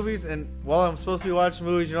watch movies, and while I'm supposed to be watching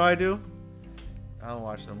movies, you know what I do? I don't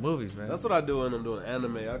watch no movies, man. That's what I do when I'm doing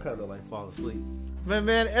anime. I kind of like fall asleep. Man,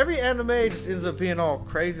 every anime just ends up being all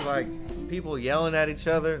crazy, like people yelling at each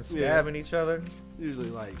other and stabbing each other.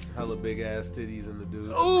 Usually like hella big ass titties in the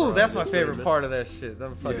dude. Oh, that's my favorite part of that shit.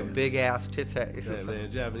 Them fucking Yeah. big ass titties. Yeah,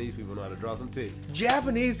 man, Japanese people know how to draw some titties.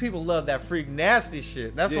 Japanese people love that freak nasty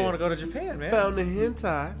shit. That's why I Yeah. want to go to Japan, man. Found the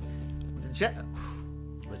hentai. Ja-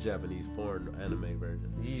 A Japanese porn anime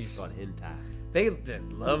version. Yeesh. It's called hentai. they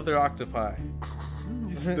love their octopi.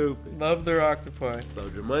 You stupid. Love their octopi. So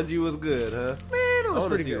Jumanji was good, huh? Man, it I was want to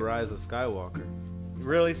pretty see good. Rise of Skywalker.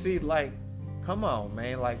 Really? See, like, come on,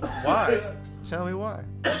 man. Like, why? Tell me why.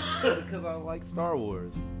 Because I like Star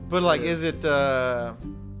Wars. But like, Yeah. is it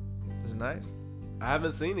nice? I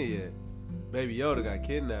haven't seen it yet. Baby Yoda got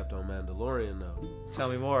kidnapped on Mandalorian though. Tell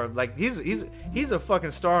me more. Like, he's a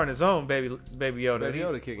fucking star on his own, baby Yoda. Baby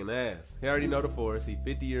Yoda kicking ass. He already know the Force. He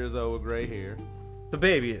 50 years old with gray hair. The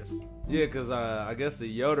baby is. Yeah, because I guess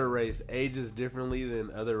the Yoda race ages differently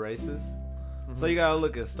than other races. So you gotta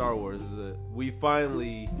look at Star Wars. We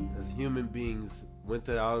finally, as human beings, went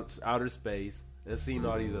to outer space and seen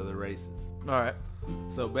all these other races. All right.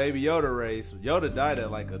 So Baby Yoda race, Yoda died at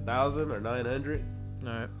like 1,000 or 900.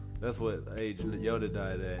 All right. That's what age Yoda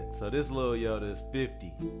died at. So this little Yoda is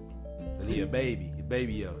 50, and he a baby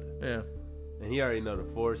Yoda. Yeah. And he already know the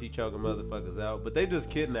Force. He choking motherfuckers out. But they just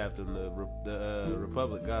kidnapped him. The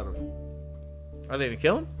Republic got him. Are they gonna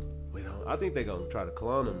kill him? We don't. I think they gonna try to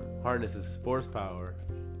clone him. Harness his Force power.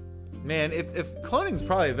 Man, if cloning's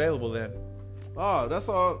probably available, then Oh, that's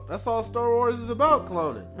all. That's all Star Wars is about,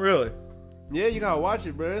 cloning. really. Yeah, you gotta watch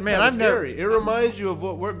it, bro. It's Man, kinda I've never- scary. It reminds you of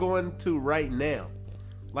what we're going to right now.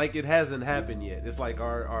 Like it hasn't happened yet. It's like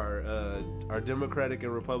our Democratic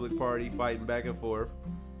and Republic Party fighting back and forth,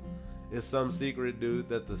 is some secret dude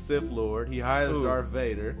that the Sith Lord, he hires Ooh. Darth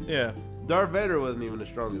Vader. Yeah. Darth Vader wasn't even the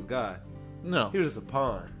strongest guy. No. He was just a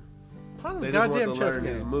pawn. Pawn They the just want goddamn to chess learn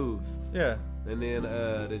his game. moves. Yeah. And then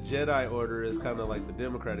the Jedi Order is kind of like the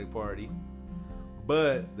Democratic Party.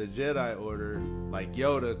 But the Jedi Order, like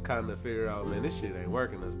Yoda, kind of figured out, man, this shit ain't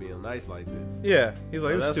working. Us being nice like this. Yeah. He's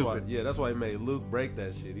like, So it's that's stupid. why, that's why he made Luke break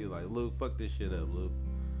that shit. He was like, Luke, fuck this shit up, Luke.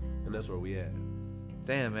 And that's where we at.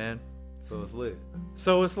 Damn, man. So it's lit.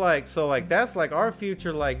 So it's like, that's like our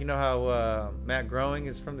future. Like, you know how Matt Groening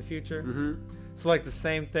is from the future. Mm-hmm. So like the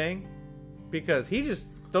same thing, because he just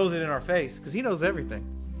throws it in our face because he knows everything.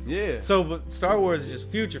 Yeah. So but Star Wars is just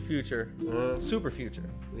future, Uh-huh. super future.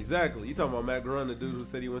 Exactly. You talking about Matt Grun, the dude who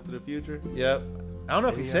said he went to the future? Yep. I don't know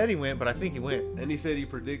if he Yeah. said he went, but I think he went. And he said he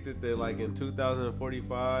predicted that like in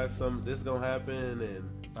 2045, this gonna happen, and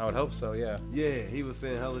I would hope so. Yeah. yeah, he was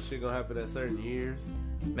saying hella shit gonna happen at certain years.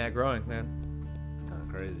 Matt Groening, man. It's kind of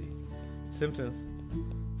crazy. Simpsons.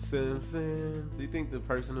 Simpsons. Do you think the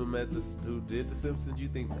person who did the Simpsons? You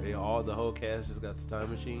think the whole cast just got the time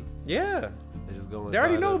machine? Yeah. They just go. They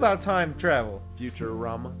already inside know of about time travel.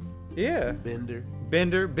 Futurama, Yeah. Bender.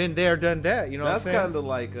 Bender, been there, done that. You know That's what I'm kind of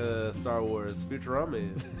like Star Wars.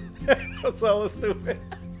 Futurama is. saying? That's all stupid.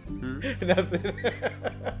 Hmm? Nothing.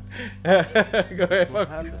 Go ahead. What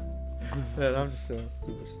happened? I'm just saying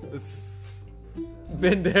stupid stuff.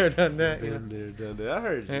 Been there, done that. You know? Been there, done that. I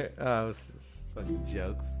heard you. It was just, Fucking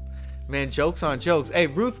jokes. man, jokes on jokes. Hey,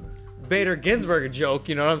 Ruth Bader Ginsburg a joke.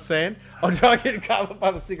 You know what I'm saying? I'm not getting caught up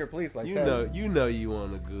by the secret police like that. You know you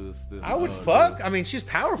want a goose. This I would old fuck. dude. I mean, she's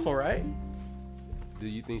powerful, right? Do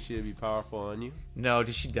you think she'd be powerful on you? No,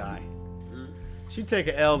 did she die? Hmm? She'd take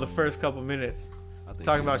an L the first couple minutes. I think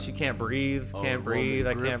Talking you- about she can't breathe, old can't breathe,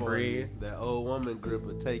 woman I grip can't on breathe. you. That old woman grip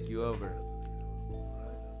would take you over.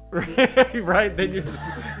 Right? Then you're just.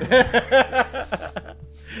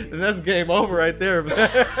 And that's game over right there.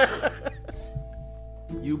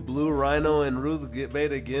 You Blue Rhino and Ruth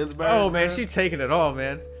Bader Ginsburg. Oh man, she's taking it all,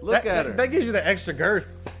 man. Look at her. That gives you the extra girth.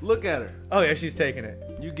 Look at her. Oh yeah, she's taking it.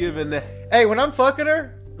 You giving that? Hey, when I'm fucking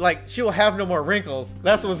her, like she will have no more wrinkles.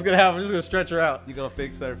 That's what's gonna happen. I'm just gonna stretch her out. You gonna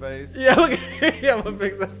fix her face? Yeah, look at yeah, I'm gonna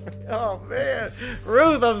fix that. Oh man,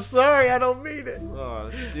 Ruth, I'm sorry, I don't mean it. Oh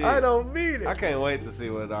shit. I don't mean I it. can't wait to see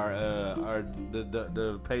what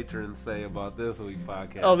the patrons say about this week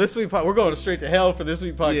podcast. Oh, this week we're going straight to hell for this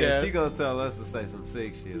week podcast. yeah, she gonna tell us to say some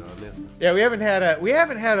sick shit on this one. Yeah, we haven't had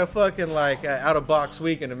a fucking like out of box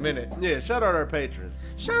week in a minute. Yeah, shout out our patrons.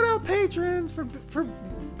 Shout out patrons for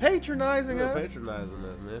patronizing They're us. patronizing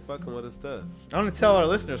us, man. Fucking with us stuff. I'm gonna tell our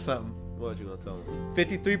listeners something. What you gonna tell them?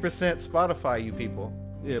 53% Spotify, you people.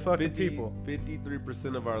 Yeah, You fucking people.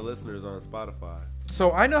 53% of our listeners on Spotify.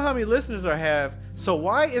 So I know how many listeners I have. So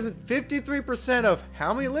why isn't 53% of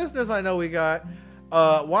how many listeners I know we got?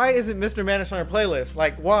 Why isn't Mr. Manish on our playlist?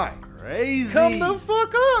 Like why? Crazy. Come the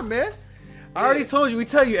fuck on, man. I already Yeah. told you. We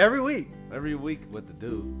tell you every week, Every week, what to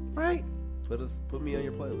do? right? Put me on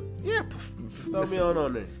your playlist. Yeah. Throw me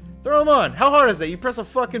on there. Throw them on. How hard is that? You press a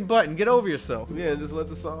fucking button. Get over yourself. Yeah, and just let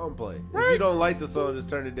the song play. If Right. you don't like the song, just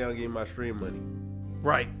turn it down. Give me my stream money.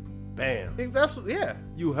 Right. Bam. That's what. Yeah.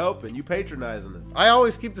 You helping? You patronizing us? I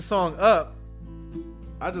always keep the song up.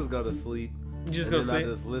 I just go to sleep. You just and go then I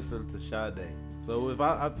sleep. just listen to Sade. So if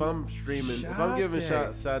I'm streaming, if I'm giving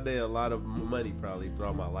Sade. Sade a lot of money, probably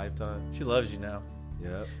throughout my lifetime. She loves you now.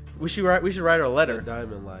 Yep. We should write her a Her letter.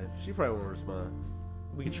 diamond life. She probably won't respond.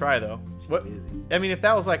 We could try though. What? Busy. I mean, if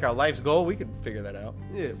that was like our life's goal, we could figure that out.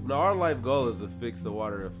 Yeah. No, our life goal is to fix the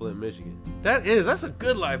water in Flint, Michigan. That's a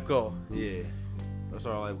good life goal. Yeah. That's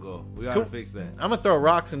our life goal. We gotta Cool. fix that. I'm gonna throw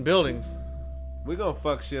rocks in buildings. We gonna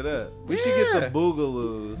fuck shit up. We should get Yeah. the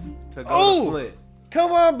Boogaloos to go Oh! to Flint.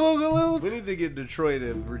 Come on, Boogaloos. We need to get Detroit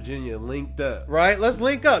and Virginia linked up. Right? Let's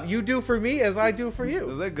link up. You do for me as I do for Cause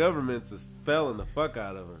you. their governments is felling the fuck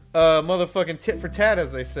out of them. Motherfucking tit for tat,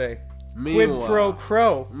 as they say. Meanwhile, Quid pro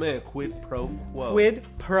quo. Man, quid pro quo. Quid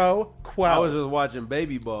pro quo. I was just watching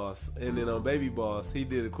Baby Boss, and then on Baby Boss, he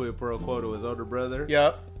did a quid pro quo to his older brother.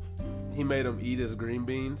 Yep. He made him eat his green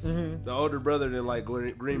beans. Mhm. The older brother didn't like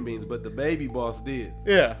green beans, but the Baby Boss did.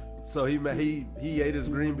 Yeah. So he ate his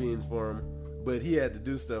green beans for him, but he had to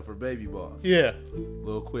do stuff for Baby Boss. Yeah.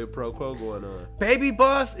 Little quid pro quo going on. Baby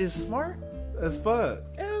boss is smart That's fuck.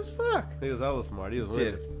 as fuck. He was hella smart. He was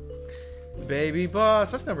winning. Baby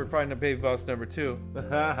boss. That's probably not baby boss number 2.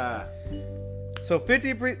 So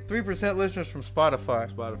 53% listeners from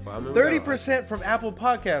Spotify. Spotify. I mean, we 30% from Apple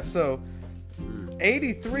Podcasts. So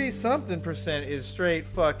 83 something percent is straight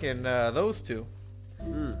fucking those two.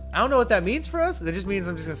 I don't know what that means for us. That just means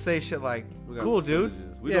I'm just gonna say shit like, We got "Cool, dude."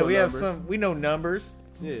 percentages. We Yeah, know we have numbers. some. We know numbers.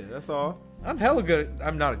 Yeah, that's all. I'm hella good.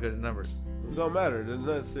 I'm not good at numbers. It don't matter. It's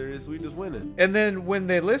not serious. We just winning. And then when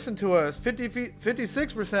they listen to us, 56%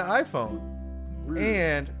 iPhone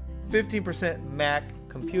and 15% Mac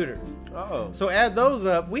computers. Oh. So add those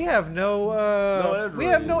up. We have no Android we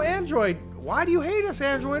have no users. Android. Why do you hate us,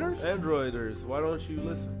 Androiders? Androiders, why don't you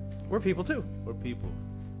listen? We're people too. We're people.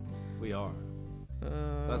 We are.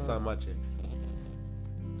 Last time I checked.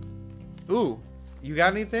 Ooh, you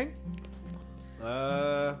got anything?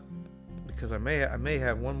 Uh, Because I may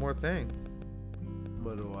have one more thing.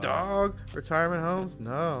 what do I? Dog retirement homes?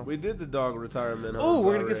 No. We did the dog retirement. Ooh, homes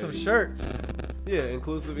we're gonna get some already. shirts. Yeah,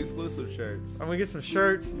 exclusive shirts. I'm gonna get some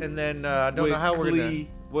shirts, and then I don't know how we're gonna.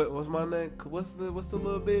 What's my name? What's the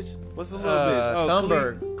little bitch? What's the little bitch?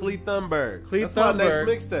 Thunberg. Clee Thunberg. Clee That's Thunberg.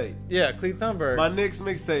 my next mixtape. Yeah, Clete Thunberg. My next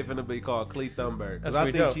mixtape finna be called Clee Thunberg. That's Because I what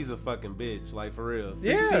we think do. she's a fucking bitch. Like, for real.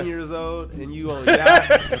 Yeah. 16 years old and you on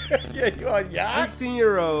yachts. Yeah, you on yachts?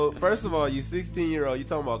 16-year-old. First of all, you 16-year-old. You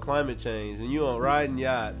talking about climate change and you on riding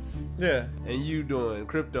yachts Yeah, and you doing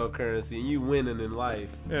cryptocurrency and you winning in life.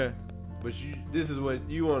 yeah. But this is what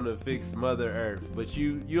you want to fix Mother Earth. But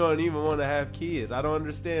you don't even want to have kids. I don't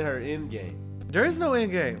understand her end game. There is no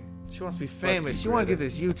end game. She wants to be famous. you, She want to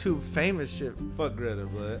Greta. get this YouTube famous shit. Fuck Greta,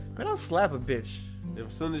 blood. Man, I'll slap a bitch.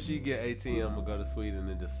 As soon as she get 18, I'm gonna go to Sweden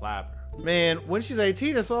and just slap her. Man, when she's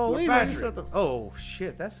 18, that's all But we Patrick. Oh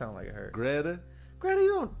shit, that sounds like it hurt. Greta, Greta,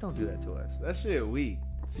 you don't do that to us. that shit weak.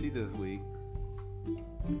 She just weak.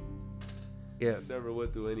 Yes. Never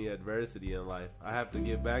went through any adversity in life. I have to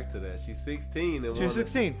get back to that. She's 16 and She's wanna-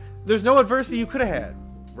 16. There's no adversity you could have had.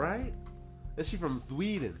 right? And she from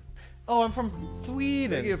Sweden. Oh, I'm from They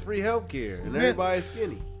Sweden. get free health care and Man. everybody's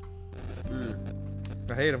skinny.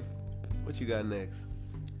 I hate him. What you got next?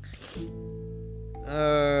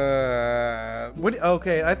 What?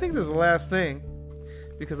 Okay, I think this is the last thing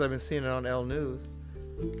because I've been seeing it on L News.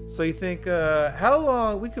 So you think how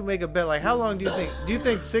long we could make a bet? Like how long do you think? Do you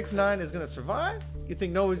think 6ix9ine is gonna survive? You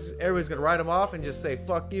think everybody's gonna write him off and just say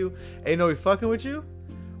fuck you? Ain't nobody fucking with you?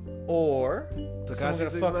 Or someone gonna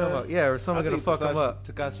fuck him 6ix9ine? up? Yeah, or someone gonna fuck him up?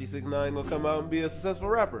 Tekashi 6ix9ine gonna come out and be a successful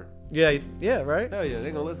rapper. Yeah, yeah, right? Hell yeah,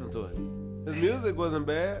 they gonna listen to it. His music wasn't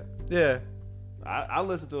bad. Yeah, I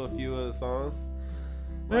listened to a few of the songs.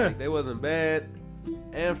 Yeah. Like, they wasn't bad.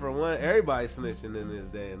 And for one, everybody's snitching in this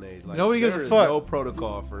day and age. Like, Nobody gives a there is fuck. no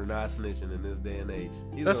protocol for not snitching in this day and age.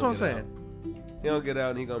 He's that's what gonna I'm get saying. out. He gonna get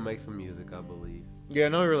out and he gonna make some music, I believe. Yeah,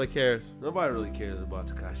 nobody really cares. Nobody really cares about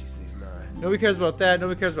Tekashi 6ix9ine. Nobody cares about that.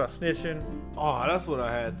 Nobody cares about snitching. Oh, that's what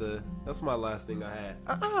I had that's my last thing I had.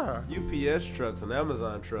 UPS trucks and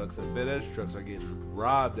Amazon trucks and FedEx trucks are getting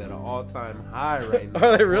robbed at an all-time high right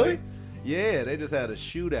now. Are they really? Yeah, they just had a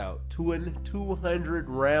shootout. 200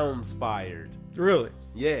 rounds fired. Really?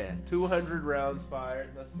 Yeah, 200 rounds fired.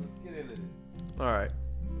 Let's get into it. All right.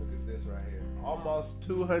 Look at this right here. Almost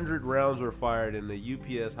 200 rounds were fired in the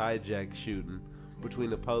UPS hijack shooting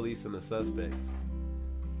between the police and the suspects.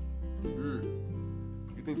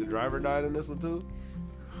 You think the driver died in this one too?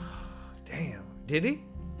 Damn. Did he?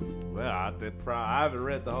 Well, I haven't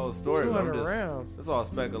read the whole story. but I'm 200 just- rounds. It's all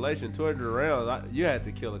speculation. 200 rounds. You had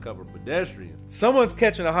to kill a couple of pedestrians, Someone's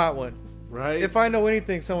catching a hot one. right? If I know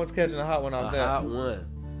anything, someone's catching a hot one a off that. hot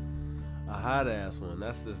one, a hot ass one.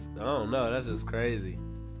 That's just, I don't know. That's just crazy.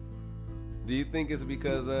 Do you think it's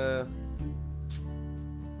because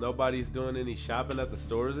nobody's doing any shopping at the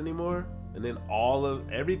stores anymore, and then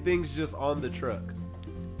everything's just on the truck?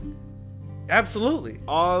 Absolutely.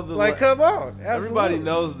 All the Come on. Absolutely. everybody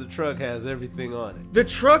knows the truck has everything on it. The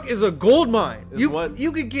truck is a gold mine. It's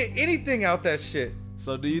You could get anything out that shit.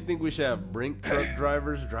 So do you think we should have Brink truck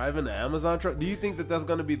drivers driving the Amazon truck? Do you think that that's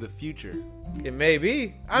going to be the future? It may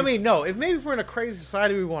be. I mean, no. If maybe if we're in a crazy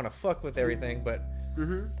society, we want to fuck with everything, but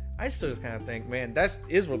I still just kind of think, man, that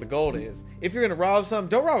is where the gold is. If you're gonna rob something,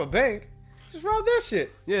 don't rob a bank. Just rob that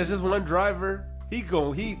shit. Yeah, it's just one driver. He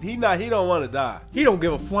don't want to die. He don't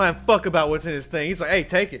give a flying fuck about what's in his thing. He's like, hey,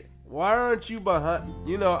 take it. Why aren't you behind?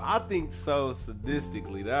 I think so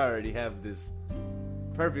sadistically that I already have this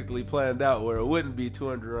perfectly planned out where it wouldn't be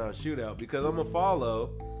 200 round shootout, because I'm gonna follow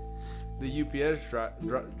the UPS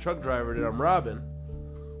truck driver that I'm robbing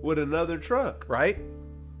with another truck Right?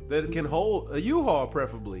 that can hold a U-Haul,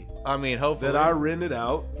 preferably, I mean, hopefully. that I rented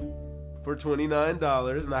out for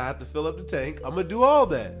 $29 and I have to fill up the tank. I'm gonna do all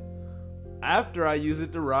that after I use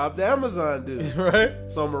it to rob the Amazon dude. Right?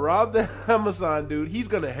 So I'm gonna rob the Amazon dude. He's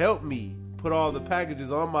gonna help me put all the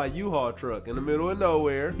packages on my U-Haul truck in the middle of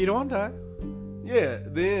nowhere. He don't want to die. Yeah,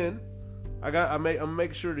 then I'm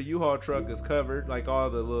make sure the U-Haul truck is covered, like all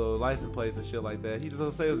the little license plates and shit like that. He just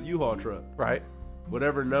gonna say it's a U-Haul truck. Right?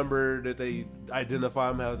 Whatever number that they identify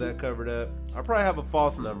him, have that covered up. I'll probably have a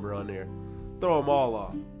false number on there. throw them all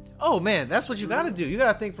off. Oh man, that's what you gotta do. You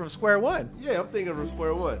gotta think from square one. Yeah, I'm thinking from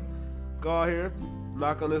square one. Go out here,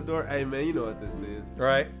 knock on this door. Hey man, you know what this is.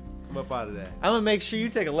 Right. Come up out of that. I'm gonna make sure you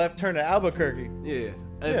take a left turn to Albuquerque. Yeah.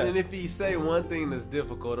 And then if he say one thing that's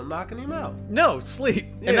difficult, I'm knocking him out. No, sleep.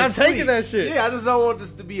 Yeah, and I'm sleep. taking that shit. Yeah, I just don't want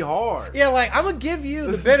this to be hard. Yeah, like I'm gonna give you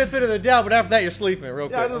the benefit of the doubt, but after that you're sleeping real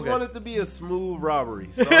quick. Yeah, I just want it to be a smooth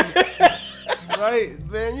robbery. So right,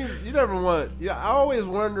 man, you never want. Yeah, I always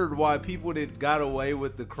wondered why people that got away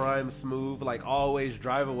with the crime smooth, like always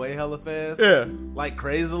drive away hella fast. Yeah. Like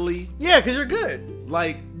crazily. Yeah, because you're good.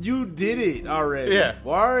 Like you did it already. Yeah.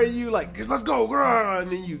 Why are you like, let's go, grrr,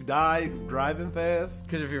 and then you die driving fast?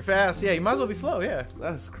 Because if you're fast, yeah, you might as well be slow. Yeah.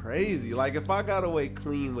 That's crazy. Like if I got away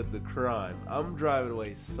clean with the crime, I'm driving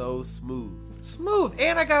away so smooth. Smooth.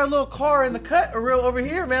 And I got a little car in the cut over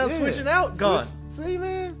here, man. I'm Yeah. switching out. Gone. See,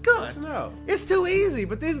 man? Gone. Switching out. It's too easy,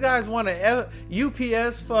 but these guys want to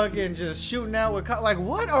UPS fucking just shooting out with like,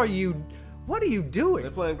 what are you doing?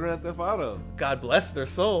 They're playing Grand Theft Auto. God bless their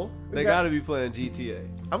soul. They gotta be playing GTA.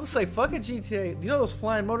 I'm gonna say fuck a GTA. You know those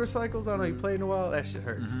flying motorcycles? I don't know you played in a while. That shit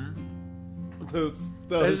hurts. Those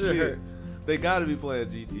That shit shit. hurts. They gotta be playing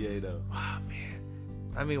GTA though. Oh man.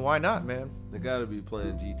 I mean, why not, man? They gotta be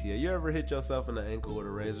playing GTA. You ever hit yourself in the ankle with a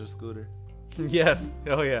Razor scooter? Yes.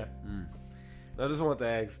 Oh yeah. I just want to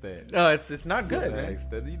ask that. No, it's not good, man. Ask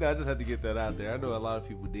that. You know, I just had to get that out there. I know a lot of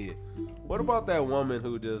people did. What about that woman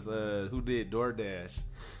who just who did DoorDash?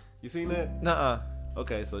 You seen that? Nuh-uh.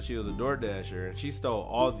 Okay, so she was a DoorDasher and she stole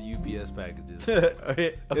all the UPS packages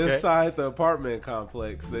Okay. inside the apartment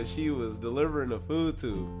complex that she was delivering the food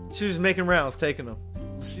to. She was making rounds, taking them.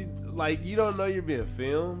 She like, you don't know you're being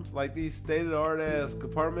filmed? Like these state of the art ass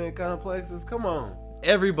apartment complexes? Come on.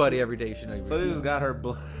 Everybody every day should know. You So they just got her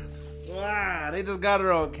they just got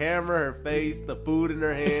her on camera, her face, the food in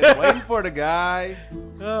her hand, waiting for the guy,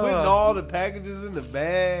 putting all the packages in the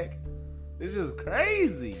bag. It's just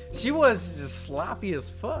crazy. She was just sloppy as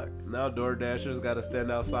fuck. Now DoorDashers got to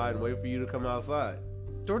stand outside and wait for you to come outside.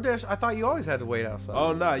 DoorDash, I thought you always had to wait outside.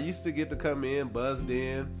 Oh, no. I used to get to come in, buzzed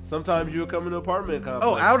in. Sometimes you would come in the apartment complex.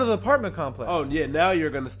 Oh, out of the apartment complex. Oh, yeah. Now you're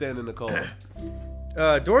going to stand in the cold.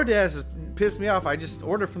 DoorDash has pissed me off. I just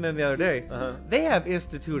ordered from them the other day. Uh-huh. They have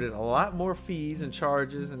instituted a lot more fees and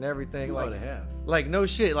charges and everything. Oh, they have. Like no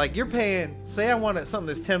shit. Like you're paying. Say I wanted something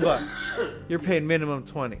that's $10. You're paying minimum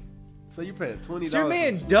 20. So you're paying $20. So you're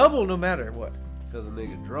paying double no matter what. Because a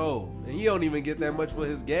nigga drove. And you don't even get that much for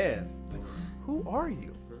his gas. Who are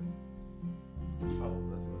you? Oh,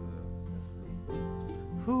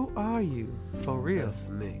 Who are you? For real? that's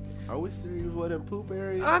nigga. Are we serious with them poop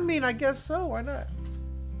area? I mean, I guess so. Why not?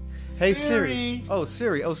 Hey Siri. Siri. Oh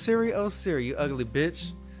Siri. Oh Siri. Oh Siri. You ugly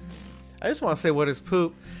bitch. I just want to say what is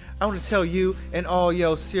poop. I want to tell you and all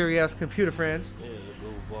yo Siri-ass computer friends. Yeah,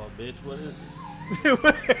 the goofball bitch. What is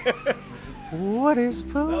it? What is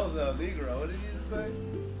That poop? was El Negro. What did you just say?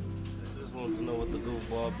 I just wanted to know what the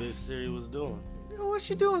goofball bitch Siri was doing. What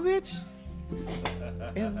you doing, bitch?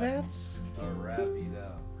 And that's A wrap it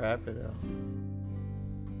out. wrap it up.